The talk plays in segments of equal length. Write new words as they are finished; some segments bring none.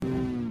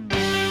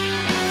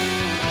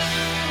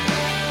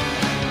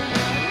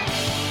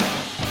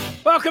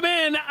Welcome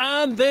in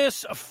on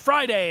this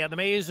Friday on the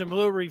Maize and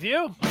Blue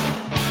Review.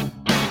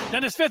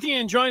 Dennis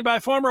Fithian, joined by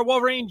former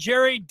Wolverine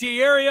Jerry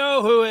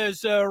Diorio, who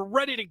is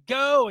ready to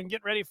go and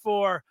get ready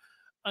for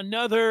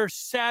another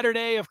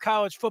Saturday of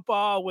college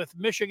football with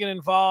Michigan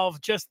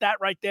involved. Just that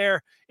right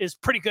there is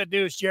pretty good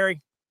news,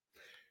 Jerry.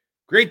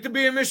 Great to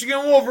be a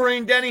Michigan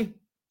Wolverine, Denny.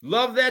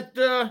 Love that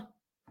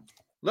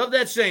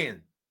saying.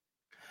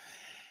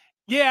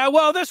 Yeah,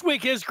 well, this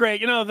week is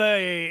great. You know,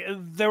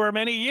 there were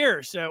many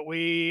years that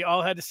we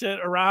all had to sit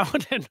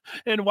around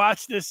and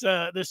watch this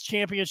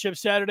championship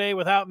Saturday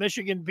without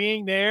Michigan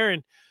being there.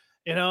 And,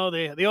 you know,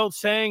 the old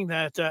saying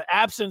that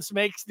absence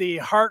makes the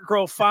heart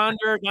grow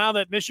fonder. Now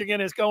that Michigan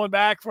is going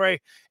back for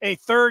a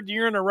third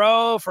year in a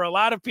row for a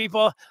lot of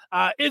people,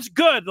 it's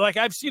good. Like,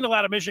 I've seen a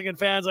lot of Michigan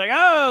fans like,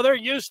 oh,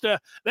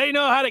 they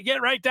know how to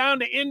get right down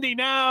to Indy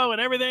now and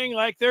everything.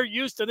 Like, they're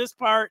used to this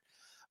part.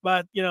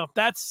 But, you know,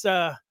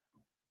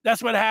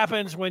 that's what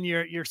happens when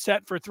you're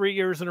set for 3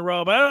 years in a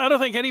row. But I don't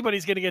think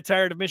anybody's going to get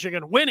tired of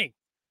Michigan winning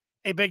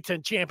a Big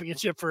Ten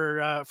championship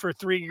for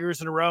 3 years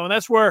in a row. And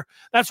that's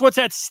what's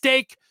at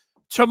stake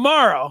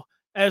tomorrow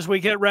as we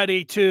get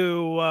ready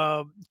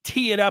to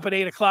tee it up at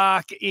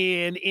 8:00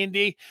 in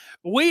Indy.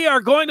 We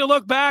are going to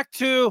look back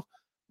to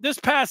this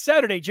past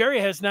Saturday. Jerry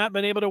has not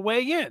been able to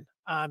weigh in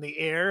on the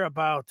air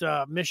about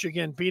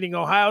Michigan beating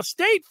Ohio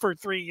State for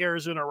 3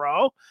 years in a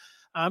row.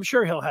 I'm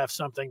sure he'll have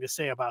something to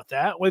say about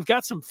that. We've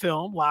got some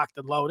film locked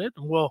and loaded,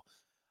 and we'll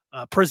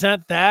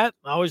present that.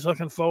 Always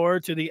looking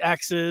forward to the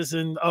X's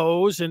and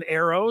O's and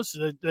arrows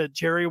that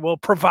Jerry will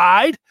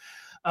provide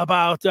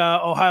about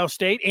Ohio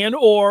State and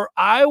or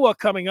Iowa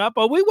coming up.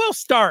 But we will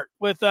start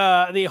with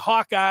the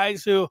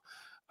Hawkeyes, who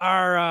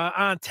are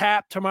on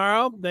tap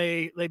tomorrow.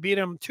 They beat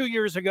them 2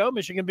 years ago.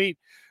 Michigan beat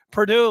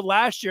Purdue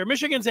last year.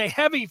 Michigan's a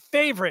heavy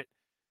favorite,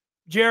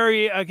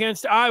 Jerry,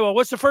 against Iowa.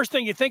 What's the first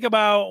thing you think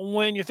about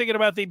when you're thinking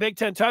about the Big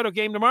Ten title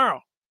game tomorrow?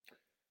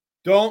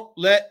 Don't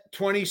let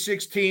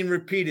 2016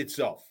 repeat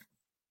itself.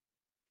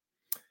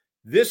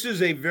 This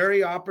is a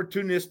very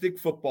opportunistic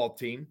football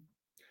team.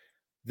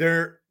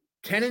 They're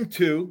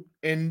 10-2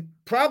 and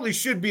probably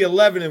should be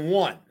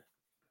 11-1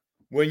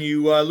 when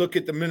you look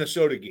at the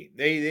Minnesota game.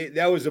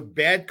 That was a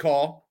bad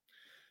call.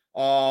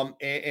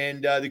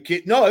 The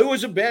kid, no, it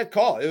was a bad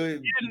call.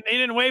 He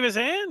didn't wave his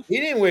hand? He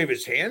didn't wave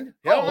his hand.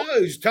 Hell no,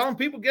 he was telling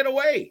people, get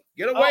away.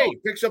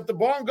 Picks up the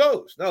ball and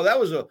goes. No, that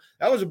was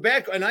a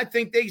bad call. And I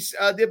think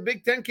the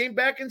Big Ten came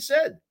back and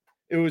said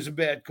it was a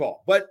bad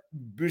call. But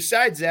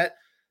besides that,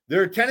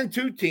 they're a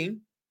 10-2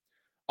 team.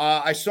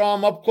 I saw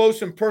them up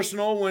close and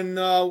personal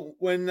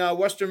when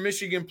Western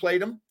Michigan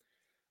played them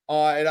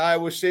at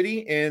Iowa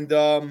City.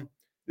 And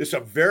it's a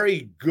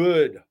very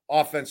good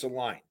offensive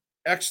line.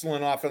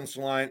 Excellent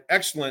offensive line,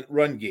 excellent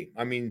run game.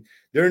 I mean,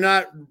 they're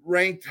not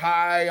ranked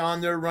high on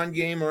their run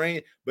game or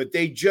anything, but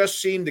they just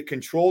seem to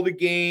control the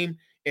game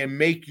and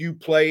make you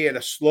play at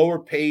a slower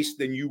pace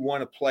than you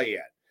want to play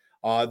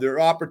at. They're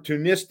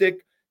opportunistic.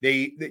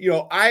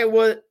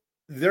 Iowa,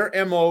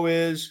 their MO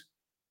is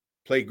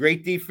play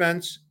great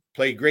defense,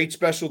 play great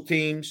special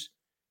teams,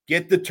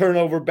 get the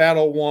turnover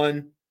battle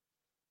won,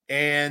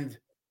 and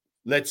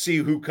let's see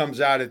who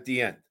comes out at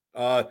the end.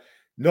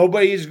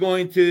 Nobody is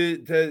going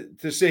to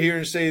sit here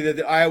and say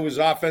that Iowa's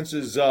offense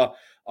is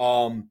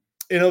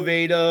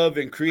innovative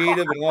and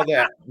creative and all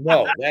that.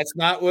 No, that's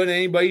not what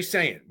anybody's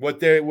saying. What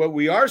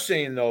we are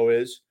saying, though,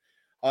 is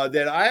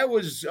that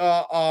Iowa's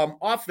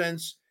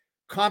offense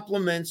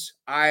complements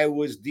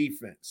Iowa's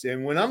defense.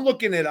 And when I'm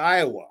looking at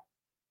Iowa,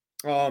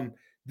 I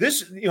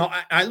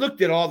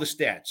looked at all the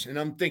stats, and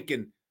I'm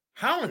thinking,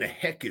 how in the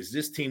heck is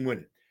this team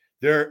winning?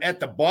 They're at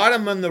the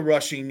bottom on the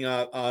rushing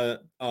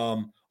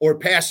or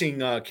passing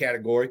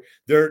category.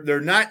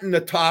 They're not in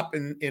the top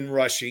in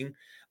rushing.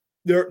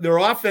 Their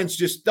offense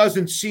just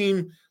doesn't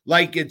seem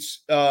like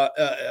it's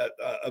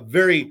a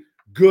very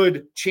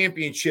good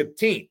championship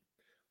team.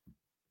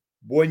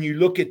 When you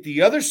look at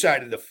the other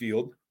side of the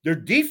field, their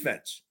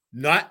defense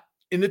not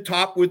in the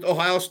top with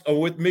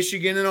with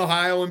Michigan and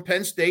Ohio and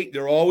Penn State.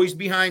 They're always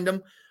behind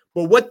them.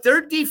 But what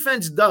their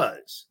defense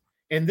does,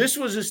 and this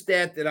was a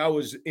stat that I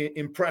was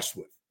impressed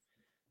with,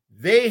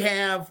 they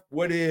have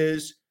what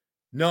is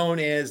known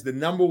as the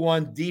number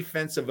one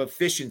defensive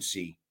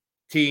efficiency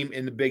team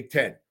in the Big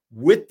Ten.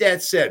 With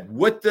that said,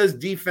 what does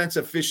defense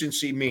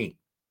efficiency mean?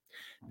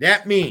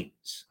 That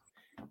means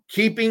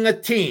keeping a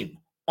team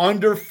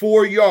under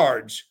 4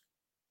 yards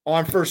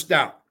on first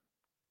down,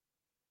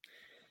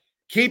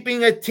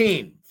 keeping a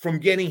team from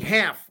getting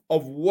half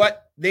of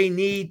what they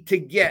need to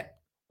get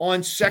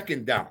on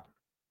second down,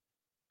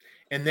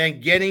 and then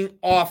getting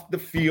off the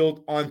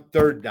field on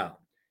third down.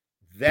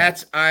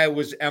 That's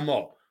Iowa's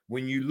MO.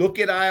 When you look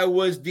at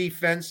Iowa's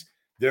defense,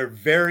 they're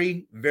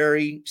very,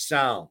 very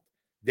sound.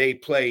 They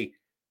play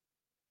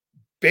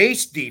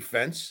base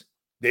defense.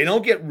 They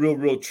don't get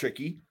real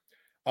tricky.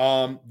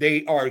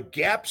 They are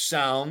gap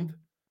sound.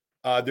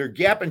 Their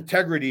gap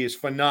integrity is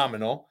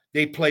phenomenal.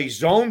 They play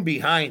zone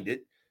behind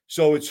it,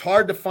 so it's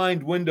hard to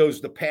find windows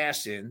to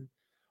pass in.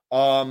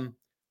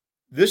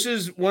 this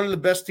is one of the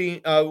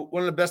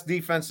best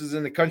defenses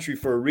in the country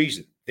for a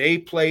reason. They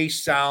play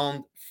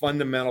sound,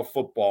 fundamental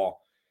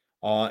football,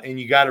 and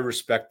you got to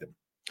respect them.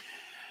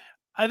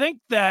 I think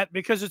that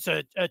because it's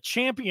a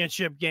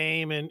championship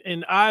game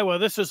in Iowa,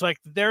 this is like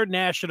their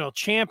national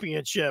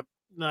championship.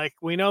 Like,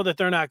 we know that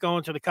they're not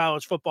going to the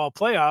college football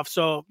playoff.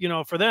 So,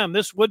 for them,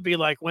 this would be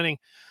like winning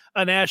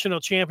a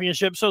national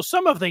championship. So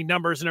some of the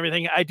numbers and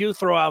everything I do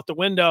throw out the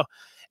window.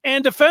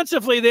 And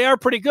defensively, they are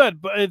pretty good,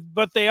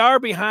 but they are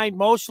behind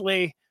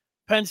mostly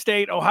Penn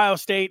State, Ohio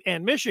State,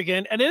 and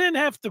Michigan. And they didn't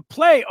have to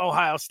play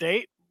Ohio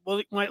State. Well,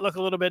 it might look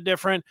a little bit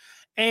different.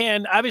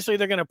 And obviously,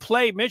 they're going to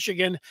play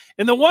Michigan.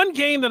 And the one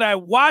game that I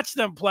watched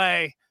them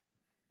play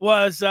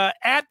was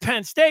at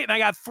Penn State, and I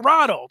got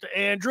throttled.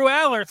 And Drew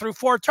Aller threw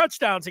 4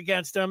 touchdowns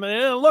against them, and it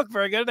didn't look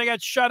very good. They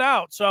got shut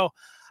out. So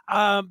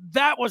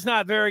that was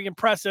not very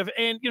impressive.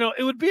 And,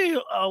 it would be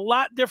a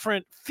lot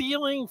different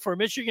feeling for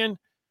Michigan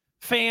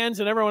fans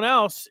and everyone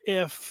else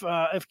if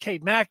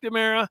Cade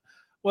McNamara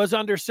was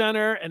under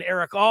center and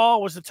Eric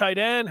All was the tight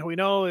end, who we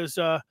know is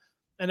an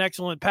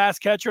excellent pass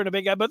catcher and a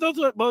big guy. But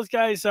those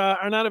guys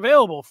are not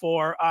available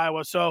for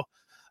Iowa. So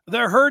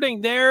they're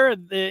hurting there.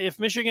 If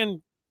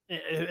Michigan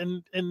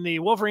and the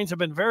Wolverines have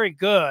been very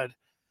good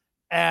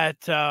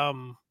at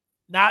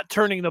not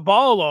turning the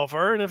ball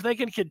over. And if they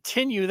can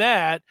continue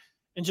that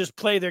and just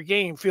play their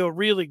game, feel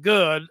really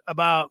good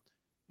about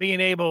being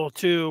able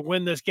to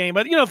win this game.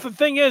 But, the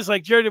thing is,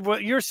 like, Jared,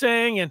 what you're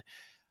saying, and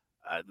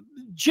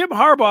Jim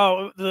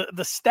Harbaugh,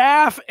 the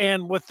staff,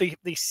 and with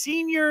the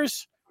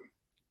seniors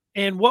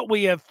and what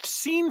we have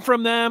seen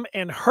from them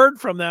and heard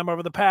from them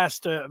over the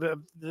past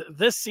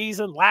this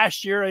season,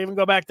 last year, I even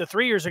go back to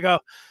 3 years ago,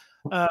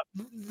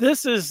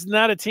 this is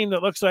not a team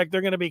that looks like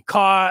they're going to be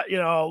caught,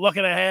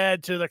 looking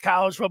ahead to the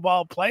college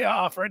football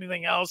playoff or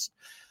anything else.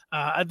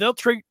 They'll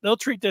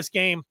treat this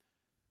game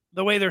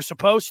the way they're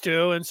supposed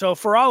to. And so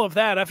for all of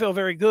that, I feel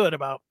very good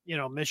about,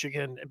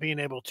 Michigan being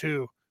able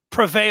to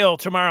prevail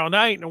tomorrow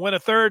night and win a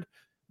third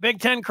Big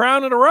Ten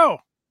crown in a row.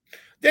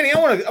 Danny, I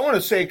want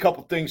to say a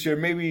couple things here.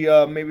 Maybe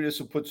this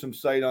will put some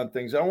sight on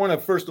things. I want to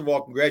first of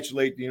all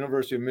congratulate the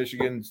University of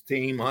Michigan's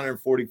team,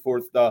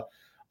 144th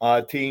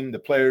team, the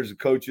players, the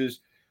coaches.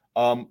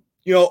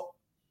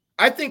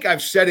 I think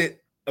I've said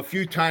it a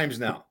few times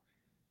now.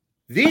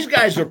 These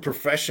guys are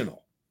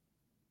professional.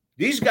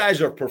 These guys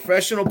are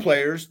professional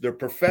players. They're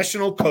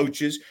professional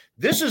coaches.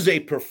 This is a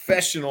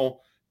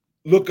professional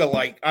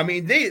look-alike. I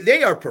mean,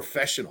 they are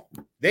professional.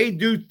 They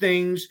do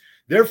things.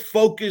 They're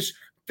focused.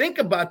 Think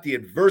about the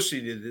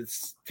adversity that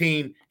this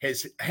team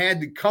has had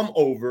to come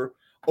over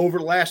the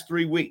last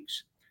 3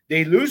 weeks.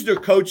 They lose their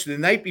coach the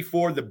night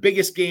before the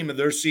biggest game of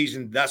their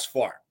season thus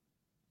far.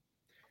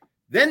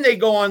 Then they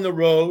go on the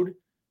road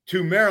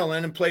to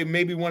Maryland and play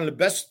maybe one of the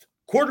best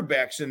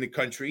quarterbacks in the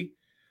country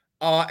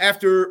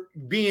after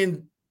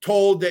being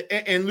told that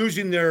and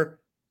losing their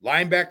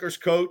linebackers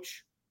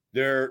coach,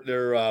 their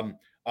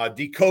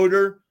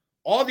decoder,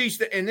 all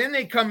these and then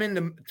they come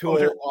into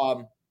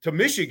to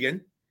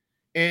Michigan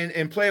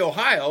and play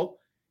Ohio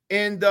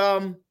and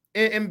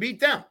beat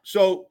them.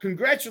 So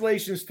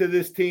congratulations to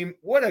this team.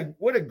 What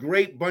a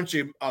great bunch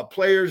of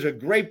players, a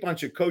great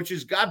bunch of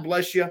coaches. God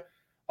bless you.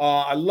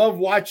 I love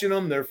watching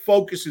them. Their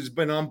focus has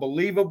been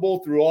unbelievable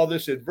through all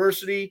this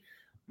adversity.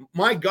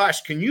 My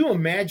gosh, can you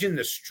imagine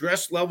the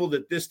stress level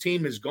that this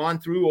team has gone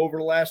through over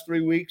the last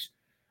 3 weeks?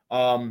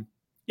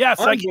 Yes,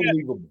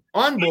 unbelievable.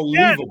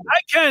 Unbelievable.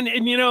 I can.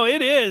 And,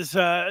 it is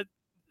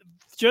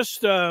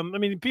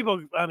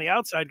people on the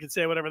outside can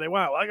say whatever they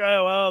want. Like,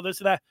 oh, well, this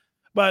and that.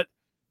 But,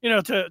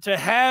 to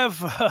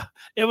have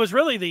it was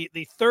really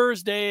the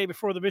Thursday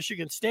before the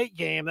Michigan State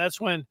game. That's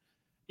when,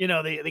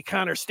 the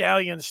Connor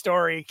Stallion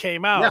story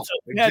came out. Yeah, so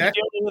we had to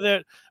deal with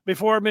it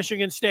before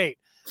Michigan State.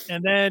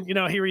 And then,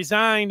 he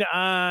resigned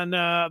on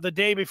the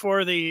day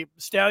before the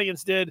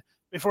Stallions did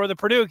before the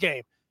Purdue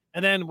game.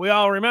 And then we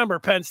all remember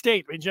Penn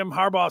State. I mean, Jim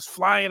Harbaugh's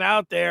flying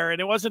out there,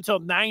 and it wasn't until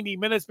 90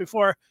 minutes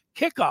before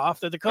kickoff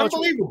that the coach.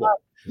 Unbelievable.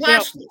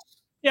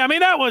 Yeah, I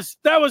mean, that was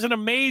an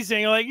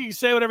amazing, like, you can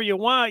say whatever you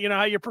want,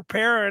 how you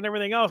prepare and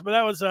everything else, but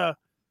that was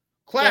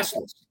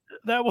classless.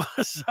 That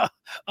was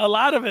a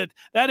lot of it.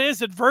 That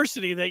is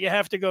adversity that you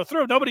have to go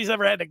through. Nobody's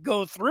ever had to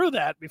go through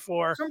that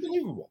before. It's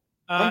unbelievable.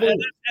 And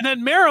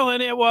then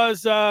Maryland, it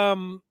was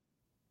the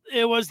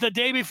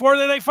day before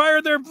that they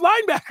fired their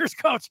linebackers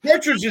coach.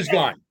 Partridge is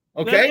gone.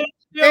 Okay.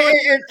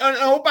 And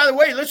by the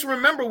way, let's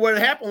remember what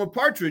happened with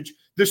Partridge.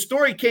 The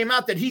story came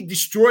out that he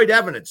destroyed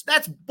evidence.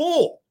 That's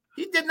bull.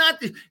 He did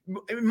not.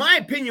 In my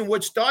opinion,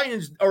 what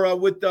Stallions or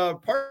what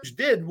Partridge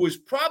did was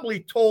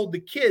probably told the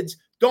kids,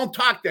 don't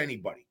talk to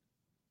anybody,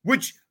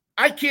 which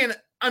I can't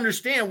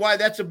understand why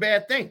that's a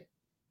bad thing.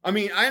 I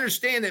mean, I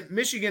understand that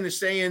Michigan is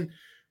saying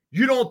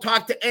you don't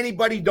talk to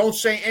anybody, don't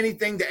say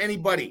anything to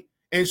anybody.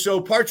 And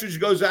so Partridge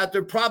goes out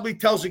there, probably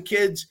tells the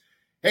kids,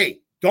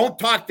 hey, don't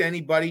talk to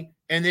anybody.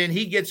 And then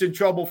he gets in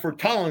trouble for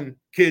telling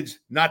kids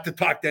not to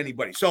talk to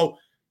anybody. So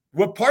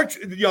what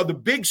Partridge, the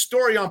big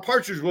story on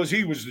Partridge was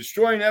he was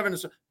destroying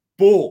evidence.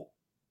 Bull.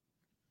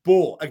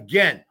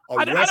 Again,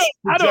 I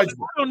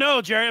don't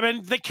know, Jerry. I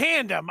mean, they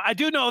canned him. I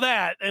do know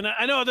that, and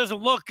I know it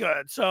doesn't look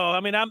good. So, I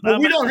mean,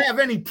 we don't have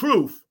any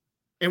proof,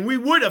 and we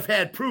would have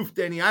had proof,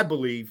 Denny, I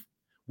believe.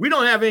 We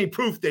don't have any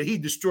proof that he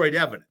destroyed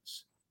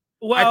evidence.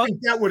 Well, I think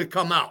that would have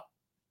come out.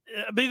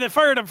 I mean, they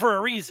fired him for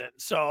a reason.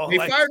 So they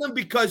fired him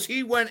because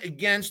he went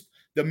against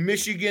the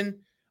Michigan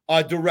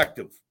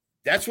directive.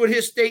 That's what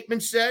his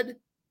statement said.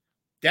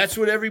 That's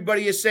what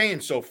everybody is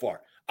saying so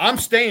far. I'm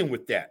staying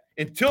with that.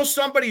 Until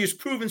somebody is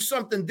proven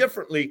something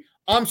differently,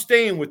 I'm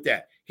staying with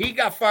that. He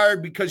got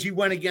fired because he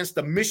went against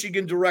the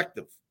Michigan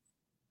directive.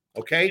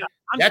 Okay? Yeah,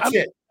 That's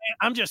it.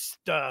 I'm just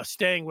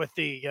staying with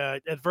the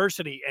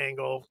adversity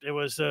angle. It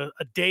was a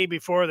day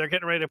before they're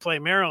getting ready to play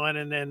Maryland,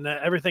 and then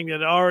everything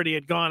that already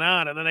had gone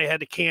on, and then they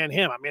had to can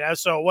him. I mean,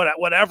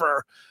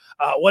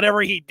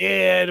 whatever he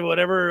did,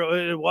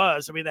 whatever it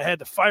was, I mean, they had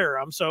to fire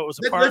him. So it was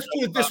Let's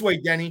put it this way,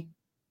 Denny.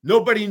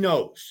 Nobody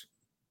knows.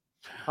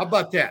 How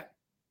about that?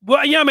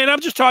 Well, yeah, I mean,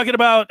 I'm just talking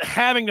about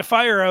having to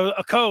fire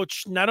a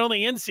coach, not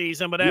only in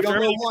season, but after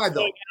everything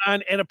going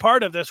on and a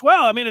part of this.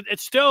 Well, I mean,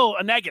 it's still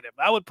a negative.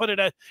 I would put it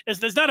as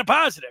it's not a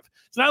positive.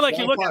 It's not like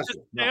you look at this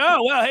and say,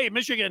 oh, well, hey,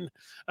 Michigan,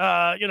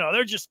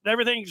 they're just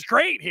everything's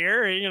great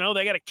here.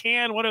 They got to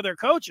can one of their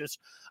coaches.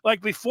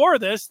 Like before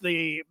this,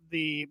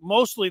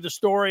 mostly the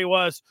story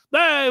was,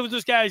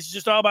 this guy's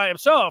just all by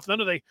himself.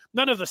 None of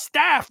the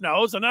staff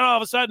knows, and then all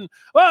of a sudden,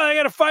 well, they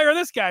got to fire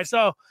this guy.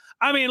 So.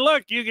 I mean,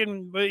 look,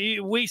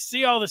 we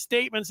see all the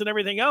statements and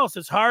everything else.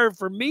 It's hard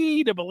for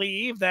me to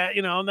believe that,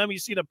 and then you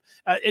see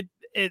I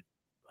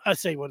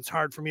say it's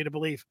hard for me to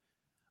believe.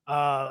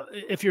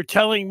 If you're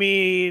telling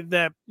me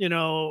that,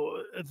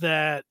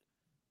 that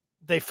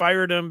they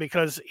fired him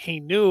because he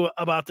knew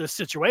about this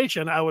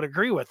situation, I would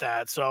agree with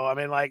that. So, I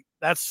mean, like,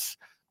 that's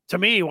to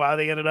me why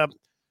they ended up,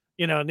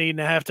 needing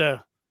to have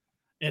to,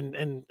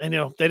 and they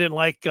didn't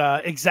like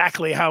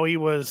exactly how he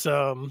was,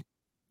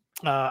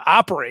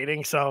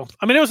 operating. So,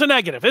 I mean, it was a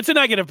negative. It's a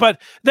negative, but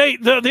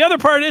the other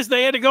part is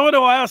they had to go into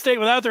Ohio State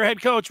without their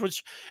head coach,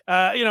 which,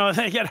 they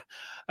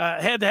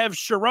had to have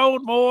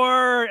Sharon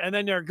Moore, and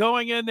then they're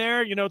going in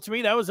there. To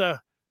me, that was a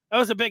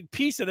big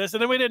piece of this.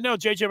 And then we didn't know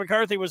JJ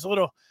McCarthy was a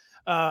little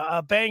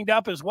banged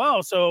up as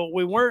well. So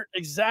we weren't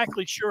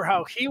exactly sure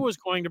how he was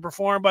going to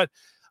perform, but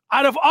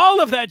out of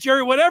all of that,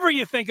 Jerry, whatever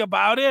you think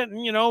about it, and,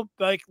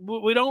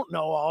 we don't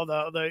know all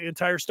the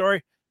entire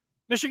story.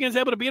 Michigan's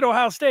able to beat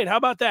Ohio State. How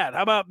about that?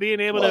 How about being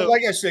able to?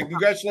 Like I said,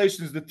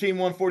 congratulations to Team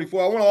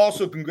 144. I want to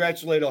also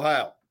congratulate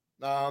Ohio.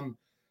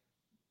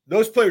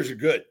 Those players are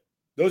good.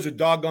 Those are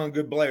doggone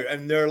good players,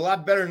 and they're a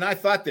lot better than I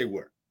thought they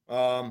were.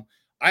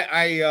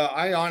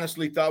 I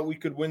honestly thought we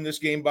could win this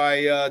game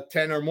by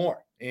 10 or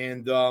more.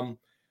 And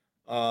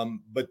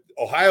but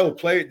Ohio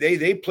played.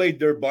 They played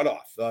their butt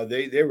off.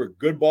 They were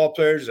good ball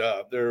players.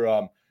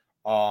 They're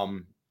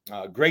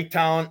great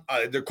talent.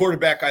 Their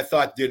quarterback, I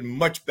thought, did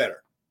much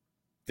better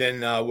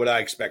than what I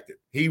expected.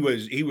 He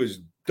was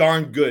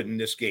darn good in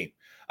this game.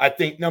 I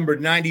think number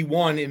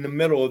 91 in the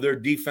middle of their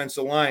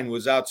defensive line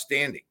was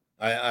outstanding.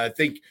 I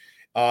think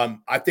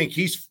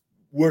he's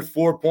worth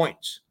 4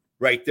 points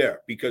right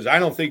there, because I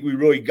don't think we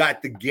really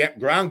got the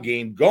ground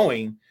game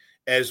going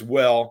as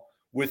well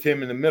with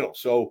him in the middle.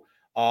 So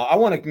I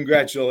want to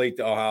congratulate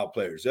the Ohio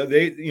players.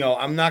 They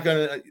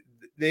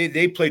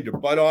played their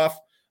butt off.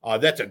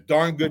 That's a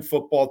darn good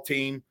football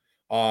team.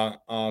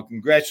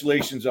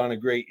 Congratulations on a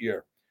great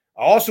year.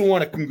 I also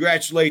want to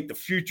congratulate the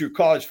future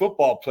college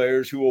football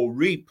players who will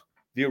reap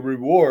the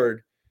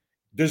reward,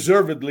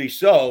 deservedly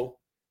so,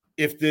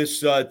 if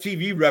this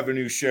TV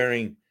revenue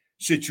sharing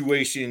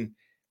situation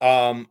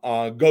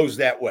goes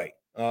that way.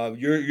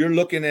 You're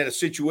looking at a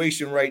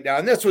situation right now,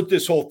 and that's what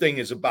this whole thing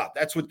is about.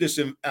 That's what this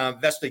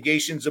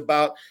investigation's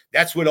about.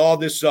 That's what all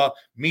this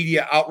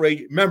media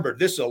outrage. Remember,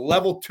 this is a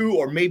level 2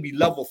 or maybe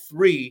level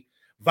 3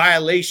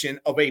 violation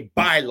of a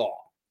bylaw.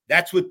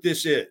 That's what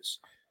this is.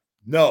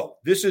 No,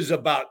 this is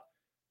about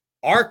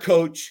our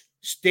coach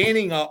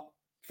standing up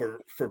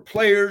for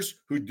players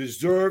who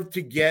deserve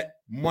to get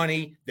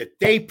money that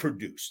they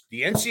produce.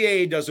 The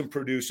NCAA doesn't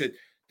produce it.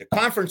 The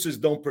conferences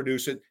don't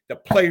produce it. The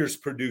players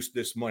produce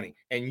this money.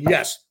 And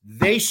yes,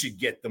 they should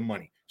get the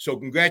money. So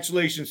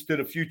congratulations to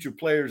the future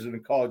players in the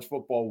college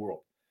football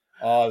world.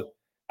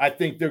 I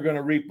think they're going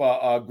to reap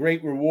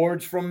great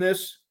rewards from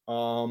this.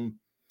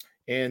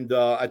 And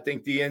I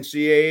think the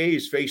NCAA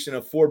is facing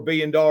a $4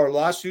 billion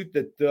lawsuit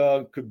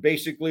that could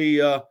basically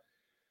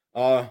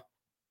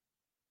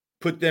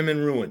put them in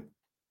ruin.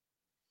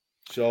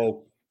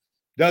 So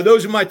now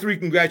those are my 3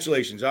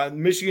 congratulations.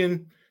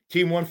 Michigan,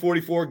 Team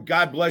 144,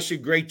 God bless you.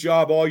 Great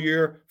job all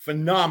year.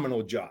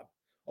 Phenomenal job.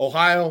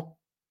 Ohio,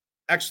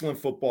 excellent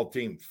football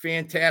team.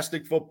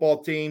 Fantastic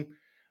football team.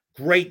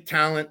 Great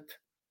talent.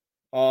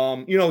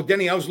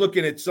 Denny, I was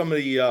looking at some of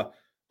the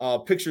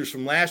pictures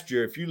from last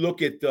year. If you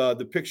look at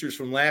the pictures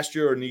from last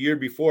year and the year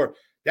before,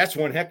 that's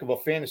one heck of a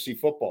fantasy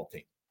football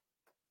team.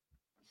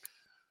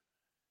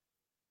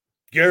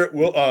 Garrett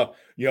Wilson.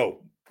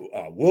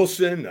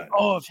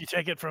 If you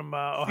take it from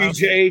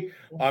CJ,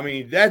 I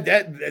mean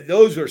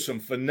those are some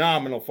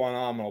phenomenal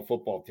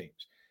football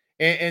teams.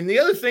 And the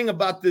other thing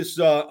about this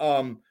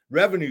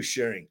revenue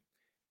sharing,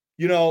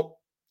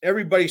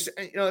 everybody's,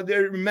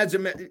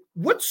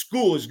 what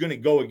school is going to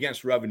go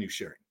against revenue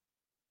sharing?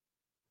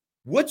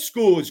 What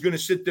school is going to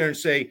sit there and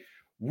say,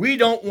 we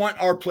don't want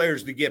our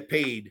players to get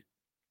paid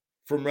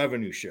from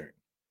revenue sharing?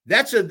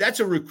 That's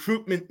a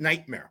recruitment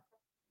nightmare.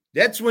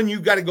 That's when you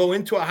got to go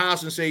into a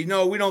house and say,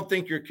 no, we don't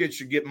think your kid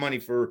should get money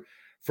for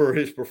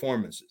his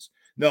performances.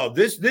 No,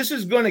 this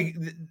is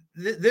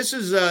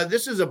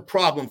a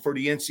problem for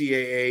the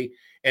NCAA,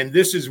 and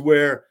this is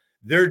where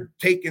they're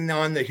taking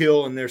on the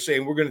hill and they're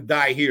saying we're going to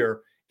die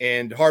here.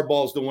 And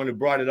Harbaugh is the one who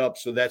brought it up,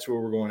 so that's where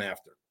we're going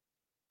after.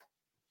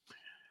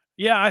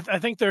 Yeah, I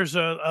think there's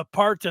a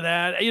part to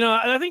that.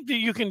 I think that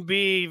you can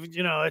be,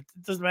 it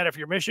doesn't matter if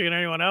you're Michigan or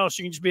anyone else.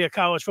 You can just be a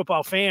college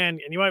football fan,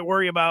 and you might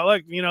worry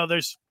about,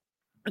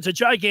 it's a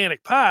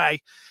gigantic pie,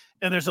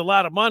 and there's a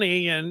lot of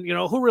money, and,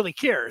 who really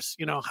cares,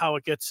 how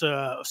it gets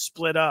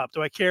split up?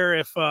 Do I care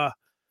if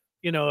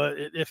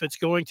it's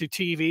going to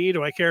TV?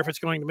 Do I care if it's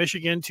going to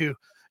Michigan to,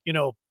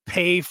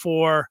 pay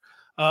for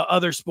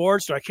other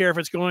sports? Do I care if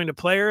it's going to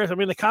players? I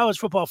mean, the college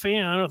football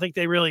fan, I don't think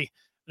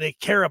they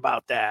care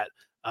about that.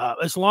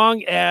 As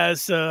long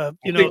as I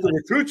think the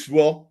recruits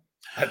will.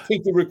 I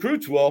think the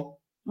recruits will.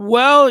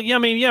 Well,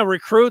 yeah,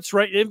 recruits,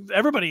 right?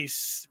 Everybody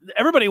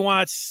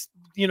wants,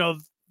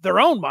 their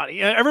own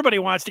money. Everybody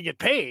wants to get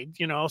paid,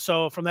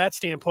 So from that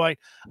standpoint,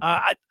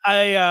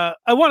 I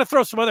want to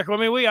throw some other.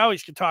 We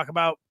always can talk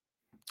about,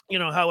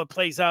 how it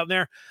plays out in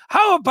there.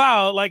 How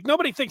about,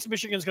 nobody thinks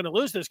Michigan's going to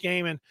lose this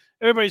game, and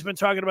everybody's been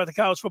talking about the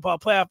college football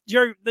playoff.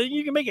 Jerry,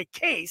 you can make a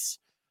case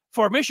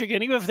for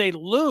Michigan even if they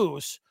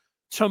lose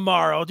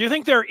tomorrow. Do you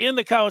think they're in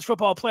the college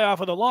football playoff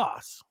with a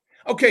loss?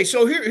 Okay,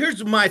 so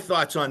here's my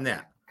thoughts on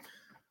that.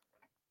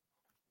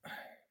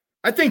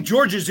 I think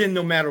Georgia's in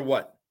no matter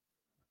what.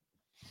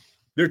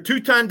 They're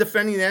two-time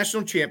defending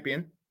national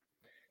champion.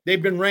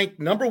 They've been ranked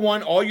number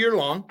 1 all year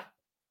long.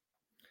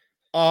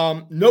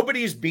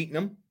 Nobody has beaten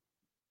them.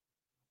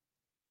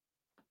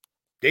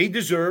 They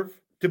deserve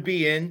to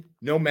be in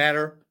no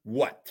matter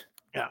what.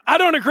 Yeah, I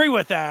don't agree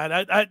with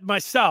that. I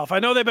myself, I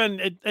know they've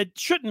been. It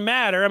shouldn't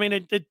matter. I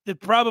mean, it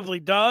probably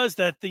does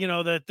that.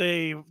 That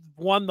they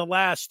won the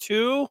last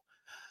 2,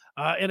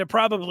 and it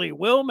probably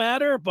will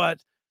matter. But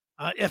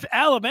if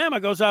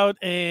Alabama goes out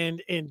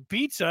and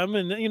beats them,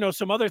 and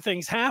some other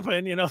things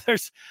happen,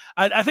 there's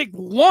I think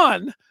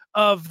one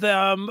of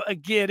them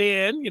get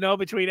in,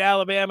 between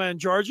Alabama and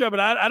Georgia, but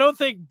I don't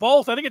think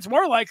both. I think it's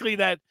more likely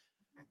that.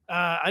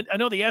 I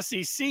know the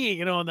SEC,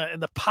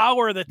 and the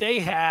power that they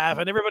have,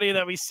 and everybody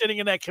that was sitting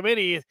in that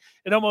committee,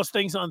 it almost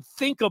thinks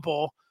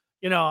unthinkable,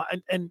 it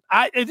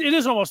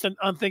is almost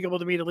unthinkable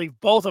to me to leave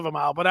both of them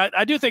out. But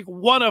I do think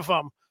one of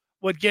them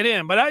would get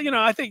in. But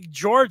I think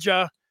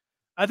Georgia,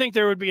 I think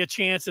there would be a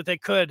chance that they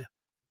could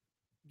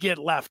get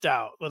left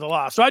out with a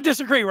loss. So I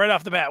disagree right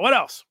off the bat. What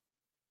else?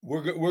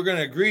 We're going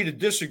to agree to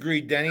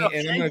disagree, Denny,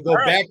 and I'm going to go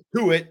back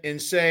to it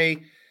and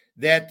say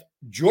that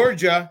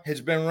Georgia has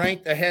been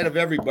ranked ahead of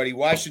everybody.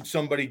 Why should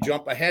somebody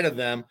jump ahead of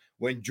them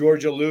when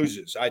Georgia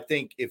loses? I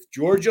think if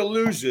Georgia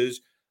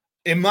loses,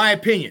 in my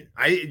opinion,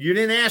 you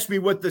didn't ask me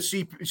what the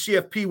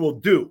CFP will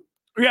do.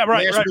 Yeah,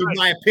 right. You asked me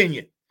my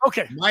opinion.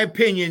 Okay. My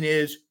opinion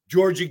is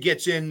Georgia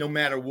gets in no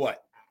matter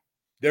what.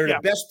 They're the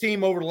best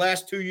team over the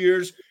last 2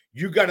 years.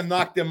 You got to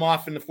knock them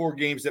off in the 4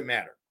 games that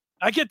matter.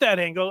 I get that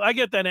angle.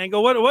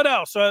 What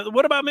else?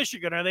 What about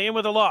Michigan? Are they in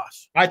with a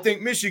loss? I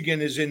think Michigan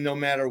is in no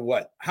matter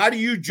what. How do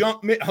you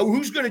jump?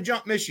 Who's going to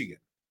jump Michigan?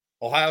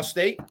 Ohio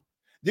State?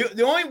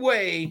 The only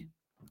way,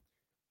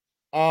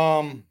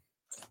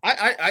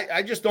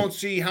 I just don't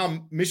see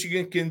how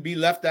Michigan can be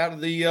left out of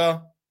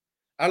the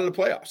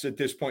playoffs at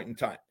this point in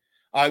time.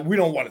 We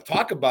don't want to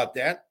talk about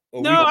that.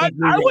 No, I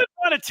wouldn't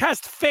want to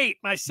test fate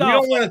myself.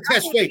 We don't want to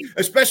test fate,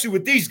 especially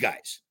with these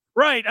guys.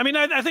 Right. I mean,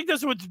 I think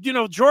that's what,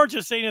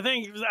 Georgia's saying.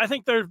 I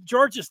think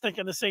Georgia's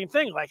thinking the same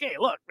thing. Like, hey,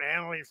 look,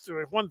 man, we're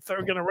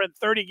going to win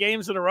 30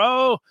 games in a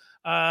row.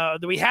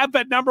 Do we have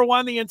that number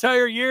 1 the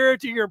entire year,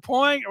 to your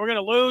point? We're going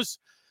to lose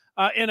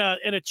in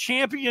a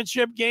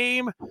championship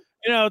game,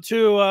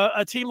 to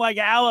a team like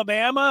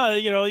Alabama.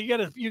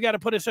 You got to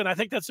put us in. I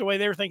think that's the way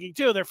they're thinking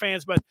too, their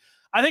fans. But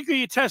I think when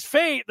you test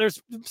fate,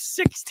 there's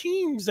 6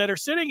 teams that are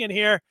sitting in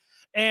here.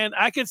 And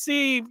I could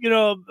see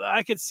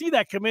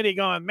that committee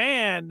going,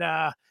 man,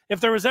 if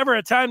there was ever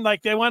a time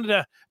like they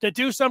wanted to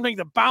do something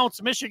to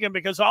bounce Michigan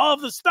because all of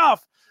the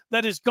stuff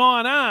that has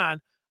gone on,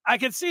 I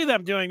could see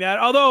them doing that.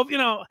 Although,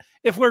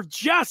 if we're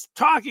just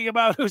talking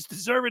about who's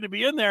deserving to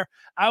be in there,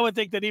 I would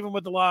think that even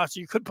with the loss,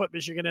 you could put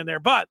Michigan in there.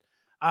 But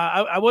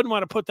I wouldn't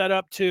want to put that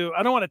up to –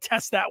 I don't want to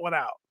test that one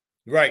out.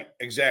 Right,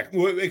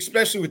 exactly,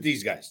 especially with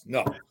these guys.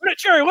 No.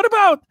 Jerry, what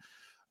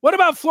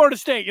about Florida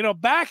State?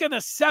 Back in the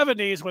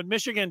 70s when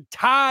Michigan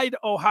tied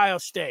Ohio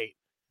State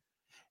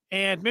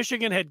and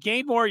Michigan had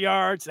gained more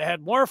yards, they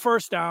had more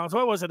first downs.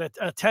 What was it,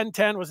 a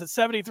 10-10? Was it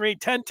 73,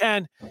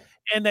 10-10?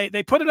 And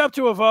they put it up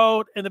to a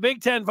vote, and the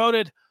Big Ten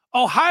voted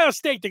Ohio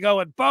State to go.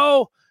 And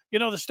Bo,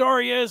 the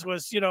story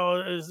was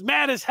as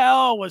mad as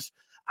hell, was,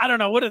 I don't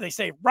know, what did they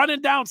say,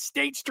 running down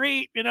State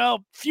Street,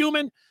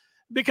 fuming.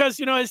 because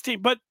his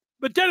team, but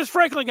Dennis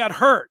Franklin got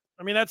hurt.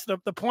 I mean, that's the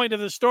point of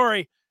the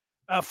story.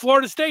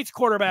 Florida State's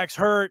quarterback's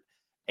hurt,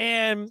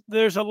 and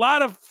there's a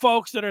lot of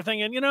folks that are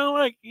thinking,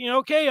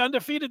 okay,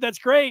 undefeated, that's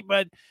great,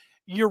 but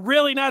you're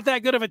really not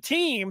that good of a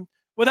team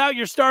without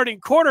your starting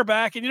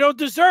quarterback, and you don't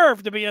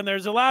deserve to be in there.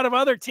 There's a lot of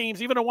other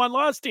teams, even a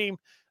one-loss team,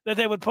 that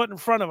they would put in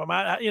front of them.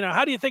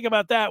 How do you think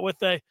about that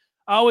with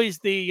always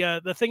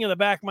the thing in the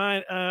back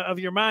mind of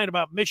your mind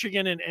about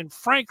Michigan and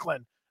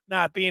Franklin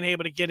not being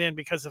able to get in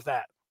because of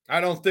that? I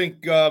don't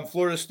think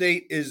Florida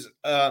State is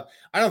I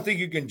don't think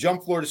you can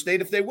jump Florida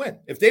State if they win.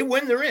 If they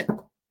win, they're in.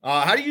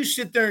 How do you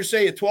sit there and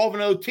say a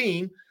 12-0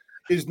 team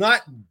is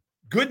not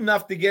good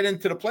enough to get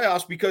into the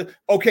playoffs? Because,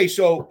 okay,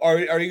 so are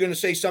you going to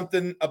say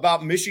something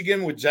about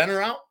Michigan with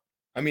Zenner out?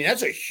 I mean,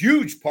 that's a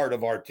huge part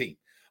of our team.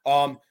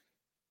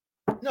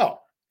 No,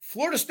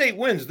 Florida State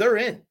wins, they're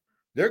in.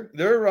 They're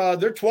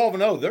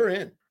 12-0, they're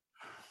in.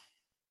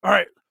 All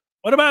right.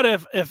 What about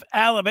if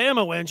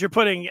Alabama wins? You're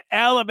putting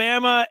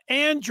Alabama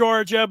and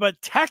Georgia,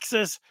 but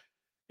Texas,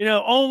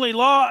 only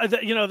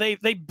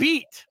they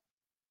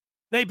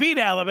beat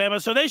Alabama,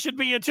 so they should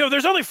be in too.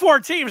 There's only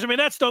 4 teams. I mean,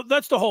 that's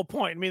the whole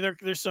point. I mean,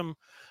 there's some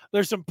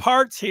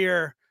parts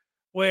here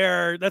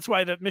where that's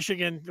why the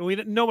Michigan,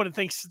 no one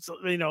thinks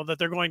that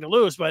they're going to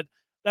lose, but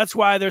that's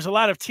why there's a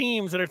lot of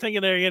teams that are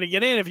thinking they're going to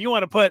get in. If you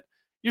want to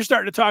you're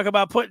starting to talk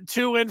about putting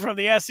 2 in from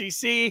the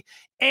SEC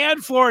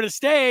and Florida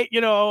State.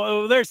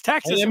 There's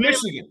Texas and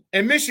Michigan.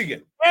 And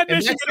Michigan. We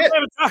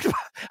haven't talked about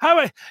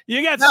how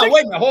you got. No,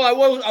 wait a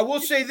minute. I will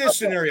say this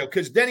scenario,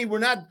 because Denny,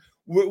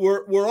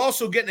 we're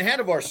also getting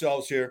ahead of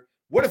ourselves here.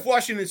 What if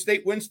Washington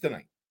State wins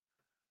tonight?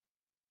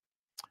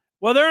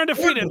 Well, they're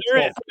undefeated.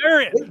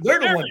 They're in. They're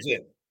the ones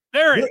in.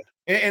 They're in.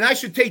 And I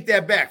should take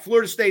that back.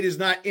 Florida State is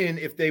not in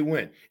if they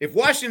win. If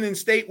Washington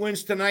State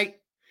wins tonight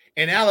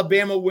and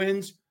Alabama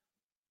wins,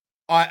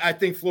 I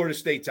think Florida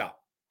State's out.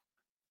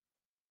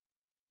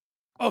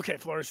 Okay,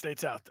 Florida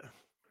State's out then.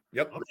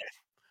 Yep. Okay.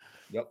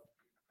 Yep.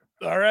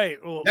 All right.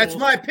 That's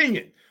my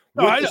opinion.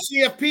 What the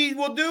CFP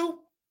will do,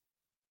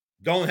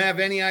 don't have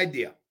any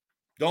idea.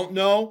 Don't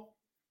know.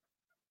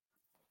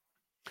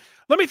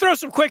 Let me throw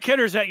some quick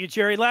hitters at you,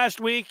 Jerry.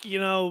 Last week,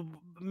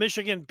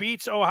 Michigan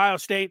beats Ohio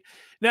State.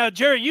 Now,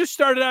 Jerry, you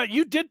started out,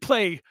 you did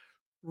play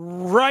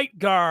right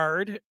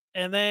guard,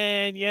 and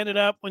then you ended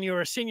up, when you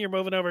were a senior,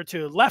 moving over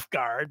to left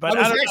guard. But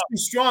I was actually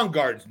strong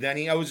guards,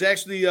 Denny. I was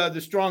actually the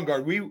strong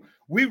guard.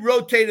 We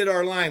rotated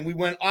our line. We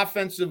went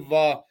offensive,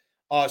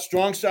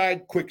 strong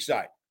side, quick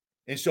side.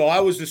 And so I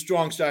was the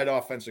strong side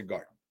offensive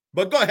guard.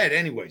 But go ahead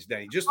anyways,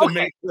 Denny, just to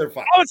make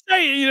clarify. I would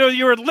say,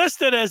 you were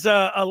listed as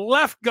a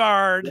left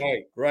guard.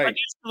 Right.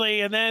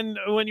 Initially, and then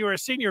when you were a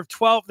senior of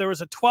 12, there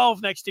was a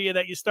 12 next to you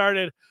that you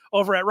started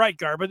over at right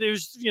guard. But it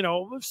was,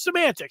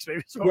 semantics,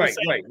 maybe.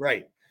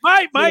 Right.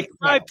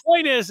 My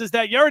point is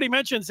that you already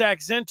mentioned Zach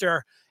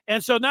Zinter.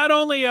 And so not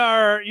only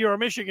are you a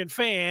Michigan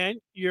fan,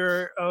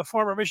 you're a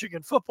former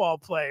Michigan football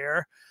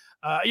player.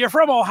 You're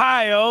from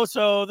Ohio,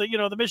 so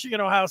the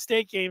Michigan-Ohio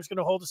State game is going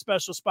to hold a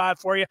special spot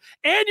for you.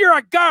 And you're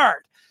a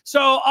guard. So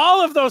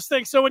all of those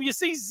things. So when you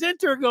see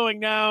Zinter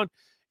going down,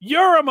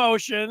 your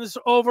emotions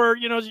over,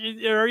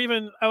 are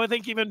even, I would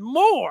think, even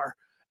more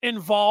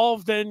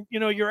involved than,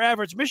 your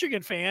average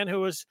Michigan fan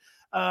who was,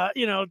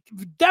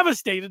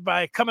 devastated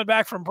by coming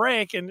back from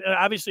break. And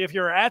obviously, if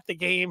you're at the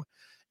game,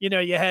 you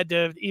had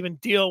to even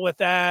deal with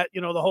that,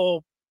 the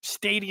whole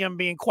stadium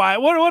being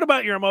quiet. What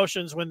about your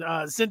emotions when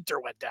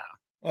Zinter went down?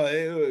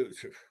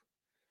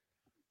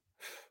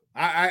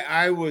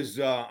 I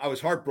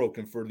was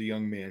heartbroken for the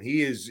young man.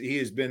 He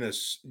has been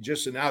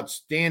just an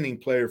outstanding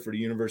player for the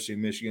University of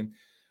Michigan.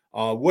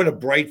 What a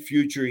bright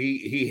future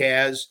he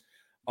has.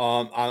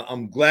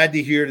 I'm glad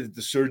to hear that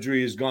the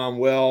surgery has gone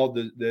well,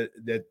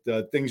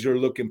 that things are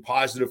looking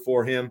positive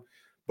for him.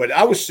 But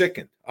I was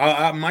sickened.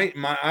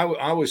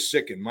 I was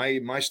sickened.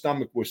 My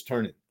stomach was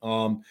turning.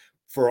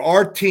 For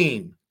our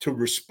team to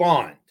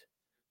respond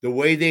the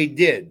way they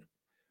did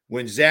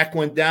when Zach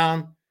went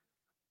down,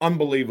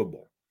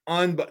 unbelievable.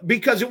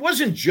 Because it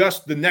wasn't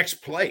just the next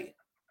play.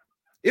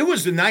 It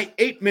was the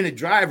 8-minute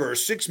drive or a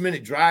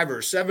 6-minute drive or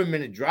a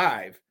 7-minute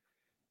drive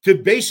to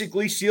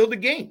basically seal the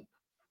game.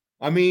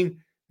 I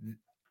mean,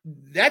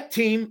 that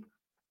team,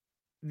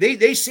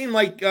 they seemed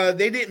like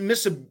they didn't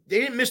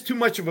miss too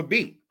much of a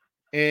beat.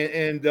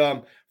 And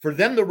for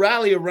them to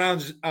rally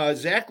around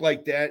Zach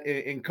like that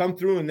and come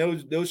through in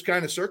those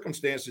kind of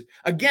circumstances,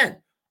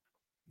 again,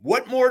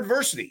 what more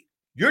adversity?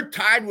 You're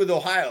tied with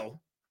Ohio,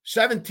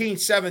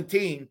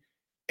 17-17,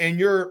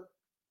 and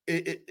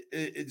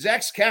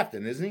Zach's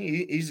captain, isn't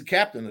he? He's the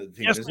captain of the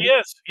team. Yes, he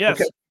is. Yes.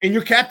 Okay. And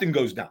your captain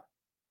goes down.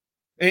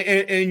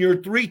 And your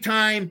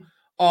 3-time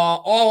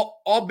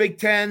all Big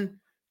Ten,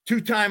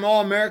 2-time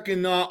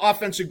All-American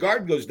offensive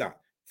guard goes down.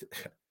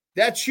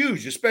 That's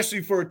huge,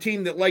 especially for a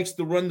team that likes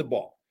to run the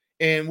ball.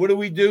 And what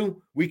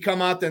do? We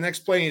come out the next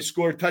play and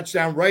score a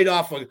touchdown right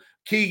off of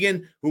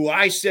Keegan, who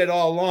I said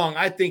all along,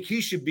 I think he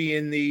should be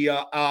in the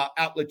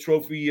Outlet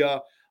Trophy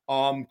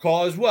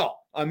call as well.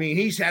 I mean,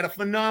 he's had a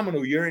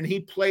phenomenal year, and he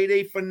played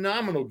a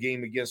phenomenal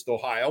game against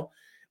Ohio.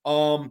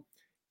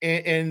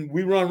 and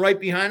we run right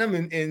behind him,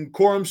 and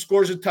Corum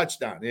scores a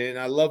touchdown. And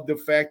I love the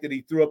fact that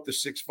he threw up the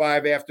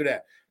 6-5 after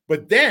that.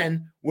 But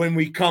then when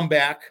we come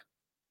back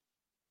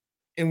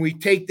and we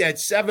take that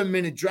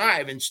 7-minute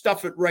drive and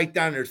stuff it right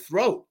down their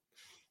throat,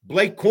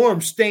 Blake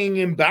Corum staying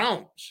in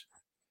bounds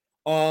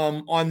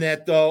on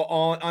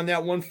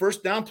that one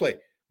first down play.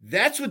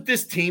 That's what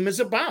this team is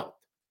about.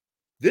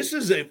 This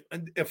is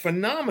a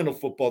phenomenal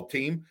football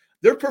team.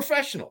 They're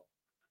professional.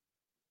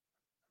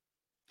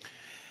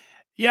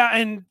 Yeah,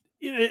 and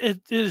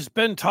it has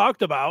been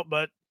talked about,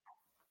 but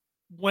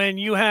when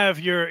you have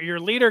your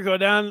leader go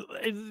down,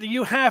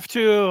 you have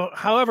to,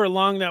 however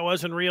long that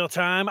was in real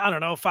time, I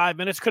don't know, 5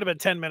 minutes, could have been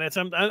 10 minutes.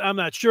 I'm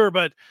not sure,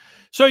 but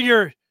so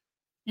you're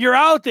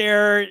out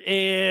there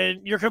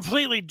and you're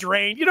completely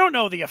drained. You don't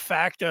know the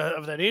effect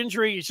of that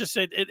injury. It's just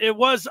it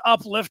was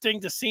uplifting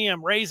to see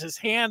him raise his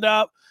hand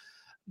up.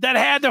 That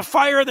had to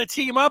fire the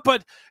team up,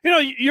 but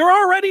you're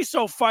already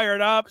so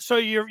fired up, so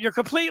you're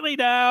completely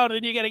down,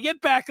 and you got to get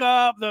back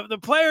up. The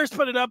players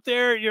put it up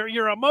there.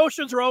 Your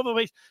emotions are over the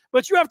place,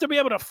 but you have to be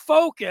able to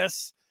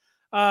focus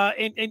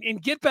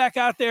and get back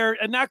out there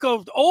and not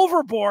go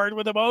overboard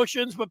with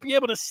emotions, but be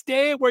able to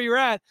stay where you're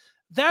at.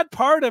 That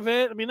part of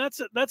it, I mean,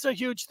 that's a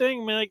huge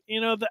thing. I mean, like,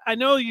 I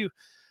know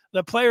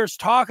the players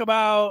talk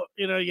about,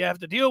 you have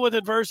to deal with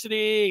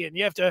adversity and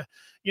you have to,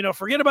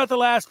 forget about the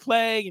last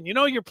play and,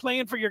 you're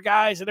playing for your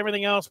guys and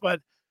everything else. But,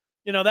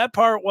 that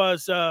part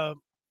was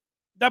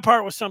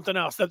something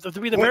else. To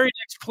be the very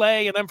next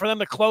play and then for them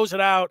to close it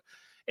out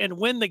and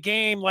win the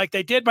game like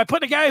they did by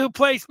putting a guy who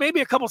plays maybe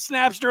a couple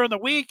snaps during the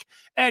week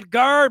at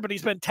guard, but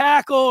he's been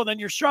tackled, and then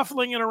you're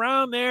shuffling it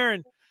around there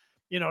and,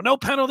 no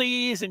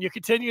penalties, and you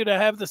continue to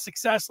have the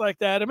success like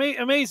that.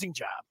 Amazing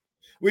job.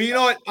 Well, you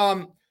know what?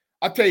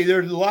 I'll tell you,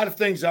 there's a lot of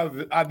things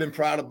I've been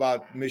proud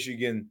about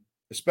Michigan,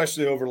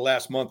 especially over the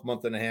last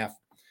month and a half.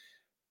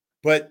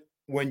 But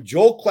when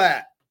Joel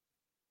Klatt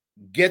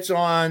gets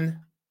on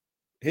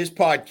his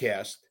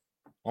podcast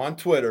on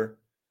Twitter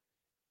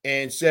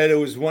and said it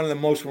was one of the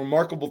most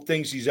remarkable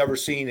things he's ever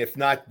seen, if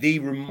not the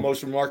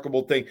most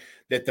remarkable thing,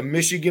 that the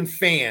Michigan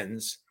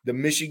fans, the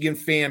Michigan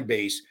fan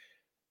base,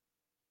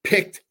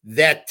 picked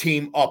that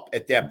team up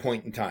at that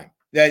point in time.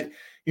 That,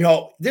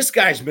 this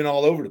guy's been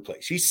all over the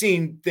place. He's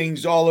seen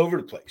things all over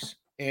the place.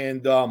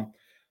 And for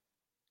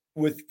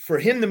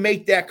him to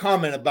make that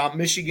comment about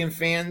Michigan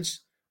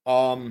fans,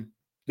 they're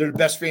the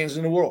best fans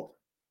in the world.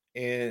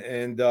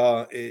 And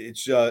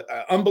it's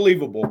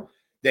unbelievable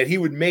that he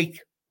would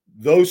make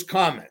those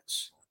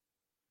comments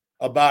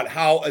about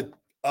how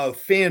a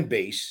fan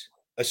base,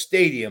 a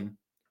stadium,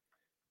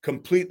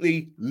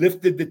 completely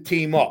lifted the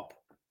team up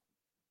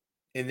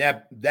in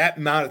that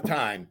amount of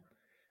time.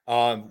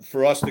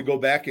 For us to go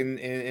back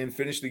and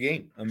finish the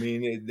game. I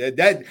mean,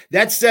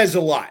 that says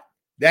a lot.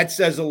 That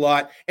says a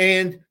lot.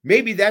 And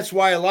maybe that's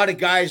why a lot of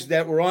guys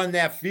that were on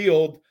that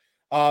field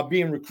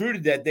being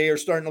recruited that day are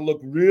starting to look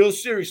real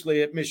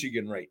seriously at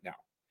Michigan right now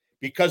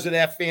because of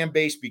that fan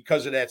base,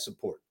 because of that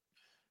support.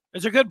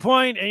 It's a good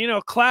point. And,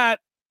 Klatt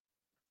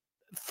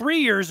 3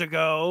 years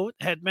ago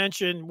had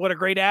mentioned what a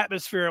great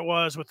atmosphere it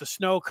was with the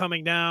snow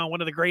coming down,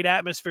 one of the great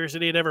atmospheres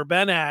that he had ever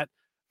been at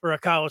for a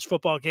college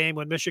football game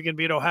when Michigan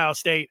beat Ohio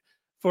State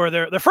for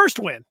their first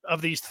win of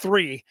these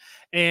three.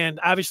 And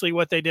obviously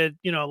what they did,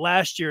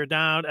 last year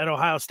down at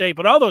Ohio State,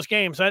 but all those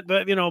games, I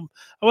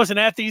wasn't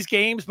at these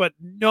games, but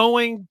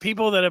knowing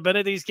people that have been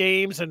at these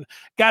games and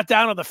got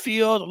down on the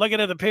field, looking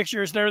at the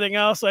pictures and everything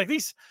else, like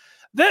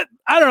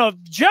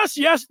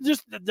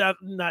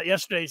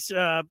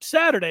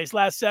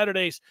last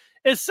Saturday's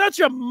is such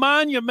a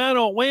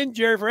monumental win,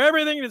 Jerry, for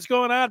everything that's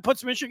going on.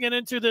 Puts Michigan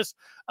into this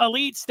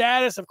elite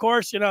status. Of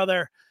course, you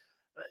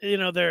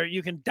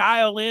can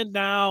dial in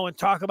now and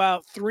talk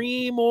about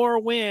 3 more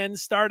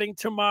wins starting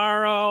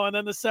tomorrow and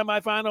then the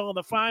semifinal and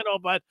the final.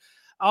 But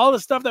all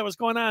the stuff that was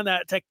going on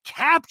to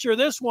capture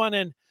this one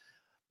and,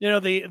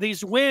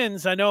 these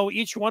wins, I know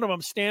each one of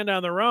them stand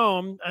on their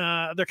own.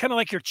 They're kind of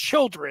like your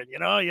children, you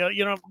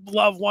don't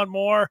love one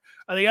more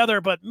or the other.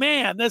 But,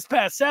 man, this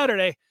past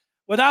Saturday,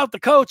 without the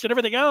coach and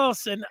everything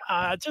else, and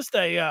just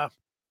a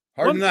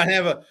hard to not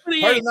have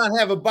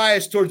a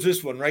bias towards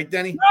this one, right,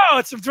 Denny? No,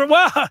 it's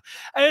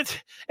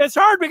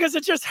hard because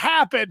it just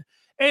happened.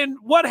 And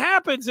what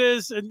happens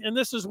is, and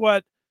this is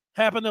what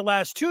happened the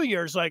last 2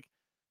 years, like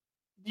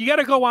you got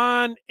to go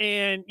on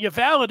and you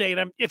validate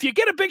them. If you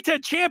get a Big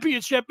Ten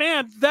championship,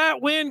 man,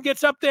 that win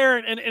gets up there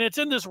and it's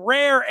in this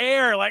rare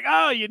air, like,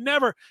 oh, you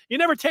never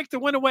take the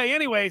win away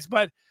anyways.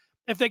 But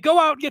if they go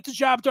out and get the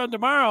job done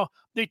tomorrow,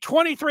 the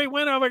 23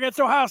 win over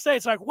against Ohio State,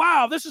 it's like,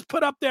 wow, this is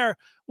put up there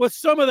with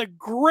some of the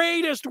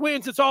greatest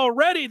wins. It's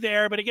already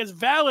there, but it gets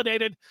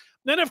validated.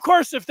 Then, of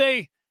course, if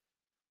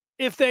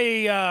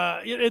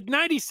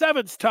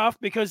 97's tough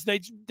because they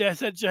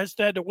just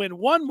had to win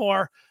one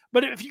more.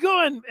 But if you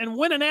go and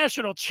win a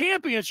national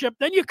championship,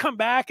 then you come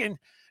back and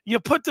you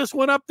put this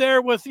one up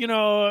there with,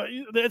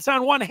 it's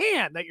on one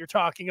hand that you're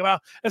talking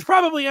about. It's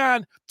probably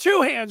on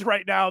two hands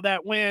right now,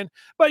 that win.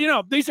 But,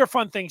 these are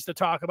fun things to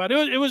talk about.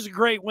 It was a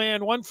great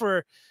win, one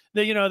for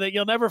that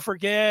you'll never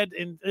forget.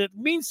 And it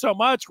means so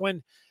much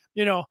when,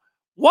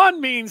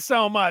 one means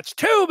so much,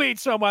 two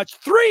means so much,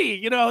 three,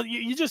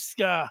 you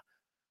just,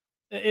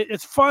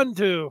 it's fun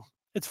to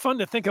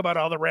think about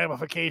all the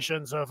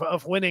ramifications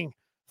of winning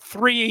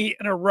 3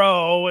 in a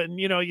row, and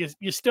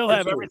you still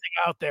have everything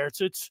out there.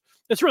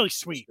 It's really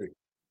sweet.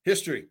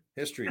 History.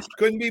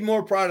 Couldn't be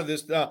more proud of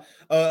this,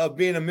 of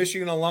being a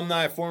Michigan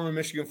alumni, a former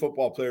Michigan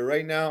football player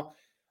right now.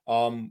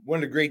 One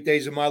of the great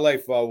days of my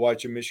life,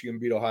 watching Michigan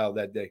beat Ohio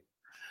that day.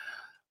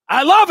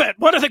 I love it.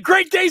 One of the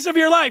great days of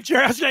your life,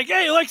 Jerry. I was like,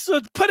 hey, let's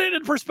put it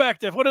in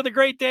perspective. One of the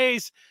great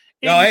days.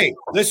 Hey,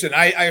 listen,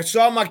 I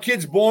saw my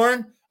kids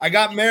born. I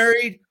got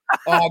married,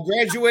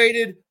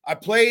 graduated. I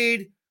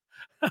played.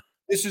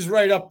 This is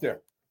right up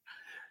there.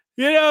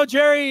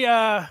 Jerry,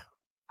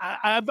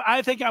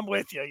 I think I'm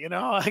with you,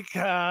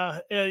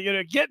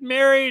 getting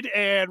married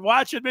and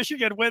watching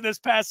Michigan win this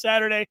past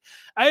Saturday.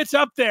 It's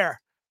up there,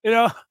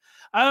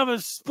 I'm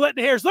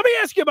splitting hairs. Let me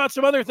ask you about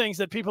some other things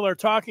that people are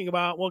talking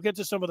about. We'll get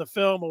to some of the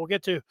film, and we'll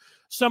get to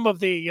some of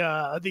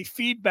the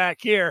feedback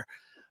here.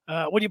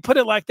 When you put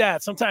it like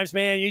that, sometimes,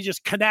 man, you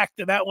just connect,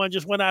 and that one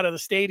just went out of the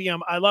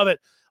stadium. I love it.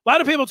 A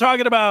lot of people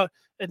talking about,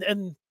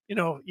 and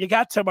you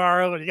got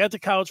tomorrow, and you got the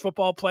college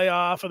football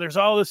playoff, and there's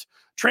all this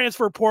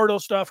transfer portal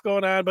stuff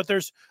going on. But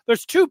there's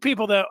two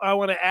people that I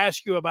want to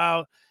ask you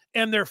about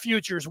and their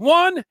futures.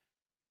 One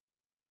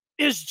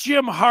is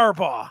Jim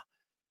Harbaugh.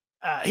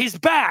 He's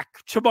back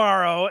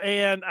tomorrow,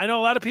 and I know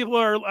a lot of people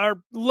are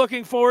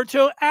looking forward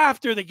to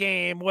after the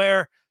game,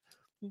 where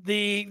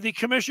the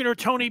commissioner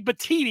Tony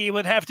Battiti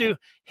would have to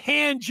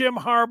hand Jim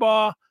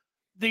Harbaugh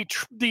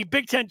the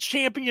Big Ten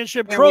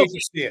championship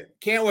trophy.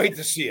 Can't wait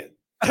to see it.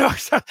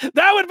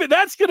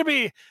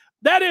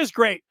 That is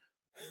great.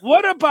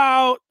 What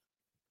about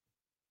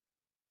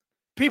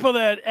people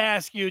that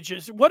ask you,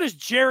 just what does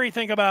Jerry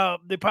think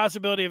about the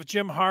possibility of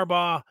Jim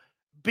Harbaugh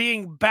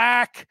being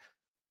back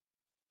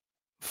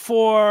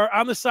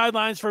on the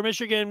sidelines for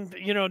Michigan,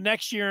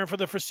 next year and for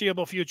the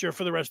foreseeable future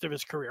for the rest of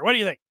his career? What do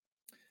you think?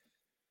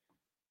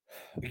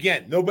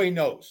 Again, nobody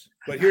knows,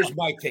 but here's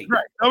my take.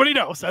 Right. Nobody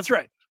knows. That's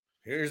right.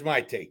 Here's my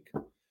take.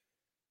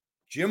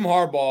 Jim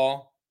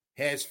Harbaugh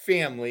has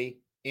family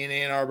in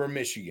Ann Arbor,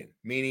 Michigan,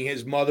 meaning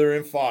his mother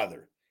and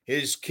father,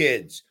 his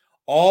kids.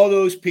 All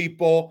those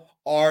people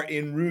are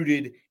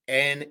rooted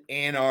in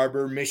Ann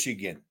Arbor,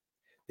 Michigan.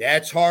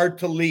 That's hard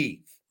to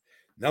leave.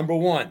 Number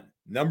one.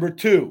 Number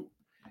two,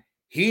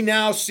 he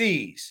now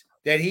sees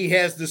that he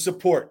has the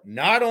support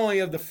not only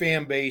of the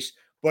fan base,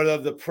 but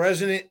of the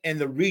president and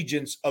the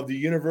regents of the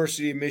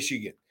University of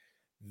Michigan.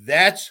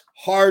 That's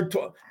hard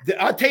to –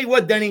 I'll tell you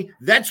what, Denny,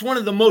 that's one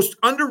of the most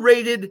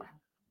underrated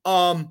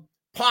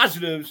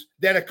positives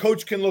that a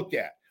coach can look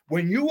at.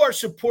 When you are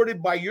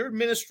supported by your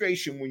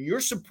administration, when you're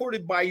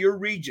supported by your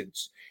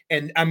regents,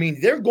 and, I mean,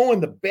 they're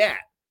going to bat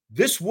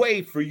this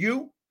way for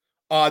you,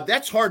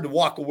 that's hard to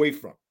walk away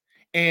from.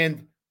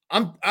 And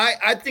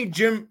I think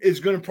Jim is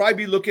going to probably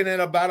be looking at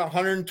about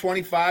 $125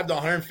 to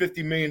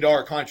 $150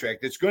 million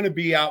contract. It's going to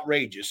be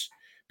outrageous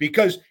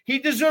because he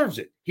deserves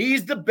it.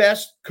 He's the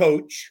best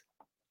coach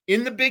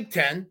in the Big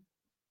Ten,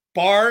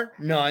 bar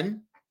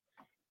none,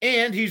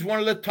 and he's one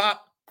of the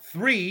top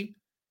 3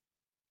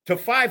 to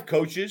 5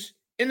 coaches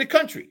in the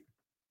country.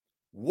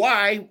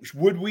 Why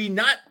would we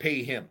not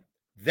pay him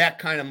that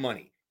kind of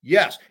money?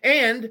 Yes.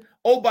 And,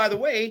 oh, by the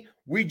way,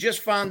 we just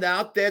found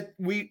out that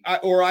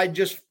I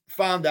just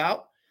found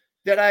out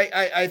that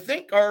I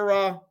think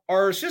our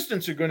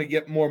assistants are going to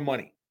get more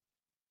money.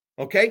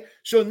 Okay?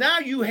 So now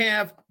you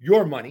have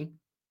your money,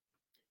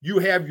 you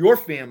have your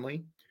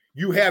family,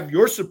 you have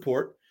your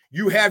support,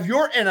 you have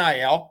your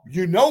NIL.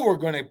 We're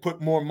going to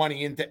put more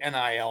money into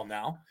NIL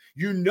now.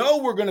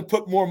 We're going to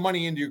put more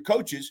money into your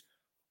coaches.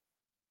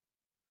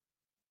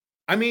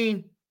 I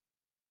mean,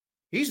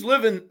 he's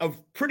living a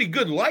pretty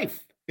good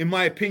life, in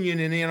my opinion,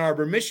 in Ann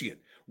Arbor, Michigan.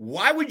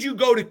 Why would you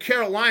go to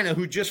Carolina,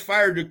 who just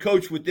fired their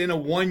coach within a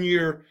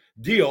 1-year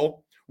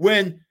deal,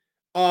 when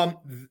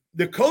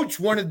the coach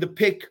wanted to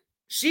pick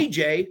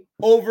CJ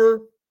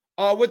over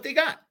what they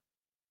got?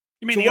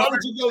 You mean so the owner? Would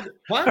you go?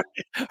 What?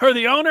 Or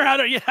the owner?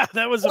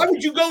 That was. Why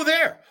would you go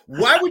there?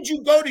 Why would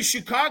you go to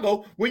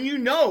Chicago when you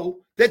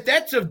know that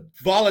that's a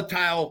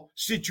volatile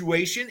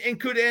situation and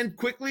could end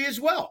quickly as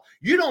well?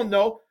 You don't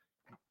know.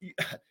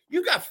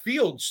 You got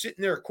Fields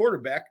sitting there at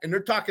quarterback, and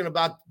they're talking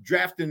about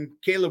drafting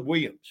Caleb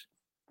Williams.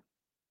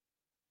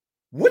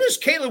 What has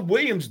Caleb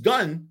Williams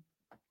done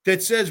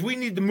that says we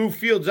need to move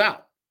Fields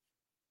out?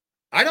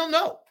 I don't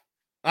know.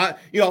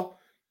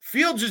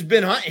 Fields has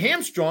been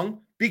hamstrung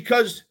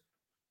because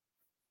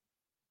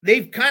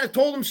they've kind of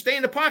told him stay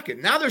in the pocket.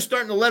 Now they're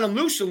starting to let him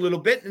loose a little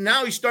bit, and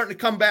now he's starting to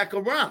come back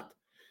around.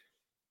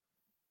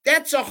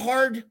 That's a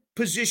hard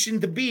position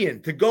to be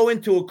in, to go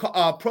into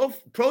a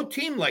pro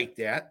team like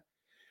that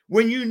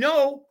when you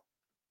know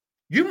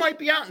you might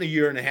be out in a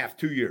year and a half,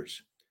 2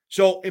 years.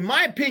 So in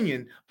my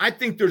opinion, I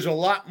think there's a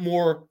lot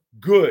more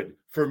good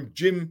from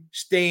Jim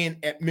staying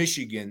at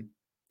Michigan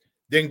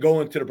than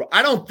going to the pro.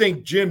 I don't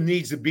think Jim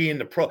needs to be in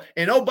the pro.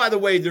 And oh, by the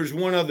way, there's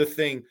one other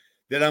thing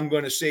that I'm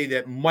going to say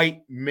that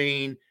might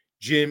mean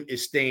Jim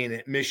is staying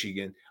at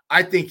Michigan.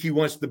 I think he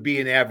wants to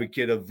be an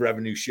advocate of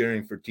revenue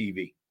sharing for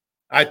TV.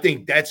 I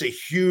think that's a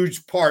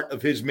huge part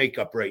of his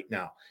makeup right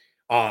now.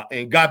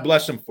 And God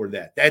bless him for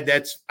that.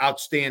 That's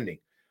outstanding.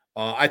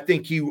 I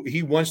think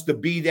he wants to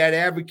be that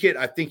advocate.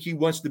 I think he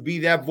wants to be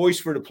that voice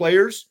for the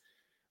players.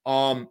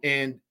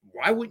 And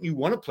why wouldn't you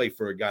want to play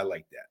for a guy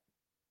like that?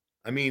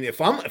 I mean,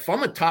 if I'm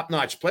a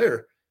top-notch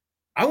player,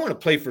 I want to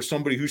play for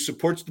somebody who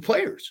supports the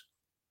players.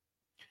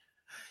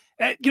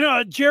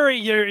 Jerry,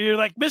 you're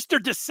like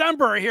Mr.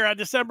 December here on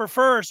December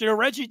 1st.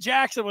 Reggie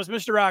Jackson was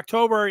Mr.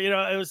 October.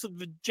 It was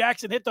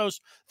Jackson hit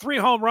those 3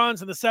 home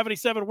runs in the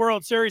 77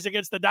 World Series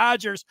against the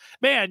Dodgers.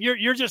 Man,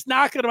 you're just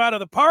knocking them out of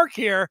the park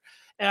here.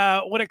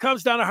 When it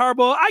comes down to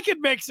Harbaugh, I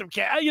could make some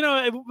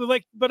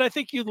but I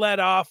think you led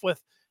off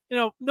with,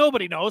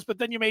 nobody knows, but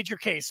then you made your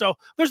case. So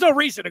there's no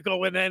reason to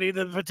go into any of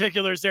the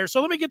particulars there.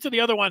 So let me get to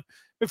the other one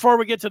before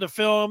we get to the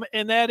film,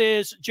 and that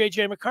is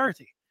JJ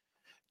McCarthy.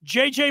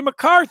 JJ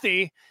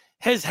McCarthy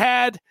has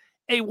had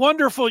a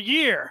wonderful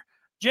year.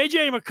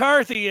 JJ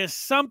McCarthy is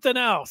something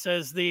else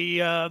as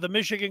the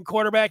Michigan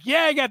quarterback.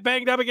 Yeah, he got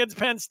banged up against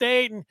Penn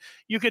State, and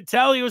you could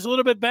tell he was a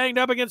little bit banged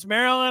up against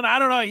Maryland. I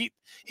don't know.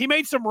 He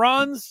made some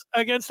runs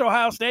against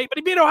Ohio State, but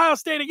he beat Ohio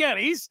State again.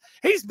 He's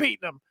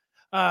beaten them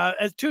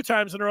as 2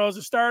 times in a row as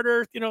a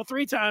starter,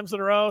 3 times in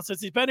a row since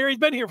he's been here. He's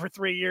been here for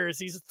 3 years.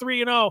 He's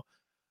 3-0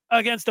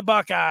 against the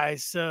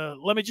Buckeyes.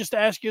 Let me just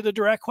ask you the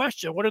direct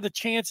question. What are the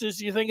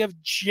chances you think of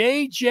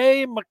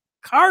JJ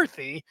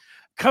McCarthy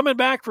coming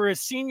back for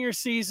his senior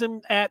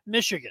season at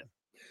Michigan?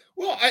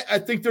 Well, I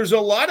think there's a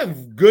lot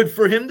of good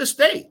for him to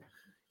stay.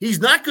 He's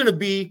not going to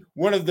be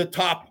one of the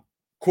top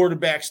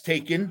quarterbacks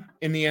taken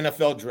in the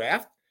NFL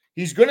draft.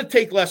 He's going to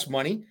take less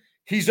money.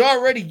 He's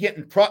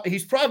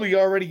probably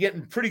already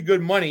getting pretty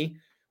good money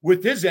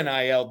with his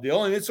NIL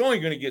deal, and it's only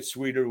going to get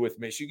sweeter with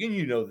Michigan.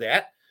 You know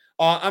that.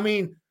 I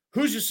mean,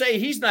 who's to say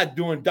he's not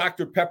doing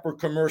Dr. Pepper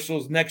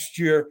commercials next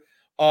year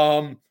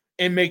and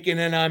making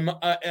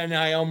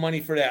NIL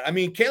money for that? I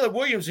mean, Caleb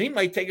Williams, he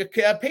might take a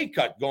pay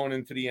cut going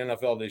into the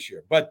NFL this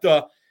year. But,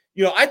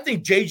 I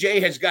think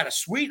JJ has got a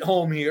sweet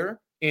home here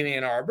in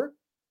Ann Arbor.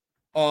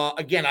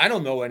 Again, I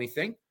don't know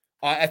anything.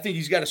 I think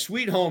he's got a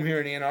sweet home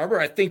here in Ann Arbor.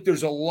 I think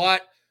there's a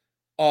lot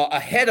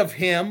ahead of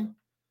him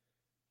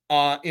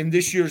in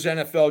this year's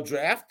NFL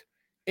draft.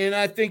 And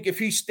I think if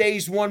he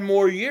stays one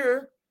more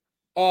year,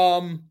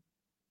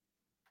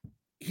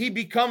 he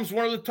becomes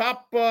one of the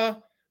top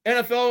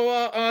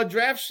NFL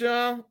drafts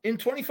in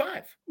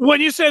 25.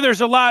 When you say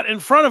there's a lot in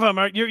front of him,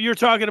 you're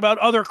talking about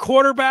other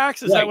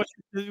quarterbacks? Is that what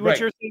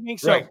you're thinking?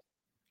 So, right.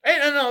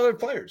 And other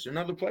players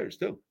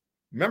too.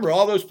 Remember,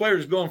 all those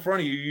players go in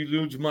front of you, you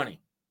lose money.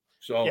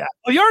 So yeah.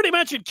 Well, you already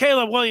mentioned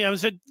Caleb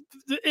Williams.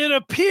 It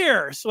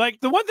appears like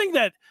the one thing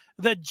that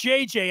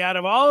JJ, out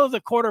of all of the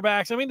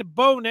quarterbacks, I mean, the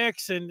Bo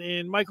Nix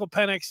and Michael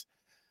Penix,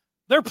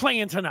 they're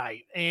playing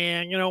tonight,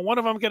 and one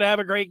of them could have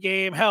a great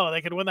game. Hell,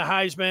 they could win the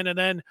Heisman, and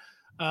then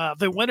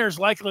the winner's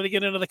likely to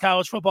get into the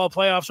college football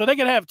playoff. So they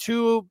could have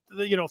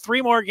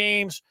 3 more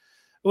games,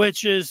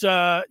 which is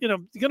going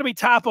to be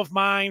top of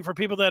mind for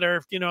people that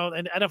are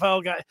an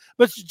NFL guy.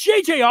 But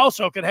JJ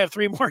also could have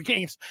 3 more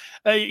games.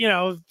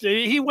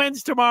 He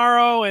wins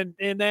tomorrow, and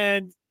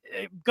then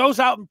goes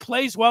out and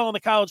plays well in the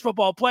college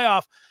football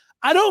playoff.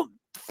 I don't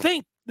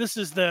think this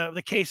is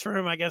the case for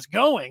him. I guess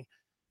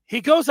he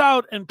goes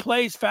out and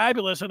plays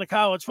fabulous in the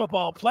college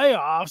football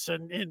playoffs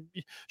and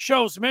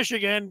shows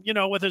Michigan,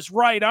 with his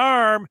right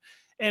arm,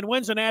 and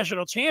wins a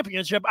national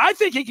championship. I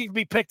think he could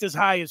be picked as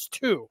high as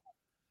 2.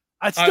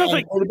 I still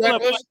think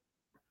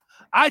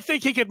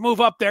he could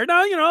move up there.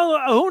 Now,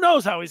 who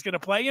knows how he's going to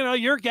play?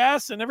 Your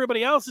guess, and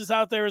everybody else is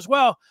out there as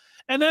well.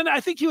 And then I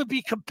think he would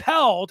be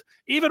compelled,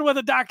 even with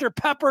a Dr.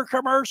 Pepper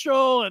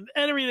commercial and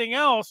everything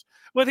else,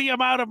 with the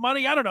amount of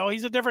money. I don't know.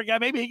 He's a different guy.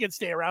 Maybe he can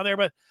stay around there.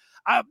 But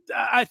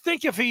I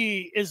think if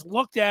he is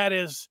looked at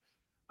as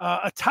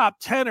a top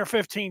 10 or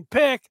 15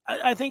 pick,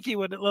 I think he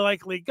would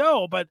likely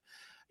go. But,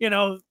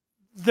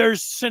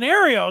 there's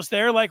scenarios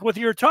there, like what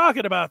you're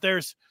talking about.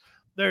 There's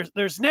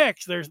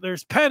Nix,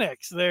 there's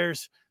Penix,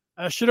 there's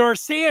Shedeur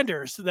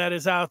Sanders that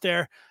is out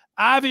there.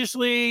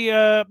 Obviously,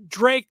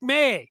 Drake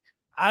May.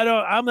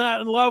 I'm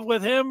not in love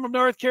with him from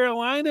North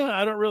Carolina.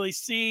 I don't really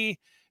see,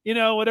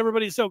 what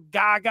everybody's so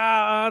gaga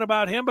on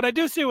about him, but I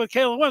do see what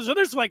Caleb was. So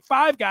there's like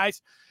 5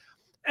 guys.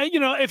 And,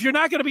 if you're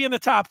not going to be in the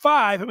top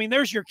 5, I mean,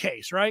 there's your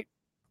case, right?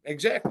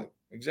 Exactly.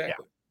 Yeah.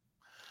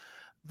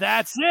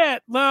 That's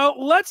it. Now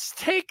let's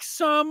take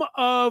some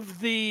of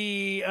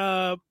the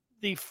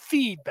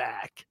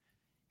feedback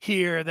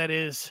here that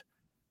is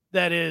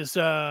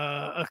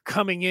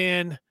coming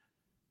in.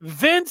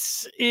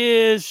 Vince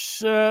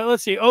is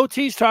let's see.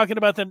 OT's talking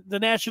about the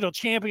national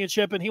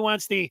championship, and he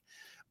wants the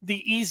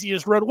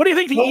easiest road. What do you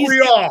think the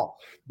easiest? Don't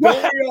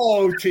we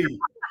all, OT?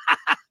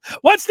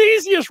 What's the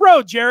easiest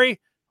road, Jerry?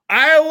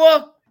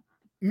 Iowa,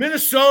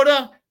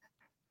 Minnesota,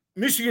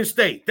 Michigan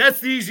State. That's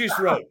the easiest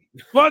road.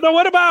 Well, no,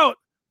 what about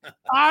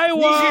Iowa?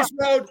 The easiest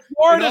road,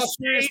 Florida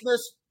State.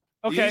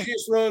 Okay. The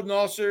easiest road in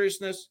all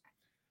seriousness.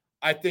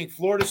 I think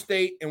Florida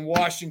State and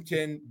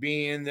Washington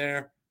being in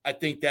there, I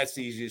think that's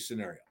the easiest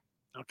scenario.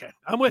 Okay,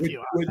 I'm with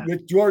you.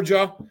 With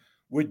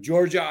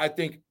Georgia, I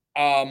think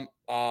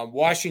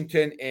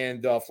Washington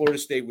and Florida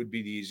State would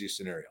be the easiest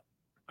scenario.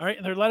 All right,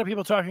 and there are a lot of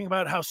people talking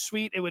about how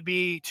sweet it would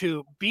be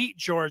to beat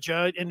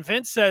Georgia. And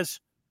Vince says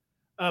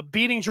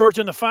beating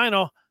Georgia in the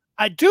final.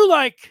 I do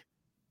like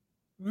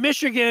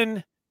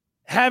Michigan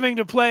having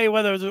to play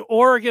whether it's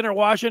Oregon or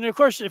Washington. Of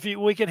course, if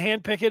we can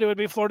handpick it, it would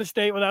be Florida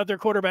State without their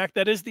quarterback.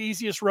 That is the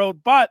easiest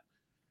road. But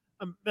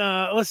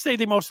let's say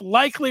the most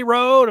likely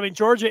road. I mean,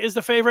 Georgia is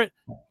the favorite.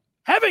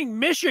 Having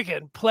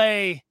Michigan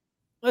play,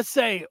 let's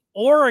say,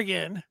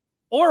 Oregon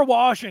or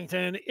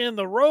Washington in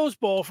the Rose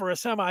Bowl for a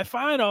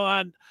semifinal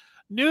on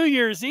New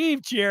Year's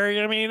Eve,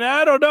 Jerry. I mean,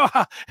 I don't know.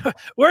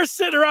 We're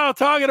sitting around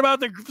talking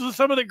about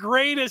some of the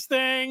greatest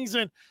things.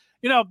 And,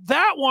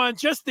 that one,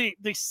 just the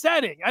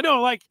setting. I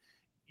know,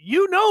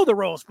 the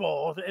Rose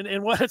Bowl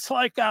and what it's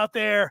like out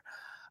there.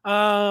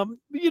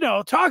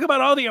 Talk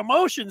about all the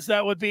emotions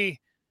that would be,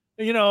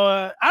 I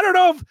don't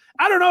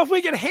know if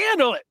we can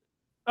handle it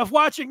of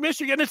watching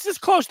Michigan. It's just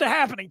close to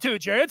happening too,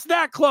 Jerry. It's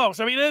that close.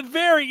 I mean, it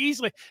very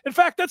easily. In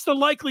fact, that's the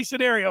likely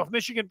scenario of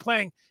Michigan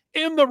playing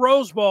in the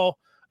Rose Bowl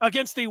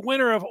against the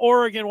winner of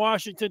Oregon,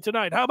 Washington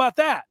tonight. How about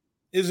that?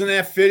 Isn't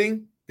that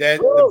fitting that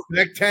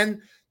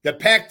the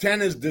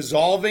Pac-10 is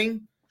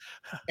dissolving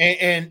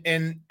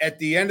and at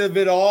the end of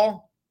it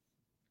all,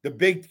 the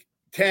Big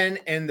Ten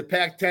and the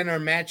Pac-10 are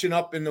matching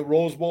up in the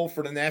Rose Bowl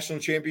for the national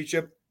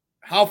championship?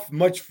 How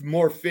much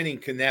more fitting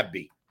can that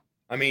be?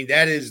 I mean,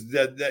 that's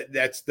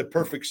the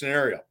perfect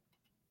scenario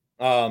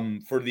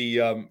for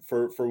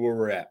where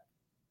we're at.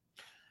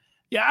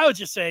 Yeah, I would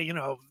just say,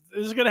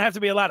 there's going to have to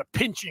be a lot of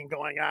pinching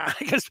going on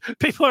because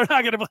people are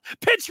not going to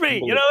pinch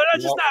me.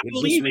 They're just not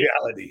believing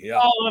reality. Yeah.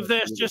 All of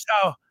this, just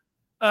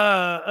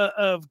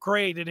how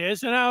great it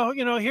is. And now,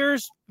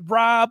 here's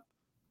Rob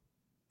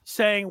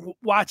saying,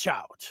 watch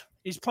out.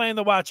 He's playing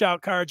the watch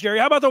out card. Jerry,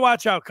 how about the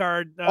watch out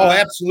card?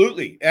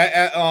 Absolutely.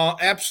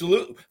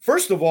 Absolutely.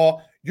 First of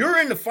all, you're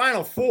in the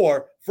Final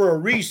Four for a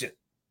reason.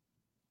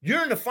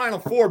 You're in the Final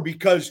Four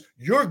because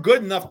you're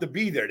good enough to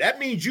be there. That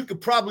means you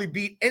could probably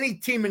beat any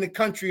team in the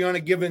country on a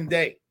given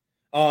day.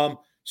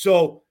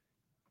 So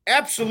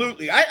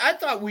absolutely. I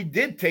thought we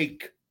did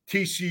take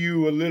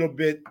TCU a little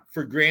bit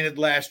for granted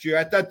last year.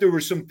 I thought there were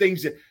some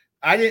things that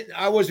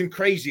I wasn't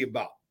crazy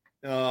about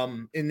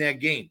in that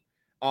game.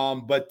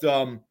 No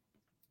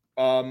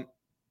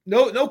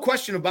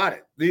question about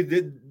it.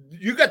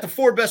 You got the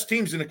four best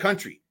teams in the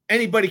country.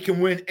 Anybody can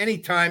win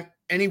anytime,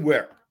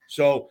 anywhere.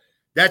 So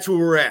that's where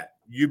we're at.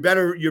 You're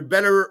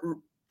better.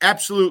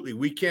 Absolutely.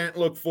 We can't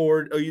look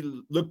forward.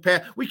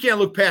 We can't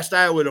look past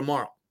Iowa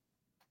tomorrow.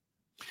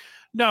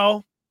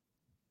 No,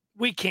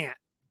 we can't.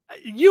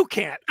 You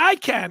can't. I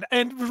can.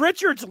 And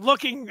Richard's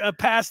looking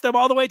past them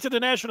all the way to the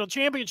national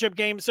championship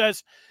game.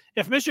 Says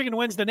if Michigan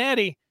wins the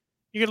Natty,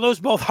 you can lose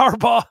both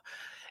Harbaugh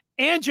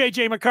and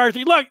JJ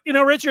McCarthy. Look,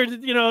 Richard,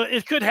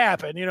 it could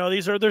happen.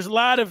 There's a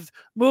lot of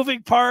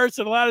moving parts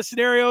and a lot of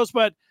scenarios,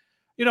 but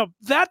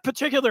that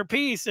particular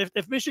piece,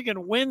 if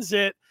Michigan wins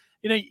it,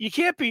 you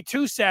can't be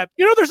too sad.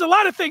 There's a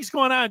lot of things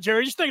going on,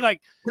 Jerry. Just think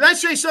can I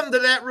say something to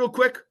that real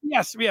quick?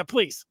 Yes. Yeah,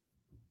 please.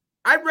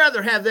 I'd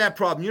rather have that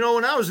problem.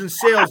 When I was in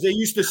sales, they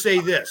used to say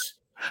this.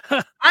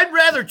 I'd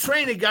rather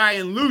train a guy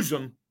and lose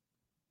him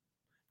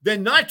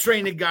than not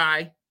train a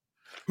guy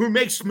who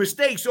makes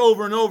mistakes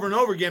over and over and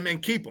over again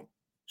and keep him.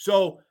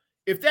 So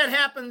if that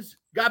happens,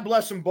 God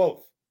bless them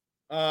both.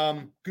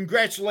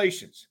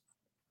 Congratulations.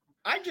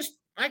 I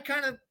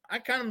kind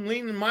of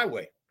lean in my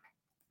way.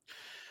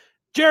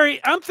 Jerry,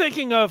 I'm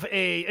thinking of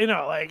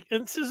and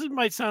this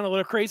might sound a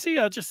little crazy.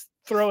 I'll just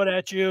throw it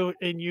at you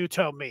and you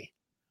tell me.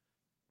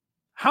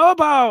 How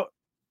about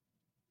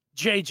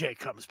JJ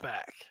comes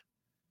back?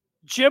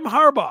 Jim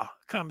Harbaugh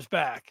comes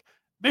back.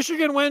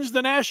 Michigan wins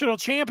the national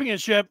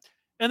championship,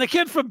 and the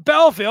kid from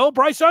Belleville,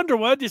 Bryce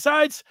Underwood,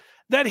 decides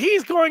that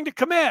he's going to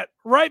commit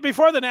right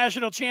before the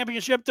national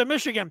championship to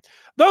Michigan.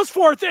 Those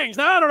four things.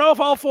 Now, I don't know if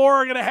all four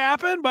are going to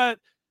happen, but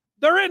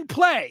they're in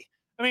play.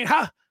 I mean,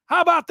 how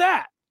about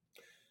that?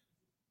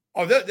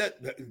 Oh,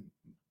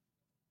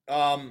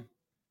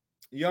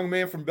 young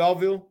man from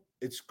Belleville,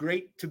 it's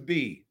great to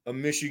be a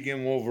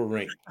Michigan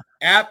Wolverine.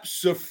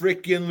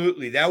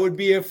 Abso-freaking-lutely. That would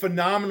be a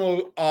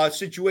phenomenal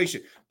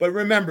situation. But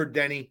remember,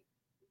 Denny,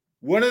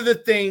 one of the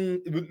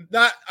things,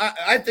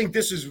 I think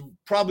this is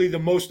probably the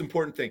most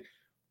important thing.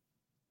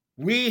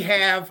 We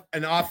have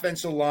an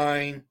offensive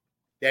line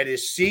that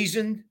is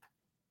seasoned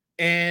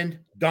and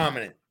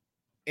dominant,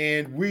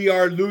 and we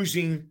are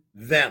losing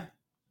them.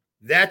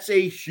 That's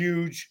a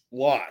huge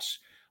loss.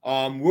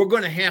 We're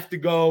going to have to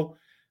go,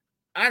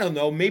 I don't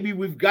know, maybe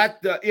we've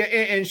got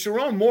and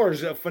Sharon Moore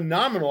is a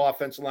phenomenal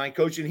offensive line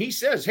coach, and he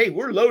says, hey,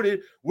 we're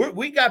loaded.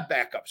 We got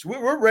backups.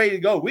 We're ready to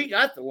go. We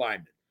got the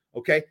linemen,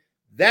 okay?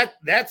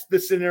 That's the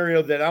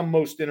scenario that I'm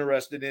most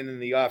interested in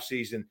the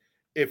offseason.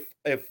 if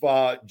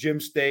Jim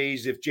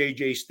stays, if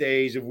JJ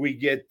stays, if we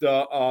get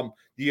the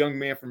young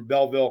man from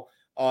Belleville,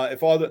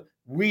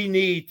 we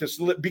need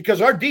to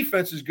because our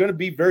defense is going to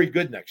be very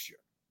good next year.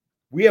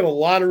 We have a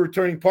lot of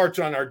returning parts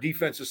on our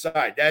defensive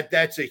side.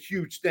 That's a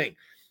huge thing.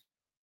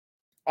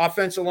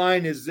 Offensive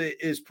line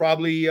is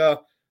probably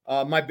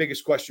my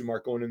biggest question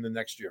mark going into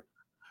next year.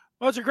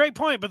 Well, it's a great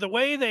point, but the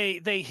way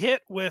they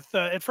hit with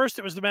at first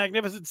it was the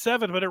Magnificent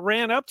Seven, but it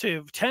ran up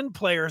to 10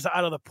 players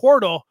out of the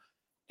portal,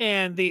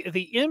 and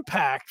the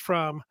impact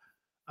from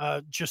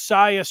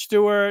Josiah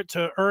Stewart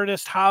to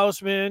Ernest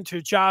Hausman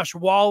to Josh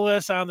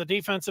Wallace on the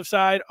defensive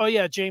side. Oh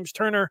yeah, James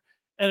Turner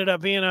ended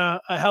up being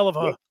a hell of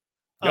a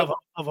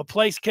of a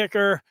place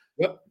kicker.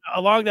 Yep.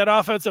 Along that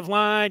offensive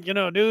line,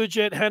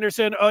 Nugent,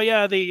 Henderson. Oh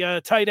yeah,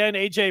 the tight end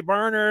AJ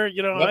Barner.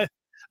 Yep.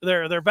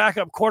 Their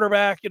backup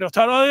quarterback.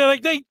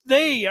 Like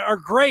they are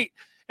great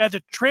at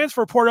the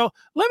transfer portal.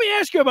 Let me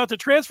ask you about the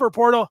transfer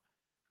portal.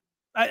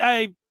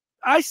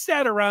 I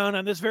sat around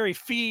on this very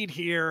feed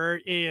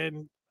here,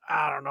 and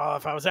I don't know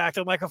if I was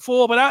acting like a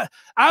fool, but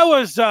I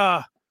was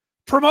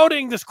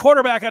promoting this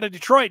quarterback out of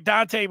Detroit,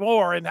 Dante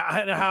Moore, and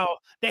how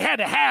they had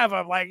to have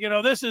him. Like,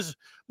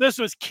 this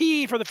was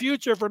key for the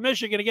future for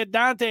Michigan to get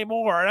Dante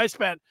Moore. And I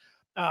spent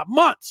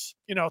months,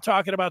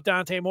 talking about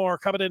Dante Moore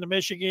coming into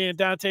Michigan,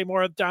 Dante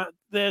Moore,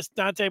 this,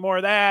 Dante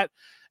Moore, that.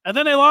 And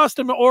then they lost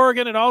him to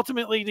Oregon and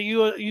ultimately to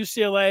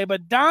UCLA.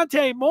 But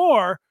Dante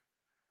Moore,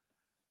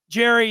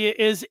 Jerry,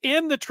 is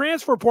in the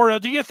transfer portal.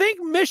 Do you think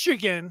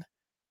Michigan,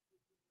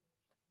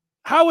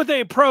 how would they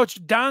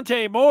approach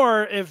Dante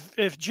Moore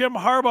if Jim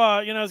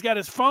Harbaugh, has got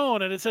his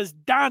phone and it says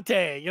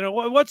Dante?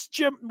 What's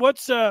Jim?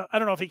 I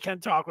don't know if he can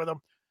talk with him.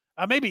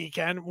 Maybe he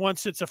can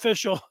once it's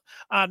official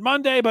on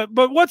Monday. But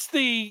what's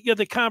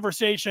the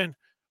conversation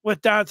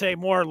with Dante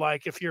Moore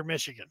like if you're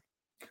Michigan?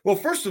 Well,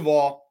 first of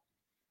all,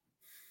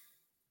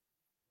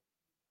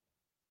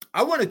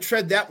 I want to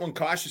tread that one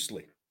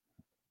cautiously.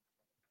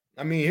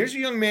 I mean, here's a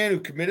young man who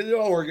committed to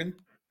Oregon,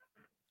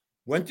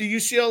 went to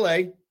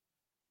UCLA,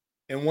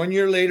 and 1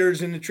 year later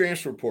is in the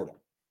transfer portal.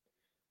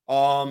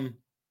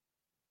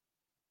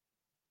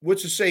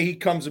 What's to say he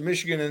comes to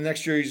Michigan and the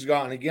next year he's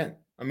gone again?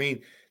 I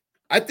mean,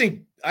 I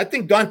think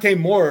Dante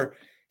Moore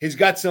has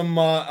got some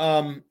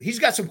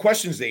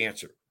questions to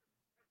answer.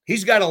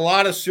 He's got a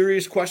lot of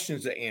serious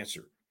questions to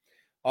answer.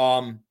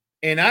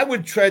 And I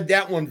would tread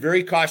that one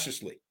very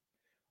cautiously.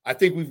 I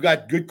think we've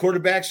got good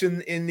quarterbacks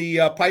in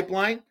the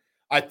pipeline.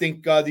 I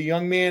think the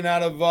young man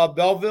out of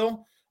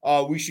Belleville,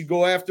 we should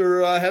go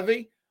after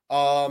heavy.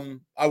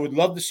 I would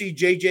love to see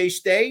JJ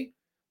stay.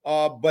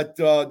 But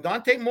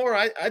Dante Moore,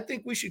 I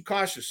think we should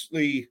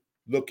cautiously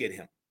look at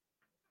him.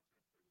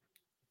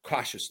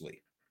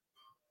 Cautiously.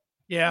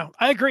 Yeah,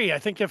 I agree. I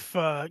think if,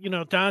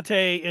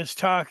 Dante is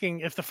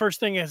talking, if the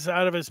first thing is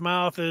out of his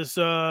mouth is,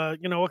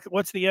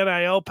 what's the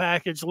NIL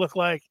package look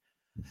like,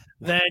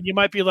 then you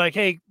might be like,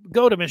 hey,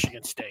 go to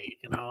Michigan State.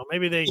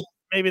 Maybe they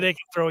can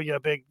throw you a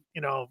big,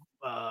 and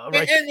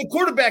the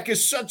quarterback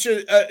is such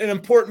an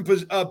important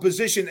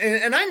position.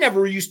 And I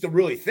never used to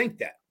really think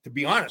that, to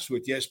be honest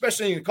with you,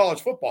 especially in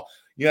college football.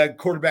 You had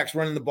quarterbacks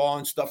running the ball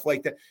and stuff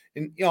like that.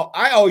 And,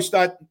 I always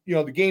thought,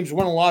 the game's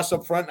won and lost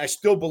up front, and I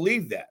still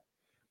believe that.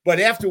 But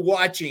after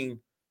watching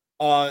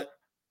the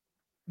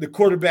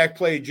quarterback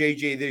play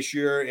JJ this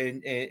year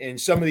and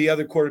some of the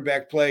other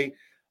quarterback play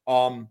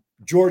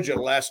Georgia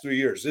the last 3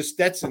 years, this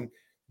Stetson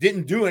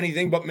didn't do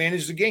anything but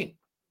manage the game.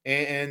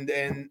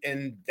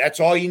 And that's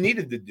all he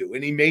needed to do.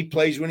 And he made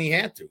plays when he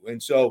had to.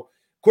 And so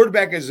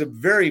quarterback is a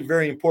very,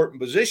 very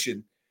important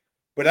position,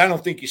 but I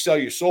don't think you sell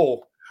your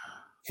soul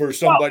for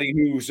somebody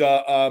who's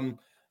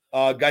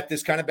got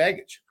this kind of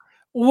baggage.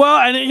 Well,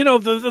 and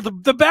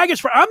the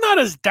baggage I'm not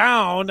as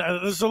down.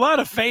 There's a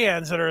lot of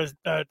fans that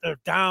are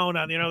down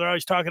on, they're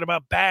always talking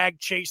about bag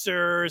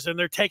chasers and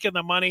they're taking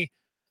the money.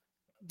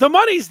 The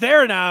money's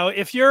there now.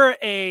 If you're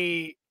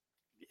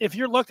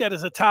looked at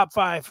as a top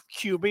 5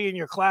 QB in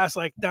your class,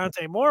 like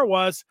Dante Moore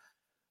was,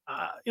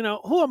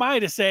 who am I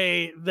to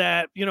say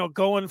that,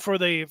 going for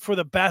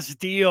the best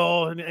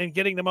deal and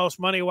getting the most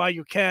money while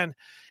you can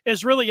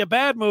is really a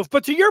bad move.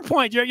 But to your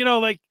point,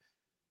 like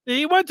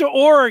he went to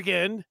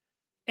Oregon.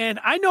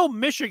 And I know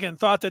Michigan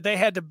thought that they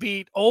had to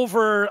beat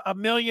over $1.5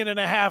 million.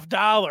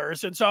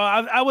 And so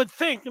I would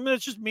think,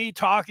 it's just me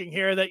talking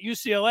here, that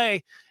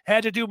UCLA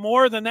had to do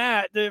more than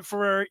that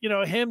for,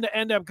 him to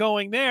end up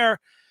going there.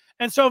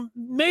 And so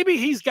maybe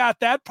he's got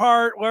that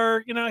part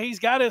where, he's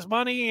got his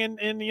money and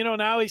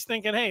now he's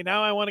thinking, hey,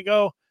 now I want to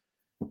go,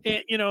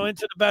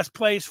 into the best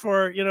place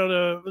for,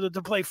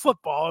 to play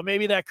football. And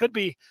maybe that could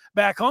be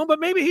back home, but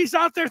maybe he's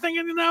out there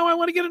thinking, now I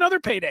want to get another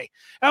payday.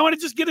 I want to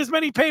just get as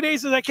many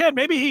paydays as I can.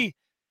 Maybe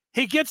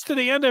he gets to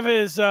the end of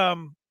his,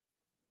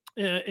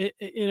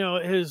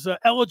 his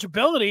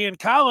eligibility in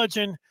college,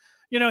 and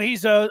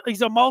he's a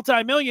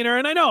multimillionaire.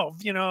 And I know,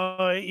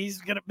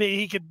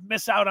 he could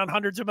miss out on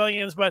hundreds of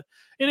millions, but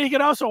he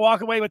could also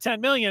walk away with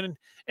 10 million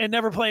and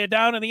never play it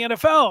down in the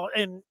NFL.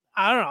 And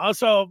I don't know.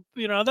 So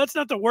that's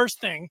not the worst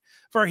thing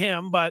for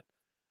him, but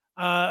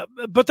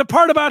But the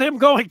part about him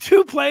going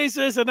 2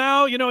 places and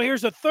now,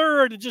 here's a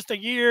third in just a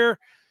year,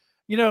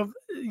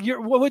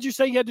 what would you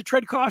say? You had to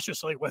tread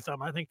cautiously with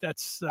him. I think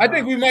that's. I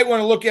think we might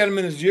want to look at him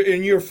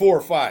in year 4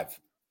 or 5.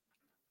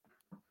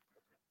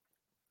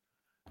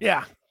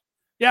 Yeah.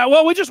 Yeah.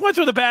 Well, we just went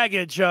through the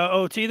baggage,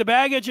 OT. The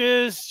baggage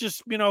is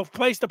just,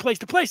 place to place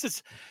to place.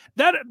 It's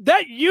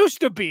that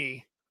used to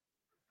be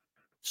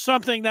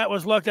something that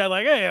was looked at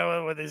like,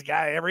 hey, with this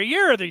guy every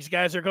year, these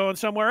guys are going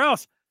somewhere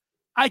else.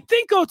 I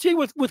think, OT,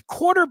 with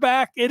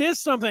quarterback, it is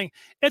something.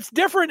 It's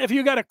different if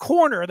you got a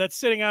corner that's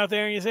sitting out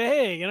there and you say,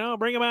 hey,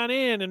 bring him on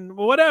in and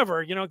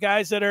whatever,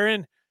 guys that are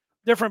in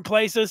different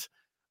places.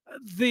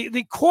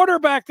 The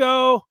quarterback,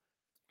 though,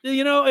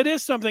 it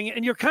is something.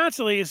 And you're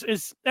constantly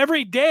is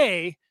every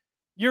day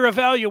your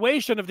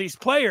evaluation of these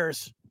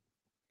players.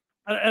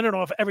 I don't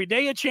know if every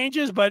day it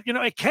changes, but,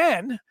 it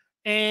can.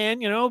 And,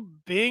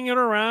 being it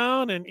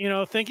around and,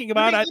 thinking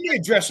about it. Let me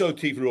address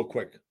OT real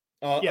quick.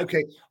 Yeah.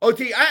 Okay,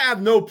 OT, I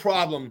have no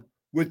problem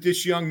with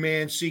this young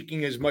man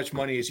seeking as much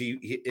money as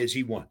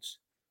he wants.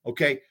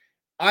 Okay,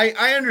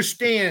 I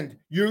understand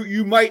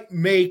you might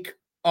make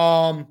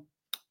a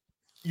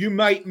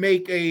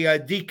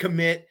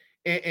decommit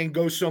and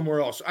go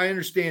somewhere else. I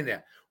understand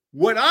that.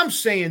 What I'm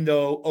saying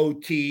though,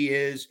 OT,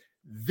 is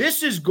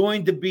this is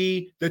going to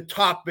be the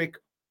topic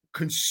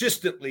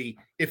consistently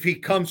if he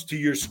comes to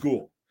your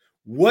school.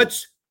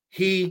 What's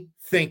he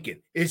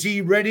thinking? Is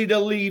he ready to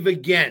leave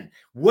again?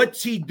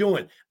 What's he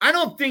doing? I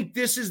don't think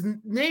this is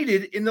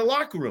needed in the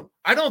locker room.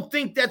 I don't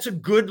think that's a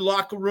good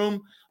locker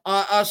room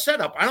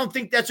setup. I don't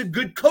think that's a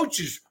good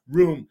coach's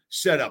room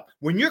setup.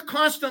 When you're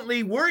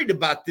constantly worried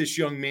about this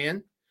young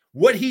man,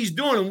 what he's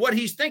doing and what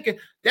he's thinking,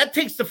 that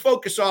takes the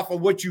focus off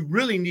of what you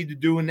really need to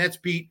do, and that's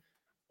beat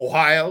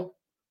Ohio,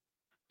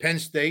 Penn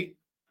State,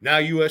 now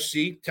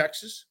USC,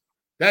 Texas.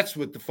 That's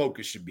what the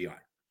focus should be on.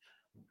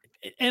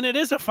 And it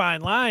is a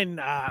fine line.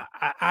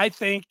 I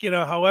think,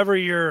 however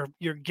you're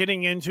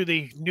getting into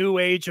the new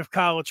age of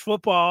college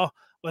football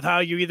with how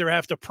you either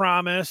have to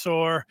promise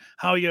or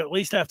how you at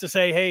least have to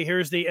say, hey,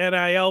 here's the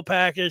NIL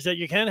package that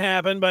you can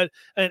happen, but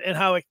and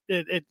how it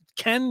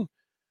can,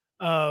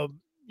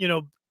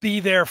 be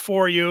there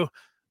for you.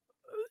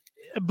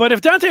 But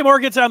if Dante Moore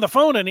gets on the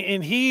phone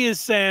and he is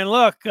saying,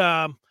 look,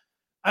 I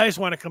just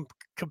want to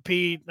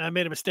compete. I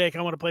made a mistake.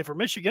 I want to play for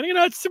Michigan.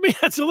 To me,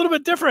 that's a little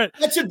bit different.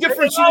 That's a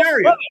different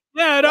scenario.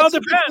 Yeah, it all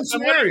depends.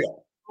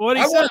 Scenario. What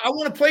he said. I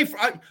want to play for.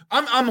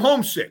 I'm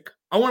homesick.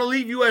 I want to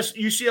leave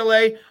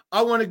UCLA.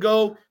 I want to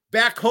go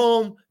back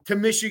home to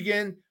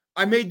Michigan.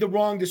 I made the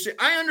wrong decision.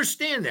 I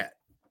understand that.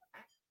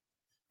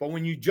 But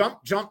when you jump,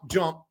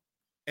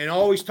 and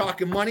always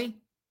talking money,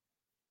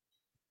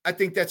 I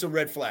think that's a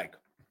red flag.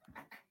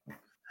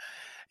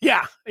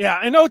 Yeah.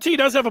 And OT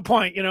does have a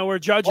point. We're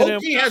judging him.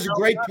 OT has a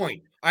great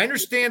point. I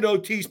understand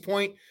OT's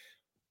point,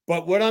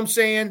 but what I'm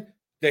saying,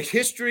 the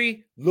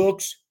history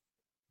looks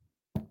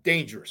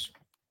dangerous.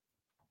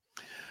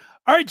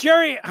 All right,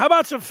 Jerry, how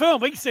about some film?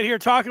 We can sit here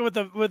talking with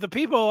the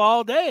people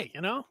all day,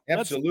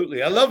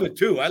 Absolutely. I love it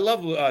too. I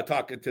love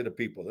talking to the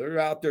people. They're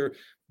out there.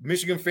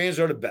 Michigan fans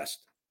are the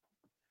best.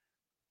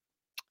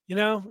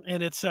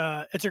 And it's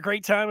a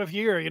great time of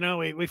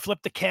year. We flip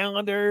the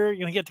calendar,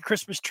 get the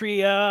Christmas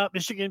tree up,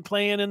 Michigan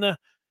playing in the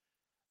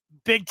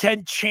Big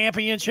Ten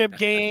championship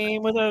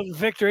game with a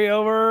victory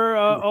over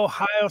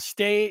Ohio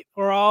State.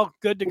 We're all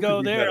good to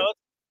go there.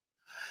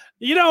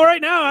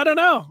 Right now, I don't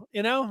know.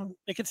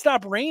 It could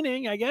stop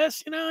raining, I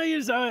guess.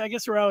 I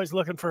guess we're always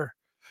looking for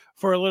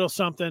a little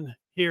something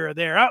here or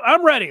there.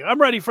 I'm ready. I'm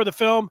ready for the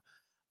film.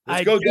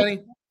 Let's go, Denny.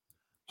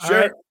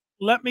 Sure. Right,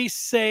 let me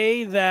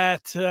say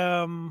that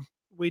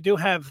we do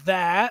have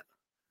that.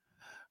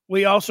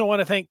 We also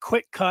want to thank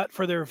Quick Cut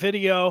for their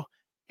video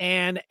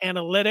and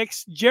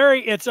analytics.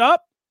 Jerry, it's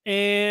up.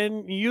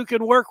 And you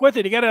can work with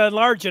it. You got to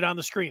enlarge it on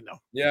the screen, though.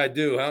 Yeah, I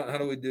do. How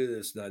do we do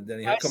this,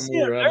 Denny? How come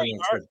I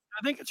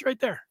think it's right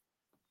there.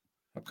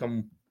 How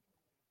come?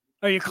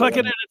 Are you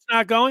clicking it? It's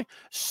not going.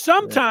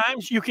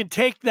 Sometimes you can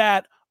take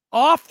that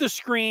off the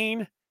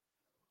screen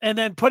and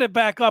then put it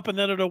back up, and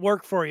then it'll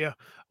work for you.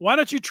 Why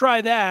don't you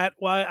try that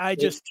while I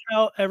just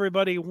tell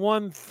everybody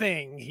one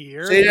thing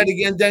here? Say that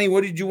again, Denny.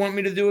 What did you want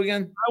me to do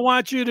again? I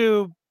want you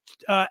to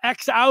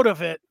X out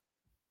of it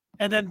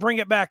and then bring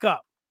it back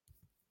up.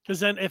 Because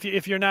then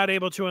if you're not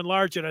able to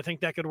enlarge it, I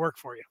think that could work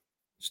for you.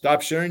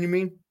 Stop sharing, you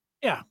mean?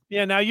 Yeah.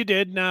 Now you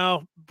did.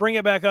 Now bring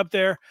it back up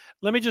there.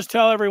 Let me just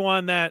tell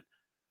everyone that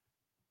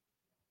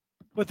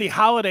with the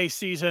holiday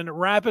season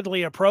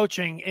rapidly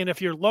approaching, and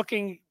if you're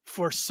looking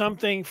for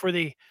something for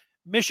the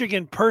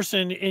Michigan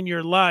person in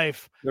your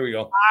life, there we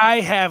go.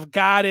 I have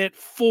got it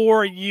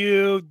for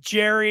you.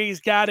 Jerry's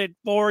got it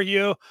for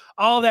you.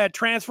 All that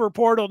transfer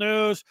portal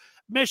news.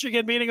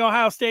 Michigan beating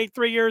Ohio State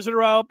 3 years in a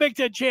row, Big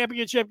Ten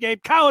championship game,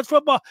 college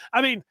football.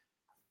 I mean,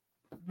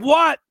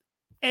 what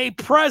a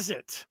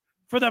present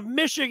for the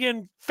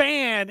Michigan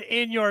fan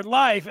in your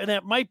life. And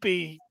that might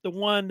be the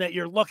one that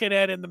you're looking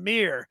at in the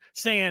mirror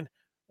saying,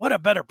 what a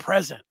better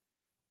present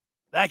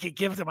that I could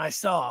give to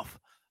myself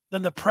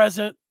than the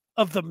present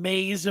of the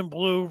Maize and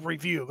Blue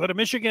Review. Go to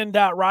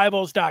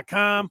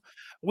michigan.rivals.com.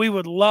 We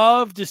would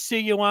love to see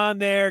you on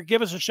there.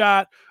 Give us a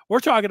shot. We're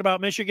talking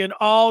about Michigan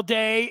all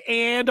day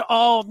and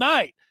all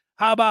night.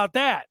 How about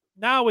that?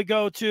 Now we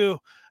go to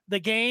the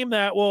game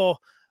that will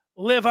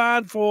live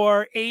on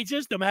for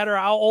ages, no matter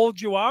how old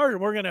you are, and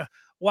we're going to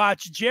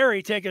watch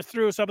Jerry take us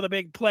through some of the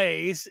big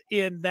plays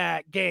in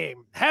that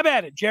game. Have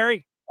at it,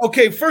 Jerry.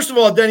 Okay, first of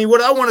all, Denny,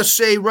 what I want to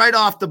say right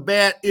off the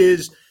bat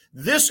is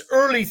this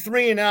early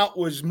 3-and-out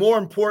was more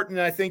important,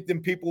 I think,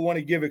 than people want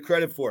to give it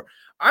credit for.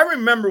 I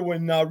remember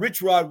when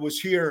Rich Rod was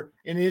here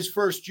in his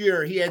first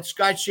year, he had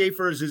Scott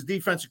Schaefer as his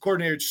defensive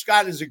coordinator.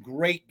 Scott is a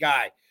great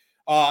guy,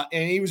 and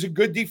he was a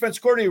good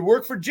defensive coordinator. He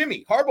worked for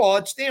Jimmy Harbaugh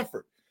at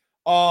Stanford.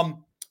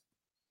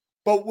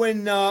 But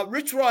when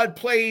Rich Rod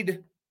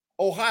played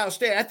Ohio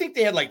State, I think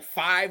they had like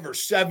 5 or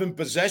 7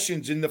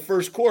 possessions in the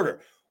first quarter.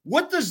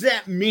 What does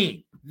that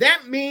mean?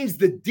 That means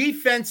the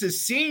defense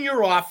is seeing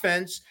your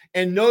offense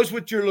and knows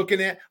what you're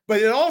looking at, but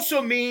it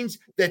also means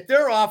that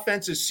their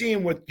offense is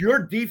seeing what your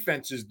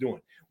defense is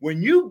doing.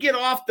 When you get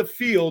off the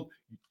field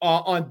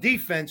on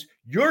defense,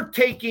 you're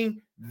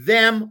taking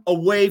them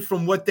away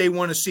from what they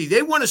want to see.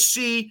 They want to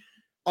see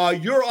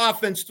your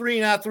offense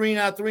 3-and-out,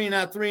 3-and-out,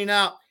 3-and-out,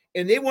 3-and-out,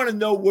 and they want to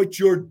know what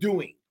you're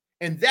doing.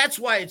 And that's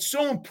why it's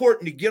so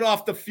important to get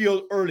off the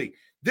field early.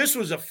 This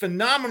was a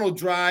phenomenal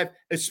drive,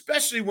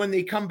 especially when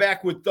they come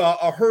back with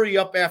a hurry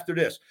up after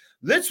this.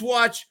 Let's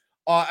watch,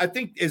 I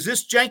think, is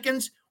this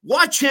Jenkins?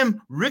 Watch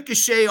him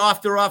ricochet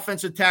off their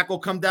offensive tackle,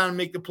 come down and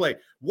make the play.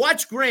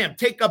 Watch Graham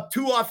take up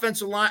 2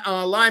 offensive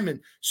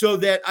linemen so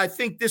that I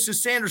think this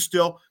is Sanders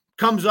still,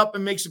 comes up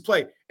and makes the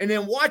play. And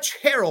then watch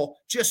Harrell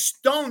just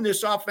stone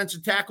this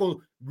offensive tackle,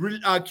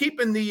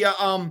 keeping the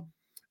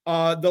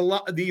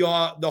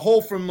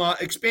hole from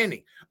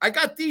expanding. I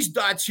got these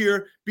dots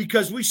here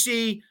because we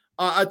see,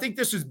 I think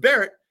this is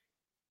Barrett.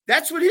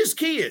 That's what his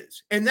key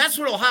is. And that's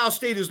what Ohio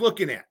State is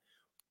looking at.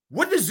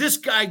 What is this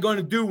guy going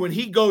to do when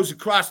he goes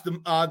across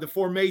the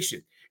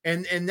formation?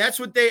 And that's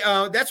what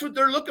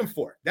they're looking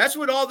for. That's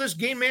what all this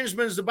game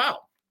management is about.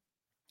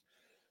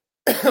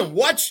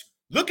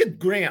 Look at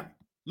Graham.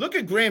 Look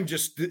at Graham.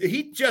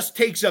 He just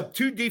takes up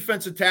 2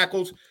 defensive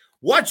tackles.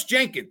 Watch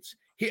Jenkins.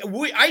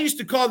 I used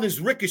to call this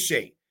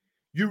ricochet.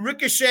 You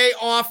ricochet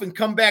off and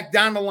come back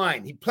down the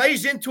line. He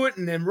plays into it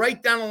and then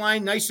right down the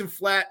line, nice and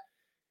flat,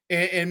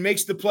 and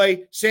makes the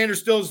play.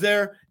 Sanders still's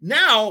there.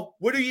 Now,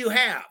 what do you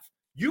have?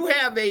 You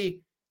have a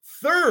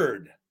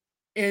 3rd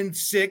and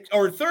 6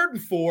 or 3rd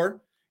and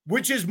 4,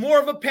 which is more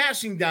of a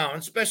passing down,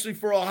 especially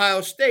for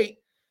Ohio State.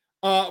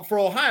 For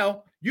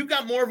Ohio, you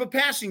got more of a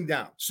passing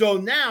down. So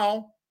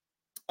now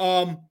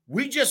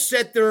we just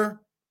set their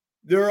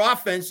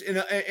offense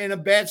in a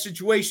bad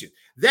situation.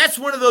 That's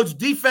one of those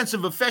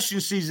defensive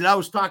efficiencies that I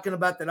was talking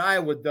about that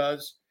Iowa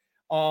does.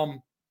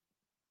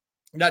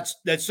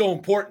 That's so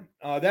important.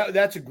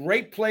 That's a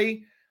great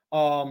play.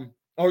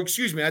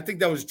 Excuse me, I think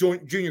that was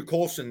Junior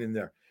Colson in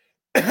there.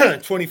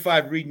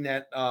 25 reading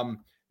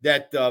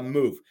that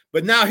move.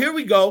 But now here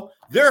we go.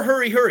 They're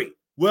hurry.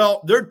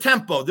 Well, their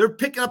tempo. They're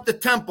picking up the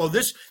tempo.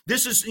 This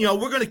is, we're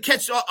going to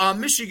catch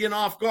Michigan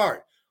off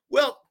guard.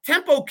 Well,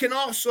 tempo can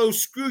also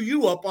screw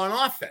you up on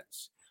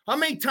offense. How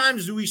many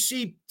times do we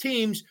see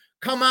teams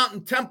come out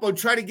in tempo,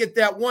 try to get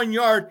that 1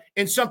 yard,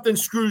 and something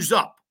screws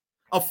up?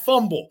 A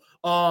fumble,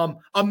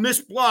 a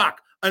missed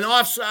block, an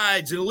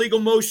offsides, an illegal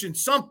motion,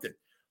 something.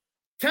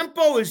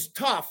 Tempo is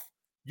tough.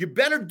 You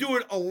better do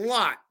it a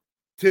lot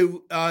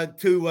to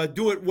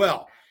do it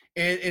well.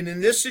 And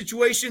in this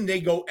situation, they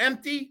go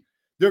empty.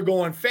 They're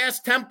going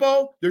fast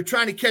tempo. They're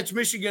trying to catch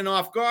Michigan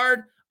off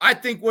guard. I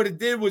think what it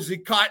did was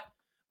it caught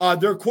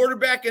their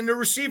quarterback and their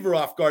receiver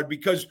off guard,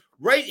 because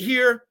right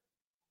here,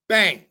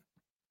 bang,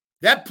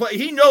 that play,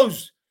 he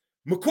knows,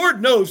 McCord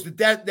knows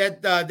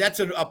that's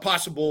a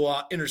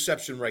possible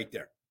interception right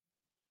there.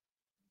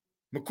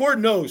 McCord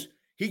knows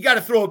he got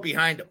to throw it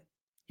behind him.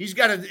 He's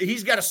got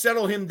to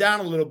settle him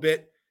down a little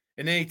bit,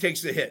 and then he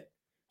takes the hit.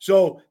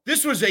 So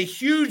this was a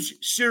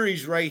huge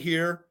series right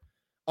here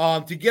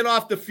to get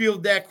off the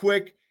field that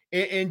quick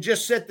and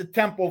just set the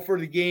tempo for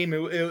the game.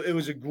 It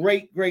was a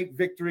great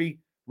victory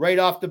right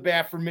off the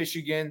bat for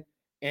Michigan,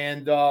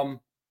 and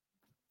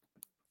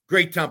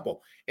great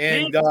tempo.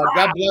 And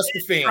God bless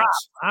the fans.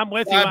 I'm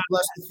with you. God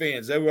bless the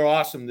fans. They were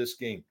awesome this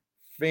game.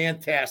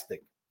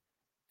 Fantastic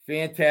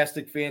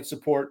fan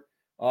support.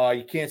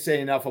 You can't say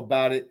enough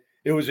about it.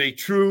 It was a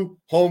true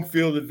home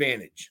field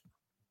advantage.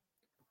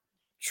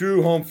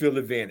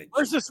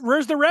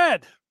 Where's the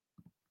red?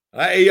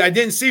 I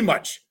didn't see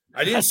much.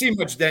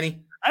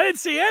 Denny. I didn't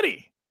see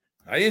any.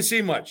 I didn't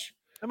see much.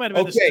 That might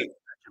have been okay.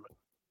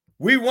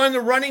 We won the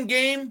running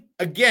game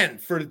again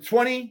for the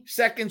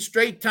 22nd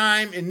straight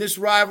time in this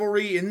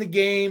rivalry in the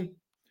game.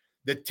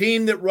 The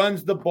team that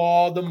runs the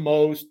ball the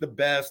most, the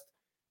best,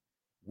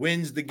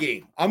 wins the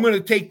game. I'm going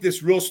to take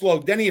this real slow.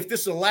 Denny, if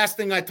this is the last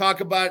thing I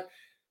talk about,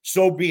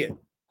 so be it.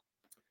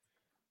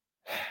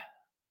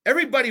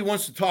 Everybody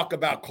wants to talk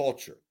about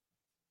culture.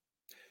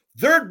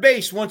 Third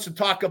base wants to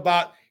talk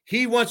about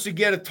He wants to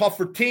get a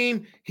tougher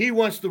team. He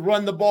wants to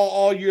run the ball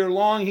all year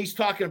long. He's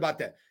talking about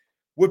that.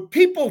 What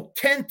people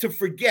tend to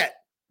forget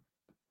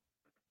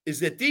is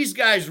that these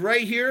guys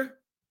right here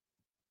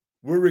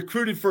were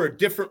recruited for a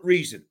different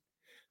reason.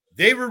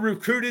 They were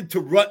recruited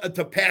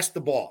to pass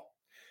the ball.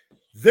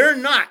 They're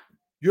not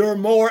your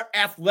more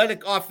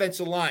athletic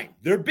offensive line.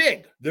 They're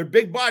big. They're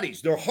big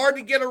bodies. They're hard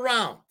to get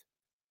around,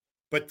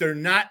 but they're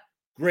not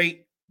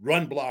great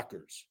run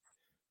blockers.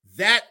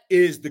 That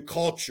is the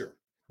culture.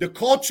 The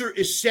culture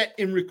is set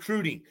in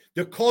recruiting.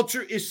 The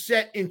culture is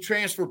set in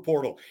transfer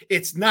portal.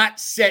 It's not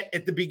set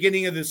at the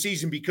beginning of the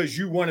season because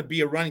you want to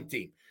be a running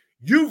team.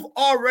 You've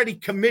already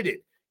committed.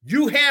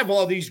 You have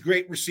all these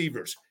great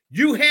receivers.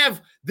 You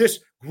have this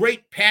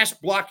great pass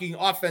blocking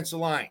offensive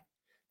line.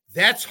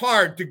 That's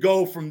hard to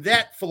go from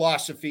that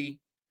philosophy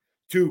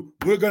to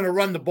we're going to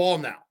run the ball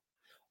now.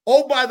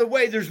 Oh, by the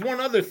way, there's one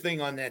other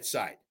thing on that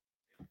side.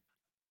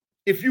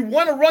 If you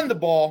want to run the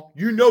ball,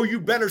 you know you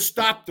better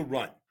stop the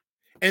run.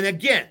 And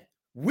again,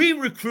 we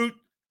recruit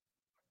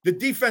the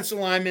defensive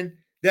linemen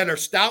that are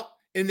stout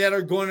and that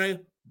are going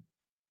to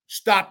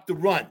stop the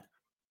run.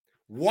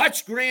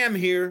 Watch Grant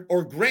here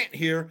play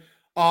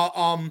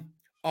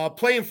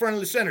in front of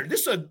the center.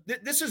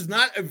 This is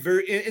not a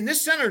very, and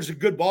this center is a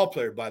good ball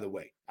player, by the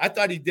way. I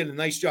thought he did a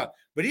nice job,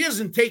 but he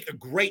doesn't take a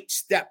great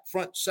step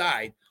front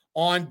side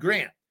on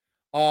Grant.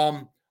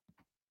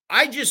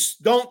 I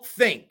just don't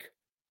think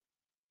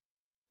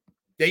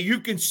that you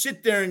can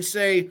sit there and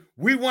say,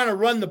 we want to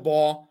run the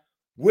ball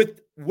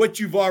with what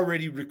you've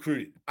already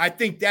recruited. I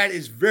think that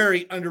is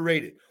very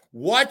underrated.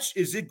 Watch,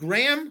 is it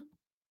Graham?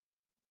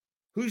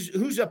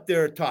 Who's up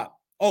there at top?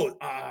 Oh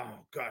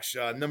gosh,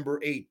 number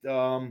 8.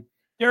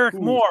 Derek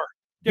Moore.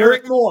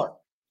 Derek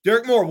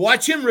Moore.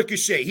 Watch him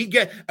ricochet.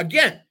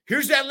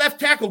 Here's that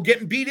left tackle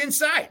getting beat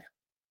inside.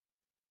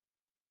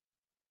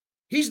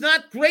 He's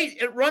not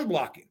great at run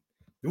blocking.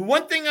 The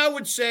one thing I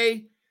would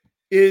say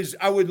is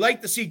I would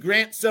like to see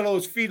Grant settle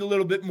his feet a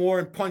little bit more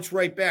and punch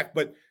right back.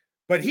 But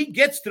he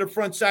gets to the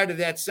front side of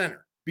that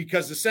center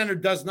because the center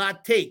does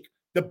not take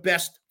the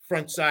best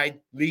front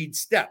side lead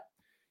step.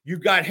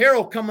 You've got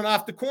Harrell coming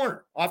off the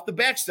corner, off the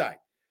backside.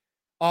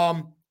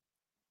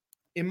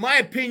 In my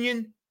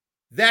opinion,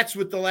 that's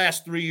what the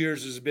last 3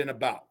 years has been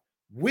about.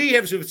 We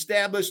have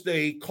established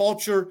a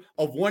culture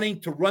of wanting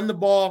to run the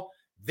ball.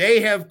 They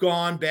have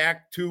gone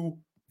back to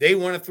they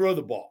want to throw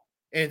the ball.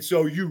 And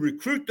so you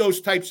recruit those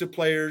types of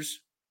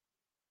players,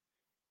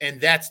 and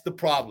that's the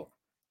problem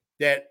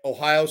that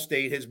Ohio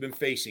State has been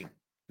facing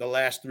the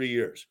last 3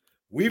 years.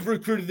 We've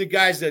recruited the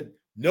guys that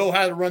know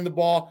how to run the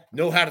ball,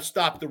 know how to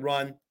stop the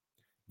run.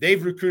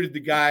 They've recruited the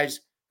guys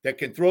that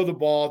can throw the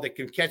ball, that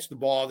can catch the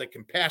ball, that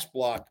can pass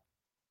block,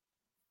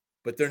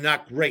 but they're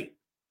not great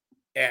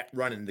at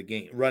running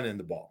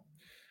the ball.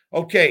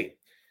 Okay,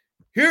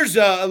 here's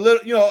a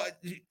little,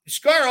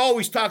 Scar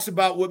always talks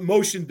about what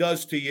motion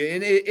does to you,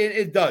 and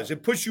it does.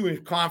 It puts you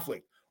in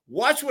conflict.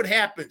 Watch what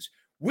happens.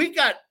 We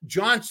got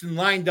Johnson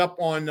lined up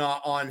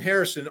on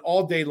Harrison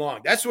all day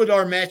long. That's what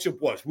our matchup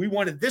was. We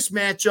wanted this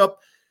matchup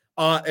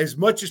as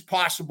much as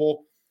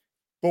possible.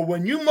 But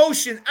when you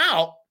motion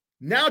out,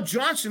 now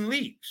Johnson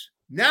leaves.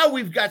 Now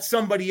we've got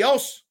somebody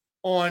else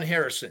on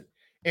Harrison,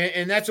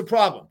 and that's a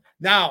problem.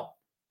 Now,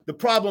 the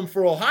problem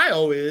for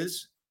Ohio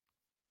is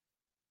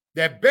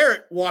that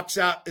Barrett walks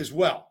out as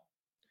well.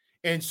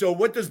 And so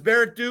what does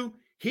Barrett do?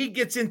 He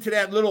gets into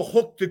that little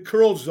hook to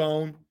curl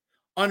zone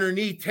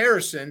underneath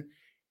Harrison.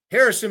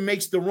 Harrison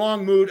makes the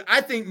wrong move. I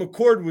think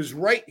McCord was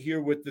right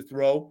here with the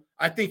throw.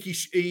 I think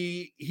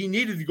he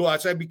needed to go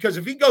outside because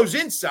if he goes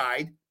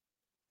inside,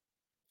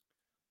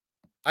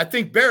 I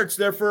think Barrett's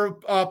there for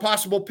a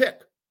possible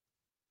pick.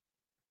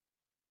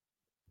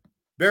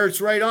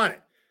 Barrett's right on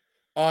it.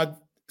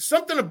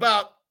 Something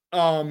about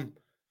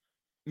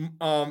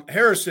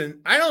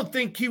Harrison, I don't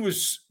think he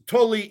was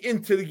totally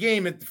into the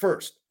game at the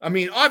first. I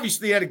mean,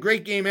 obviously he had a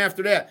great game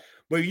after that.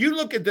 But you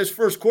look at this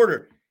first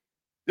quarter,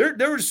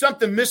 there was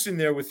something missing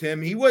there with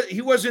him. He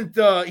wasn't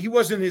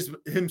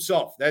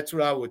himself. That's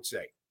what I would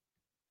say.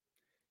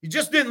 He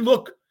just didn't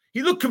look.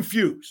 He looked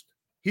confused.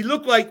 He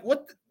looked like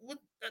what?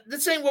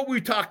 This ain't what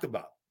we talked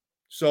about.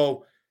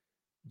 So,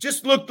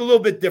 just looked a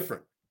little bit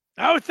different.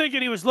 I was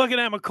thinking he was looking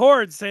at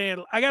McCord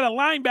saying, I got a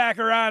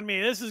linebacker on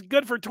me. This is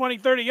good for 20,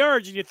 30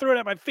 yards, and you threw it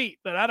at my feet,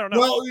 but I don't know.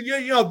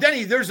 Well,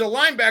 Denny, there's a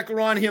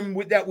linebacker on him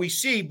that we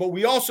see, but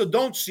we also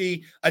don't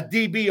see a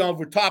DB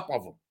over top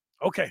of him.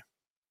 Okay.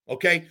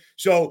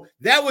 So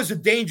that was a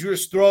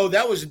dangerous throw.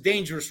 That was a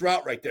dangerous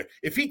route right there.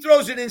 If he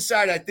throws it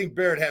inside, I think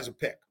Barrett has a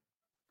pick.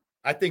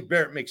 I think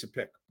Barrett makes a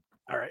pick.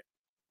 All right.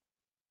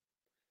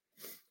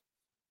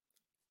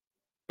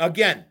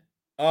 Again,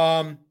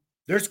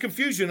 there's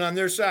confusion on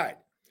their side.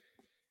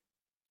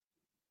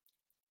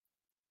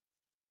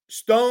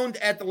 Stoned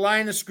at the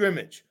line of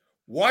scrimmage.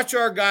 Watch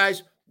our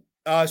guys.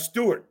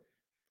 Stewart,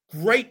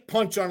 great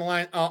punch on the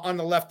line on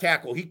the left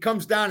tackle. He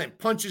comes down and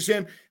punches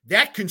him.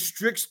 That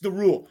constricts the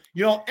rule.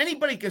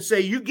 Anybody can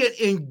say you're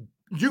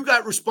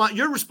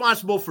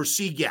responsible for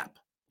C gap.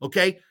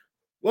 Okay.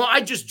 Well,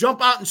 I just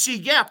jump out and C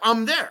gap.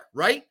 I'm there,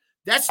 right?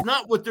 That's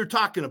not what they're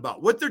talking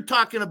about. What they're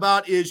talking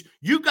about is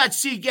you got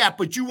C gap,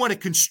 but you want to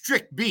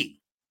constrict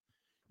B.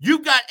 You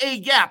got A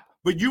gap,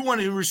 but you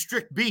want to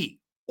restrict B,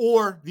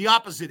 or the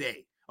opposite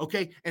A.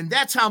 Okay. And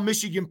that's how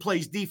Michigan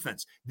plays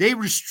defense. They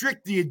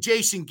restrict the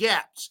adjacent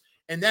gaps,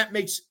 and that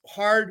makes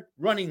hard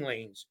running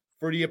lanes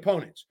for the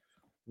opponents.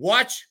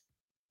 Watch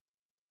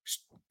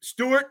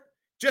Stewart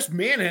just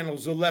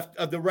manhandles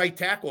the right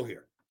tackle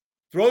here,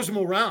 throws him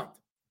around.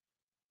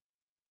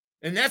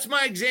 And that's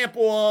my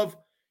example of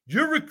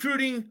you're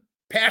recruiting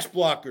pass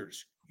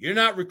blockers. You're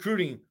not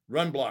recruiting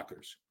run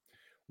blockers.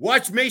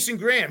 Watch Mason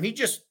Graham. He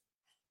just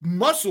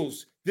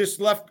muscles this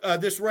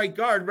right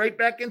guard right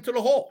back into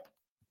the hole.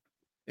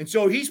 And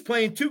so he's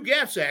playing two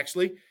gaps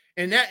actually.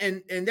 And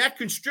that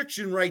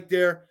constriction right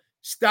there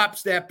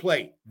stops that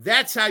play.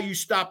 That's how you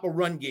stop a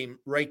run game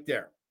right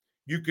there.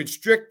 You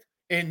constrict,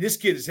 and this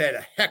kid has had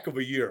a heck of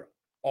a year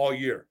all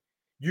year.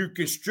 You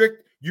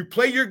constrict, you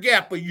play your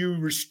gap, but you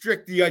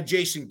restrict the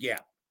adjacent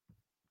gap.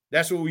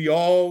 That's what we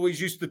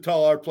always used to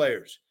tell our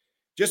players.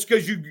 Just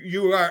because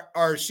you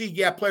are a C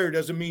gap player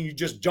doesn't mean you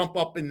just jump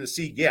up in the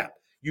C gap.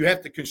 You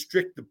have to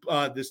constrict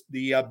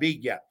the B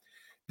gap.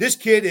 This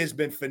kid has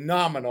been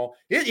phenomenal.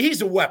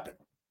 He's a weapon.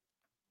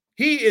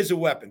 He is a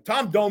weapon.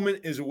 Tom Doman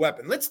is a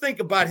weapon. Let's think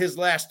about his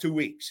last 2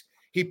 weeks.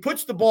 He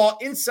puts the ball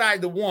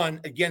inside the one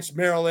against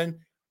Maryland,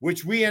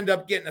 which we end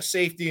up getting a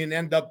safety and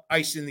end up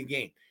icing the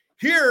game.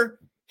 Here,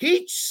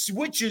 he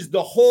switches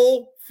the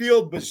whole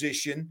field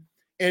position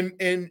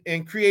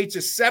and creates a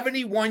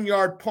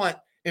 71-yard punt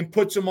and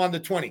puts them on the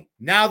 20.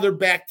 Now they're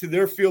back to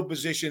their field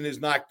position is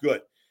not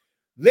good.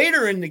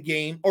 Later in the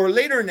game, or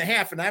later in the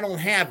half, and I don't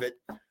have it,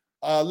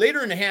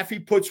 later in the half, he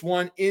puts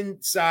one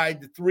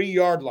inside the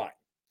 3-yard line.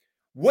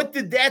 What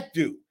did that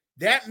do?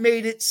 That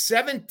made it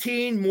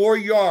 17 more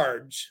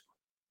yards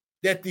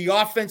that the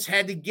offense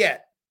had to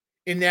get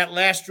in that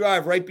last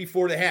drive right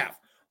before the half.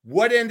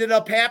 What ended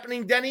up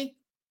happening, Denny?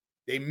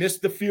 They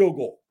missed the field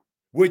goal,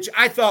 which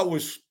I thought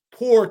was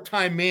poor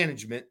time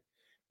management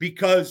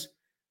because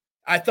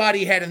I thought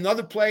he had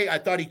another play. I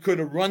thought he could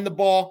have run the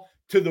ball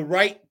to the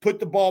right, put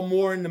the ball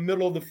more in the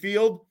middle of the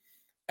field,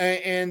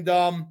 and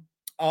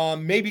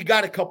maybe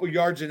got a couple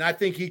yards, and I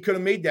think he could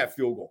have made that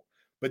field goal.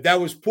 But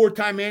that was poor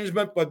time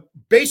management. But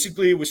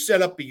basically, it was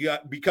set up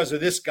because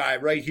of this guy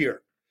right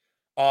here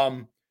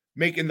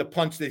making the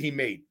punch that he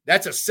made.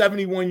 That's a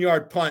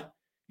 71-yard punt,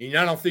 and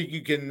I don't think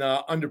you can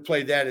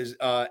underplay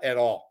that at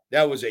all.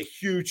 That was a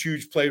huge,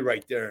 huge play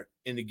right there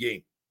in the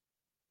game.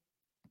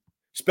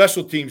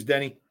 Special teams,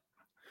 Denny.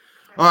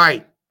 All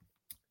right.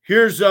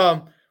 Here's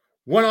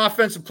one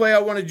offensive play I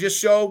want to just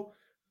show.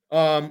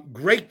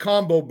 Great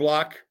combo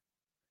block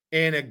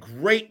and a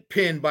great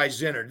pin by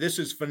Zinner. This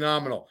is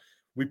phenomenal.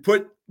 We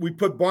put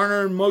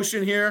Barner in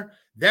motion here.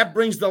 That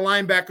brings the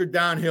linebacker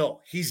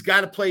downhill. He's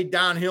got to play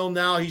downhill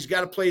now. He's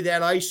got to play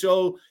that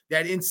ISO,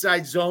 that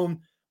inside zone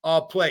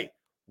play.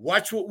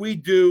 Watch what we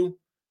do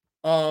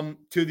to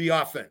the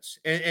offense.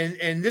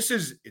 And this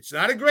is, it's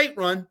not a great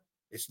run.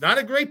 It's not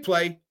a great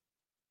play,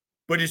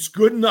 but it's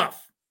good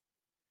enough.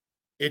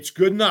 It's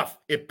good enough.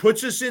 It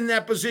puts us in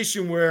that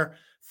position where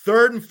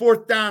 3rd and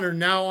 4th down are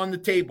now on the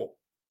table.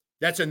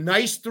 That's a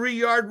nice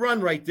 3-yard run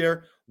right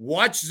there.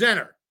 Watch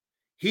Zenner.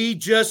 He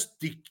just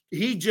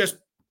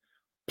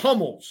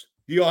pummels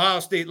the Ohio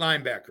State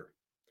linebacker.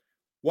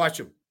 Watch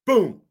him.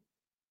 Boom.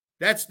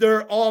 That's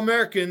their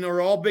All-American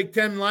or All-Big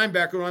Ten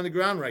linebacker on the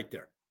ground right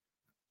there.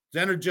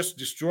 Zenner just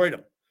destroyed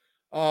him.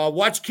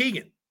 Watch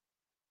Keegan.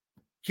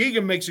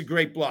 Keegan makes a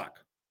great block.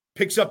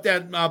 Picks up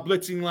that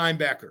blitzing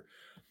linebacker.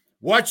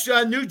 Watch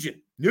Nugent.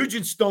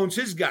 Nugent stones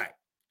his guy.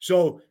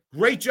 So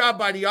great job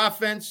by the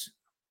offense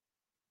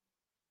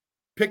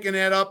picking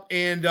that up.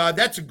 And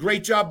that's a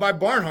great job by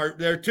Barnhart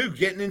there too,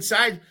 getting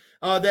inside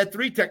that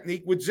 3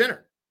 technique with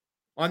Zinner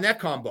on that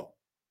combo.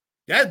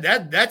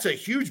 That's a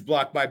huge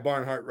block by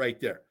Barnhart right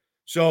there.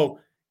 So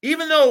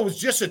even though it was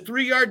just a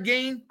 3-yard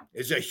gain,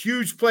 it's a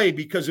huge play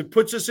because it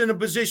puts us in a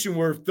position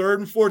where 3rd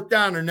and 4th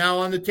down are now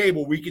on the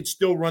table. We can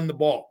still run the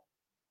ball.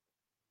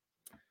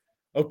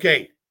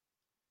 Okay.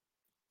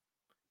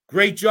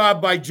 Great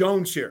job by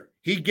Jones here.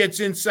 He gets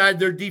inside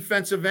their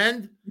defensive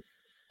end.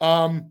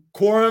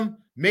 Corum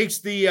makes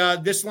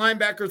this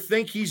linebacker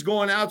think he's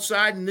going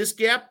outside in this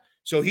gap,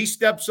 so he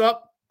steps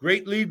up.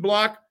 Great lead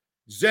block.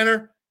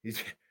 Zenner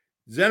is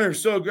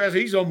so aggressive.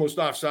 He's almost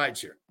offsides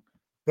here.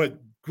 But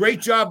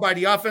great job by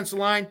the offensive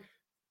line.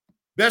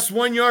 Best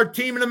 1-yard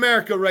team in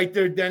America right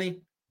there,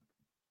 Denny.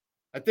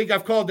 I think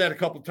I've called that a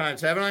couple times,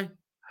 haven't I?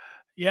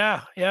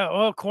 Yeah.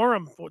 Well,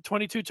 Corum,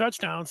 22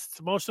 touchdowns. It's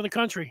the most in the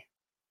country.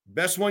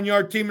 Best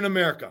 1-yard team in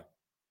America.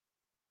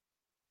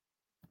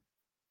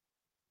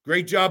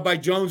 Great job by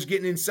Jones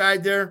getting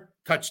inside there.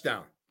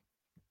 Touchdown.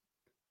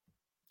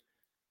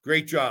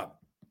 Great job.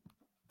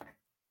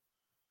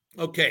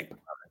 Okay.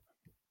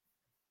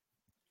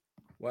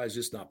 Why is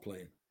this not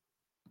playing?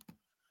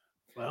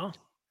 Well,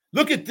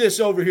 look at this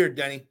over here,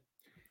 Denny.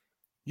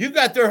 You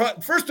got their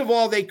 – first of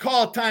all, they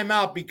call a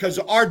timeout because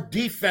our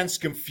defense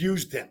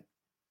confused them.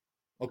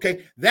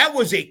 Okay? That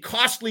was a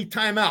costly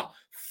timeout.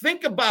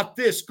 think about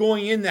this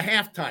going into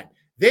halftime.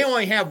 They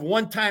only have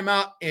one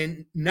timeout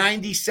and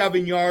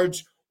 97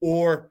 yards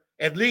or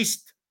at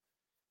least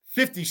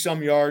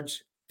 50-some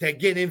yards to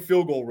get in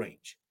field goal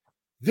range.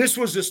 This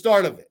was the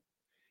start of it.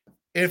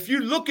 And if you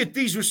look at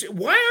these,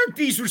 why aren't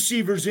these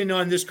receivers in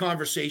on this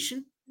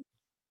conversation?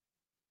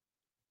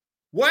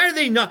 Why are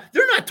they not?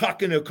 They're not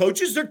talking to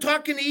coaches. They're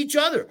talking to each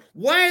other.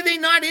 Why are they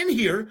not in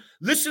here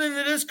listening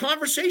to this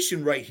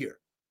conversation right here?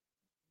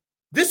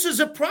 This is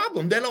a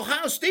problem that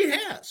Ohio State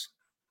has.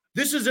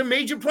 This is a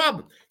major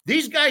problem.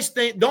 These guys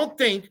think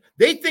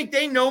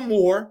they know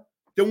more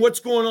than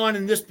what's going on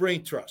in this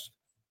brain trust.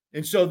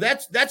 And so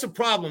that's a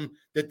problem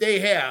that they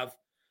have.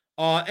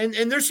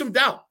 And there's some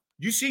doubt.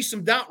 You see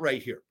some doubt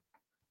right here.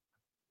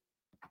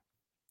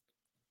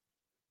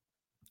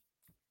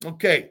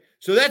 Okay,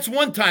 so that's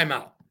one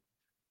timeout.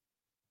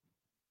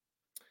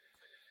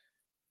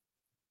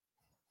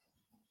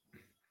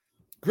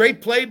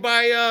 Great play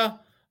by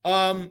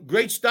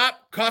great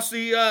stop,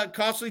 costly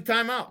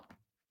timeout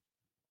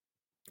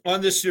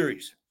on this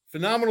series.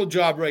 Phenomenal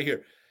job right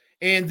here.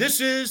 And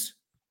this is,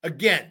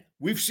 again,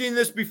 we've seen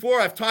this before.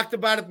 I've talked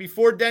about it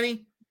before,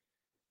 Denny.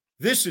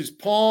 This is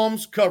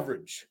Palms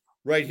coverage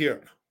right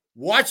here.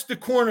 Watch the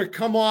corner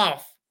come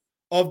off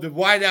of the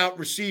wideout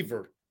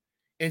receiver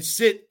and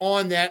sit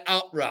on that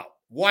out route.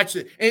 Watch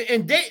it.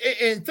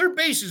 And third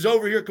base is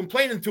over here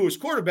complaining to his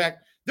quarterback.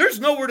 There's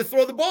nowhere to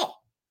throw the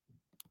ball.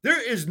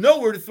 There is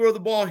nowhere to throw the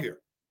ball here.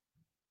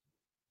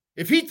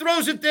 If he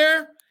throws it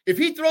there, if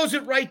he throws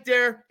it right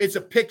there, it's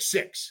a pick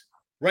six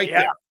right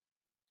there.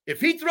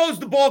 If he throws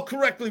the ball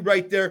correctly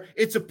right there,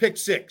 it's a pick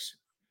six.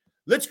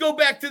 Let's go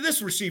back to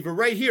this receiver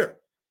right here.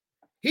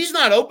 He's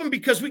not open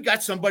because we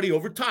got somebody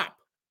over top.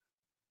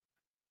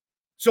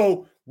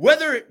 So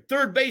whether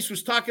third base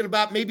was talking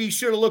about maybe he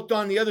should have looked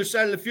on the other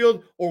side of the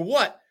field or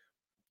what,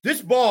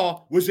 this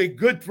ball was a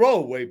good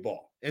throwaway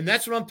ball. And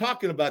that's what I'm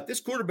talking about. This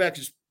quarterback,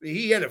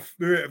 he had a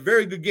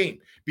very good game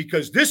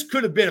because this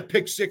could have been a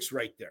pick six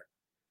right there.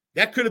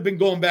 That could have been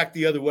going back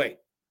the other way.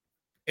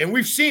 And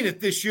we've seen it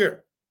this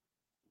year.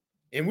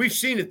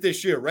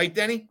 Right,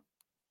 Denny?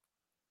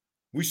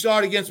 We saw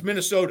it against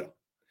Minnesota.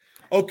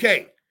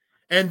 Okay.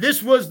 And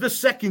this was the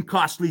second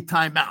costly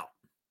timeout.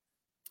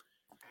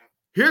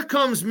 Here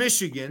comes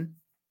Michigan.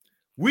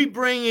 We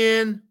bring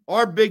in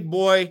our big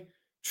boy,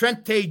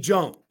 Trente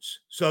Jones.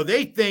 So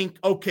they think,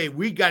 okay,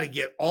 we got to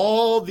get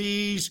all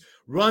these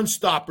run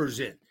stoppers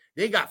in.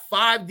 They got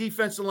 5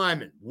 defensive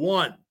linemen.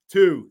 1,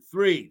 2,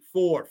 3,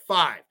 4,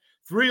 5.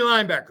 3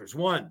 linebackers.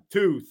 1,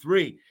 2,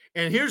 3.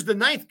 And here's the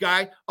 9th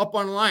guy up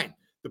on the line.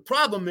 The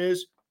problem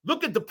is,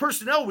 look at the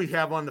personnel we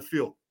have on the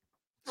field.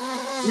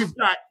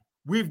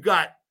 We've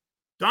got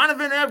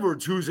Donovan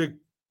Edwards, who's a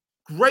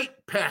great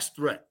pass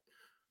threat.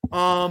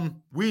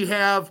 We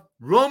have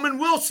Roman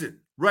Wilson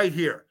right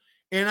here.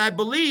 And I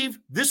believe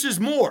this is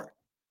more.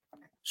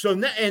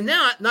 So, and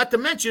now, not to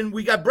mention,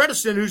 we got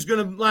Bredesen, who's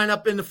going to line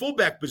up in the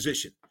fullback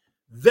position.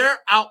 They're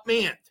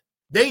outmanned.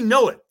 They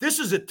know it. This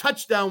is a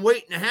touchdown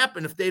waiting to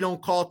happen if they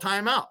don't call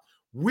timeout.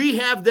 We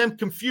have them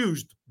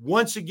confused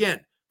once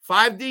again.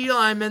 5 D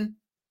linemen,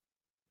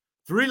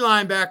 3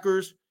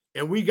 linebackers,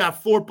 and we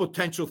got 4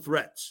 potential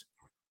threats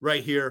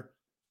right here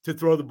to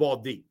throw the ball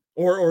deep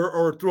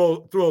or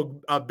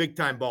throw a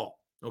big-time ball,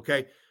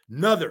 okay?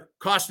 Another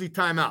costly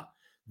timeout.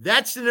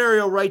 That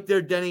scenario right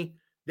there, Denny,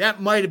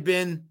 that might have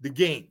been the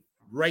game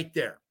right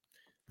there.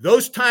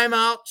 Those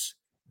timeouts,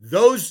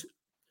 those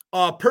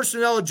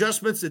personnel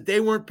adjustments that they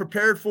weren't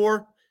prepared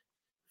for,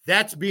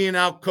 that's being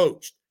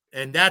outcoached,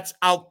 and that's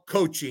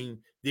outcoaching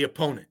the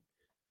opponent.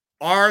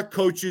 Our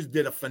coaches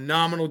did a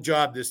phenomenal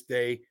job this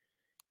day.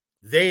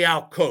 They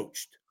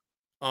outcoached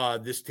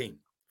this team.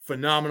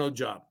 Phenomenal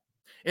job.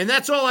 And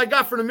that's all I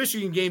got for the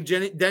Michigan game,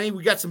 Denny.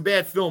 We got some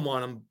bad film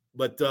on them,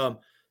 but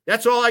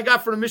that's all I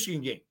got for the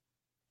Michigan game.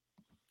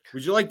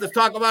 Would you like to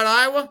talk about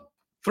Iowa?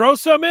 Throw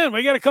some in.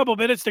 We got a couple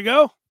minutes to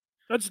go.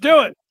 Let's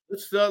do it.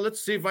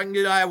 Let's see if I can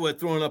get Iowa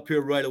thrown up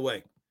here right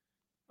away.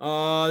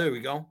 There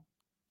we go.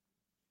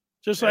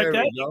 Just like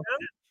that?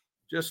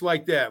 Just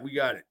like that. We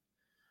got it.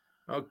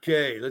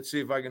 Okay, let's see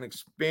if I can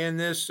expand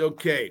this.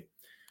 Okay.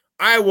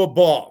 Iowa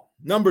ball.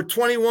 Number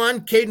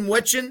 21, Caden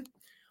Wetchen.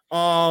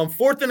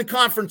 4th in the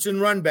conference in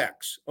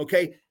runbacks.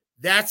 Okay,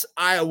 that's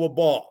Iowa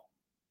ball.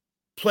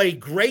 Play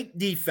great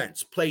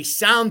defense. Play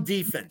sound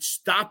defense.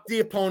 Stop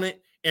the opponent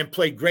and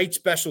play great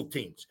special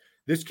teams.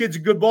 This kid's a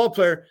good ball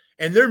player,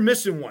 and they're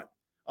missing one.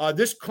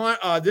 This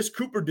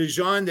Cooper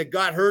DeJean that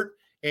got hurt,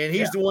 and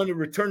he's the one that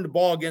returned the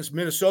ball against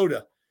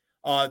Minnesota.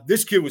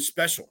 This kid was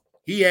special.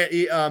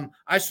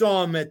 I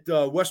saw him at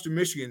Western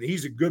Michigan.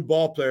 He's a good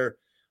ball player.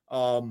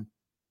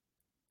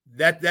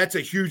 That's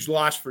a huge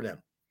loss for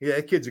them. Yeah,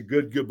 that kid's a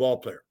good ball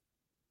player.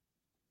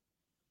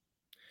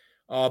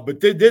 But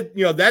they did,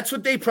 that's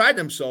what they pride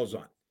themselves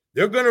on.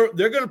 They're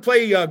gonna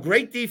play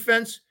great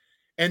defense,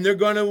 and they're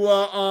going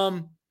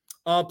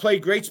to play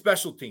great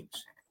special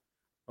teams.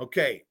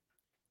 Okay.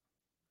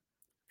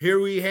 Here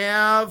we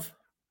have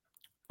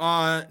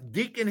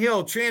Deacon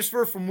Hill,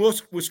 transfer from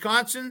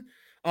Wisconsin,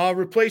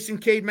 replacing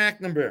Cade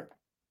McNamara.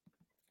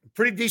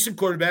 Pretty decent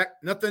quarterback.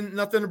 Nothing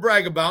to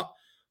brag about.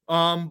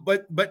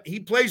 But he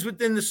plays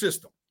within the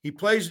system. They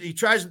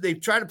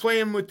try to play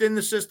him within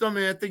the system,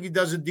 and I think he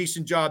does a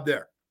decent job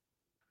there.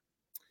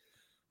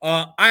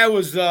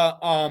 Iowa's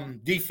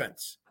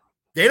defense.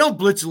 They don't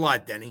blitz a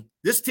lot, Denny.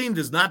 This team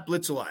does not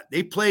blitz a lot.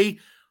 They play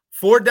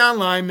 4-down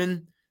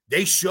linemen.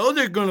 They show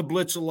they're going to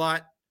blitz a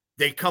lot.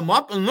 They come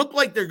up and look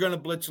like they're going to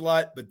blitz a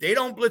lot, but they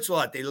don't blitz a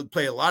lot. They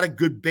play a lot of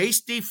good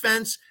base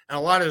defense and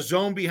a lot of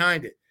zone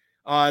behind it.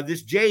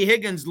 This Jay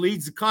Higgins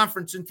leads the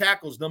conference in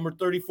tackles, number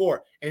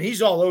 34, and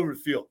he's all over the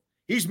field.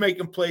 He's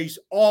making plays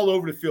all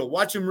over the field.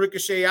 Watch him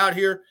ricochet out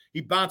here.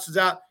 He bounces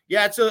out.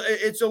 Yeah,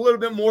 it's a little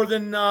bit more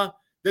than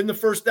the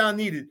first down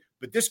needed,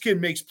 but this kid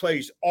makes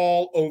plays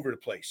all over the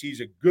place. He's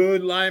a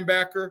good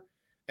linebacker,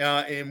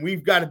 and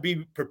we've got to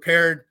be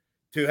prepared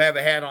to have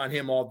a hat on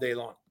him all day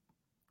long.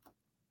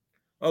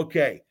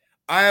 Okay,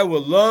 Iowa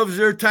loves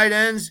their tight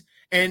ends.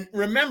 And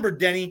remember,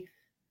 Denny,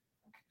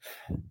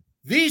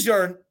 these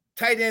are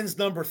tight ends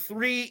number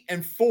 3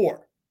 and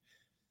 4.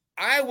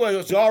 Iowa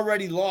has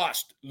already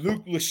lost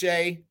Luke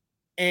Lachey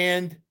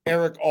and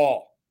Eric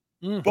All,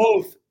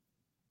 both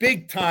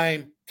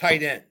big-time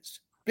tight ends.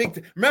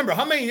 Remember,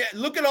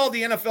 look at all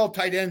the NFL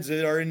tight ends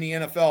that are in the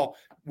NFL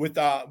with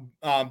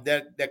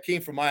that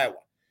came from Iowa.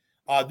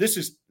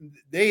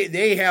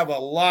 They have a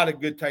lot of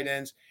good tight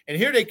ends, and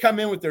here they come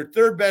in with their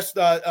third best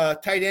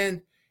tight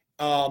end,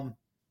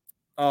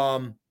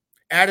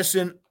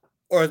 Addison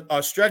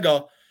or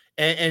Strega,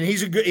 and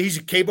he's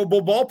a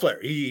capable ball player.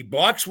 He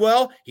blocks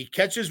well, he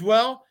catches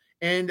well,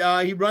 and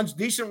he runs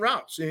decent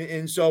routes.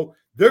 And so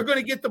they're going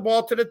to get the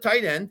ball to the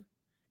tight end,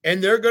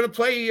 and they're going to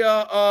play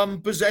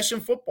possession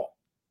football.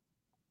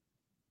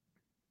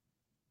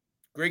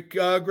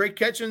 Great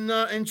catch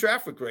in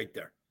traffic right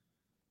there.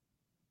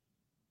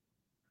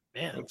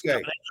 Man, okay.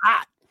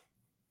 Hot.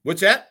 What's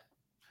that?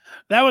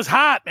 That was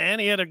hot, man.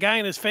 He had a guy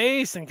in his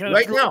face and kind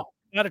of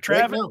out of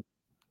traffic.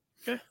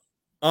 Right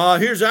okay.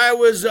 Here's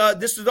Iowa's.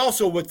 This is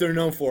also what they're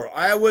known for.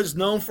 Iowa's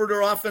known for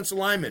their offensive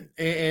linemen,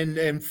 and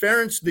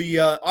Ferentz,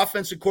 the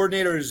offensive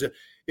coordinator,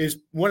 is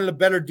one of the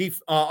better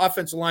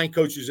offensive line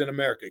coaches in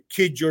America.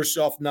 Kid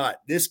yourself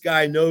not. This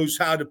guy knows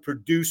how to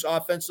produce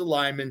offensive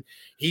linemen.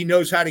 He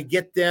knows how to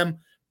get them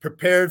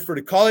prepared for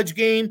the college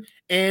game,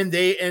 and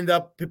they end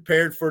up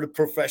prepared for the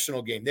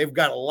professional game. They've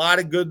had a lot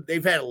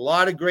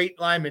of great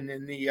linemen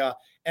in the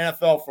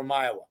NFL from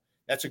Iowa.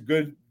 That's a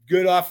good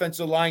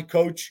offensive line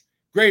coach,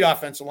 great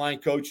offensive line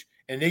coach,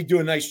 and they do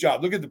a nice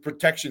job. Look at the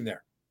protection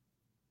there.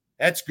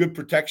 That's good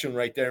protection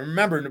right there.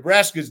 Remember,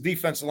 Nebraska's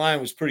defensive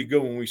line was pretty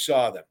good when we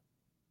saw them.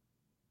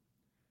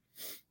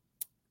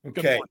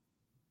 Okay.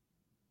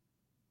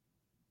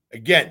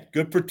 Again,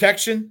 good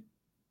protection.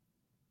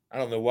 I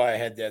don't know why I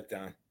had that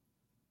down.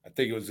 I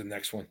think it was the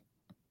next one.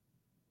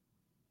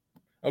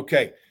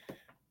 Okay.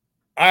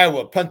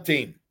 Iowa, punt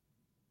team.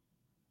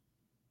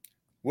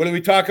 What do we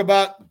talk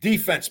about?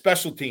 Defense,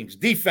 special teams.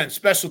 Defense,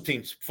 special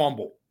teams,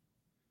 fumble.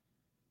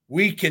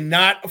 We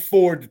cannot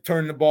afford to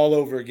turn the ball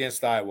over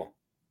against Iowa.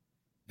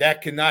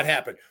 That cannot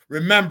happen.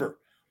 Remember,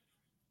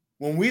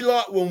 when we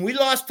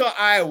lost to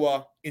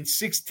Iowa in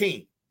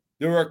 2016,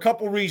 there were a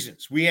couple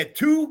reasons. We had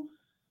 2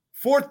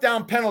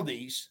 fourth-down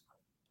penalties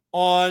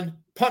on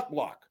punt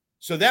block,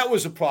 so that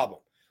was a problem.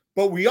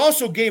 But we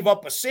also gave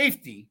up a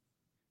safety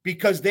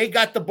because they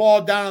got the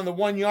ball down on the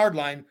 1-yard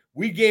line.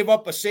 We gave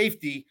up a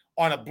safety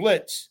on a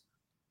blitz,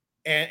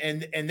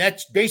 and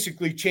that's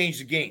basically changed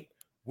the game.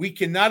 We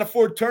cannot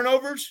afford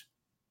turnovers.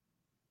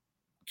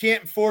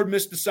 Can't afford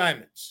missed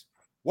assignments.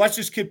 Watch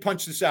this kid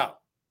punch this out.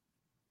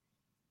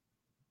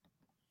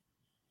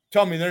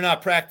 Tell me they're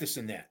not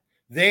practicing that.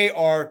 They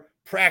are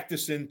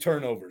practicing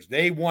turnovers.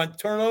 They want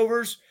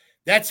turnovers.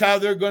 That's how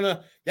they're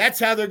gonna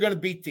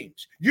beat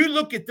teams. You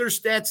look at their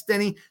stats,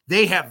 Denny,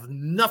 they have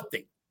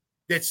nothing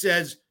that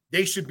says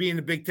they should be in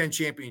the Big Ten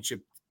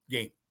championship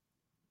game,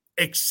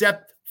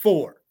 except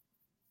for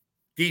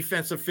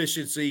defense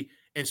efficiency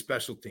and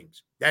special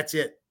teams. That's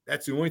it.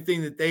 That's the only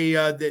thing that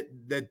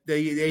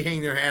they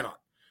hang their hat on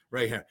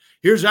right here.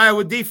 Here's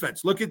Iowa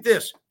defense. Look at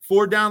this.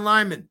 4-down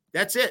linemen.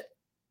 That's it.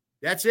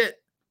 That's it.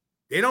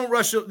 They don't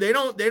rush. They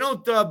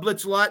don't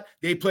blitz a lot.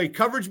 They play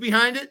coverage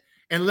behind it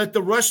and let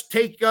the rush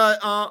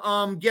get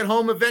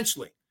home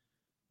eventually.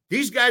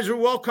 These guys are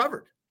well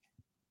covered.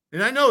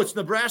 And I know it's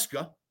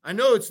Nebraska. I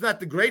know it's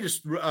not the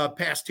greatest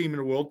pass team in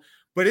the world,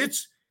 but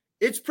it's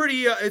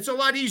pretty. It's a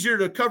lot easier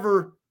to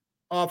cover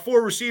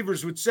 4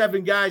 receivers with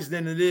 7 guys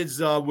than it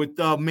is with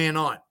man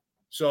on.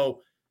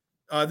 So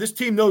this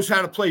team knows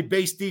how to play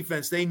base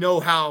defense. They know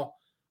how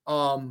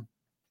to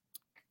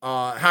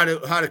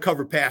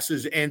cover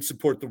passes and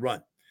support the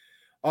run.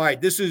 All right,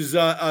 this is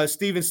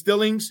Steven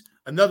Stillings,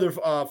 another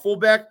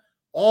fullback.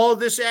 All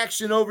this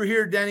action over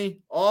here, Denny,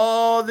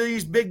 all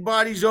these big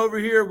bodies over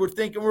here. We're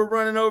thinking we're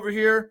running over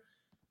here.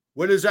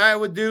 What does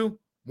Iowa do?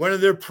 One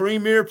of their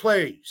premier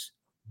plays,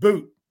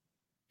 boot.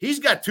 He's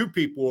got 2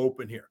 people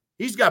open here.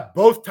 He's got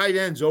both tight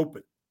ends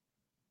open.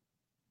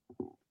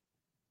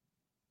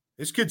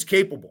 This kid's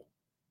capable.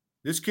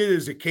 This kid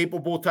is a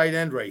capable tight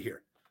end right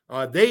here.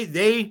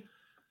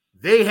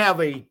 they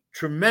have a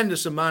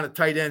tremendous amount of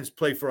tight ends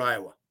play for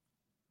Iowa.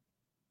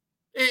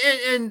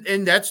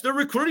 And that's their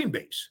recruiting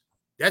base.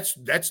 That's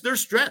their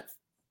strength.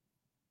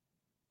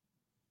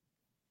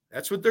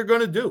 That's what they're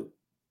going to do.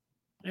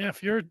 Yeah,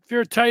 if you're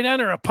a tight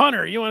end or a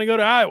punter, you want to go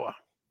to Iowa.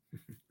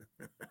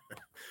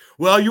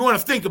 Well, you want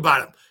to think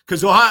about them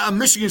because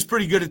Michigan's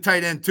pretty good at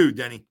tight end too,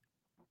 Denny.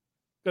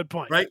 Good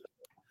point. Right?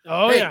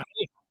 Oh, yeah.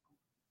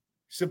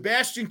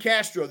 Sebastian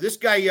Castro, this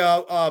guy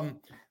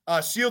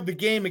sealed the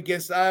game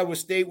against Iowa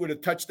State with a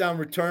touchdown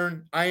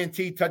return,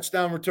 INT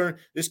touchdown return.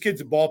 This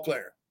kid's a ball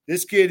player.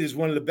 This kid is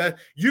one of the best.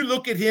 You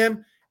look at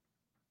him,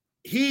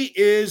 he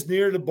is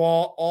near the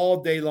ball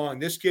all day long.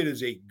 This kid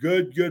is a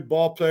good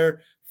ball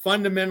player,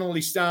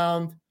 fundamentally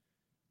sound,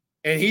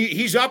 and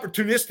he's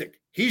opportunistic.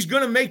 He's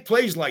going to make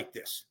plays like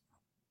this.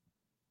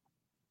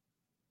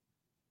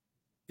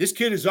 This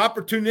kid is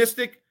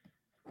opportunistic,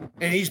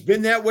 and he's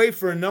been that way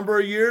for a number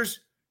of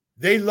years.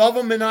 They love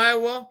him in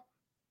Iowa,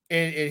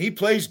 and he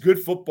plays good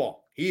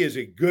football. He is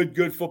a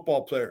good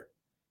football player.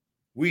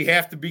 We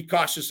have to be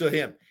cautious of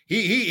him.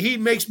 He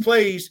makes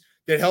plays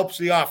that helps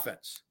the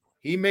offense.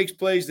 He makes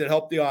plays that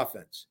help the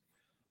offense.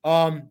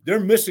 They're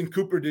missing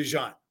Cooper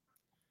DeJean.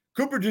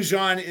 Cooper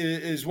DeJean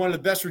is one of the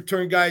best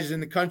return guys in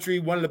the country,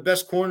 one of the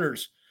best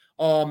corners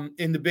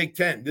in the Big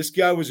Ten. This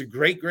guy was a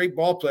great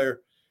ball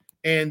player,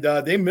 and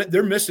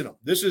they're missing him.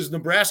 This is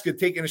Nebraska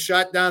taking a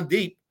shot down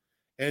deep,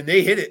 and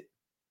they hit it.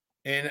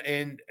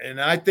 And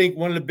I think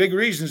one of the big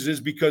reasons is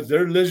because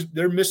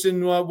they're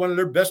missing one of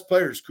their best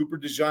players, Cooper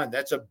DeJean.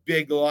 That's a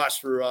big loss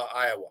for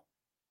Iowa.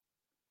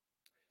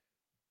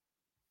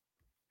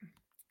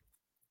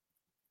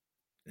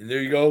 And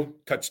there you go,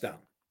 touchdown.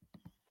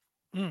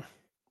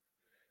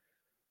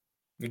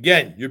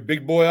 Again, your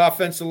big boy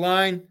offensive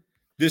line.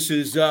 This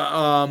is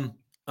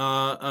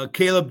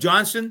Caleb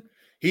Johnson.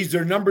 He's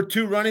their number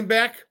 2 running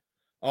back.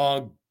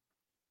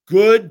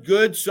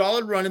 Good,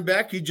 solid running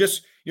back. He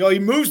just, he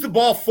moves the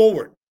ball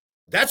forward.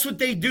 That's what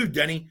they do,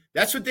 Denny.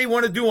 That's what they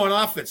want to do on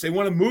offense. They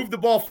want to move the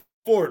ball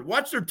forward.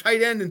 Watch their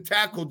tight end and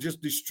tackle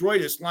just destroy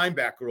this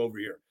linebacker over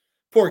here.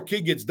 Poor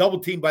kid gets double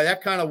teamed by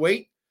that kind of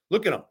weight.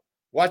 Look at him.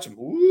 Watch him.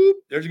 Whoop.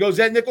 There goes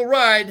that nickel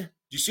ride. Did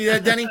you see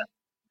that, Denny?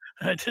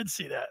 I did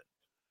see that.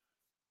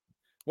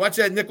 Watch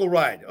that nickel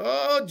ride.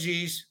 Oh,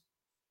 geez.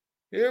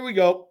 Here we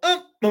go.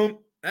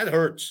 That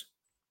hurts.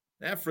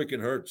 That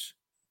freaking hurts.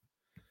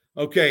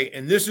 Okay,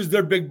 and this is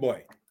their big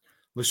boy.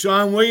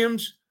 LaShawn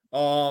Williams,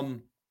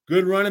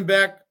 good running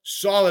back,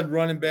 solid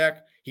running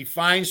back. He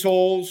finds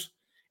holes,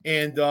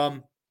 and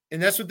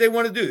that's what they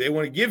want to do. They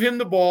want to give him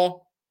the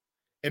ball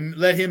and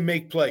let him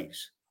make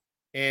plays.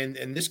 And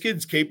this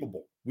kid's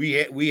capable.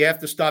 We have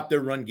to stop their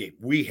run game.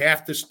 We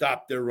have to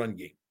stop their run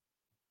game.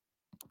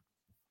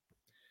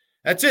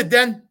 That's it,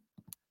 Den.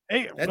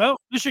 Hey, well,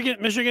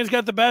 Michigan's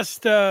got the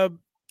best.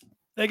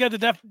 They got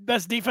the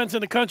best defense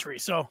in the country.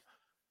 So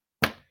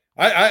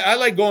I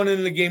like going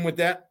into the game with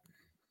that.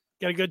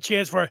 Got a good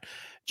chance for it.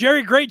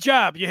 Jerry, great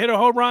job. You hit a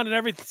home run and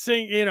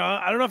everything.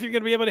 I don't know if you're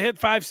going to be able to hit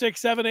 5, 6,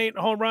 7, 8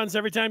 home runs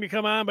every time you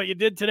come on, but you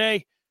did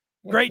today.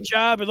 Great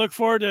job. I look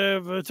forward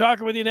to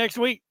talking with you next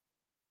week.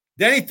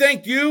 Denny,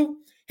 thank you.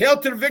 Hail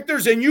to the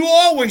victors, and you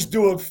always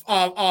do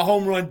a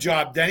home run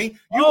job, Denny.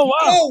 You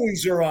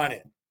always are on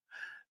it.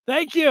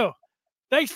 Thank you. Thanks.